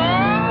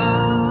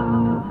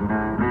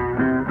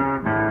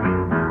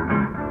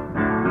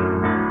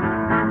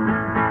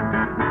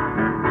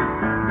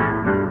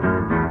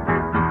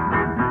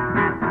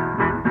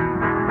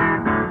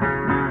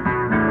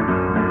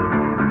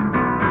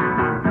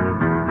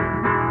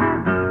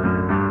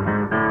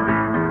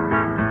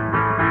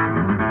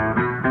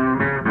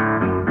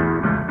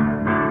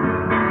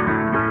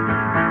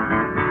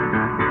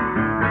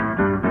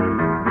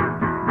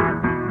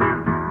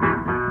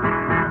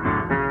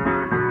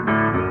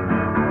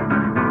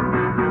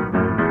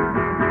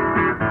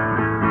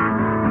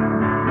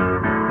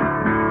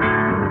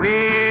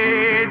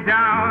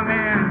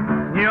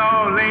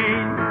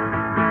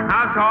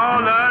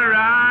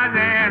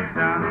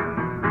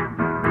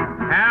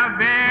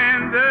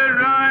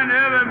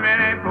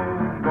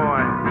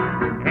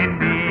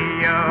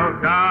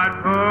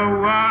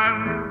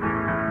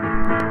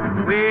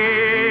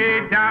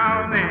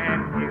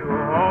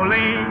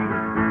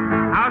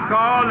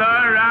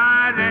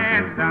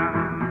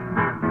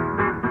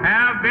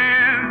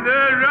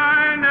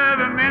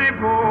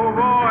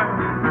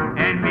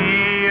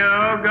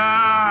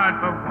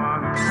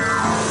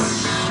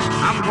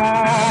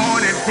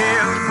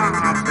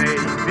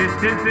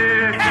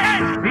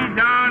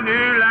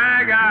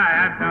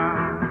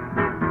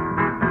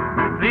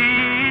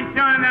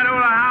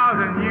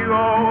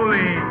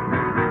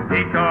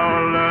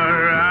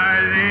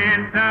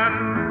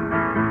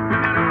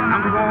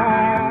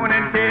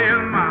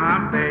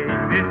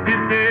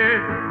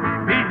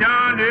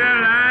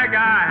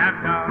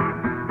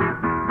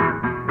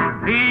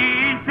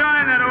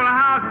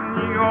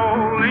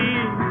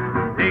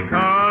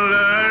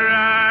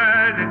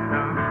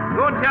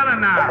 Go tell her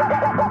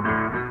now.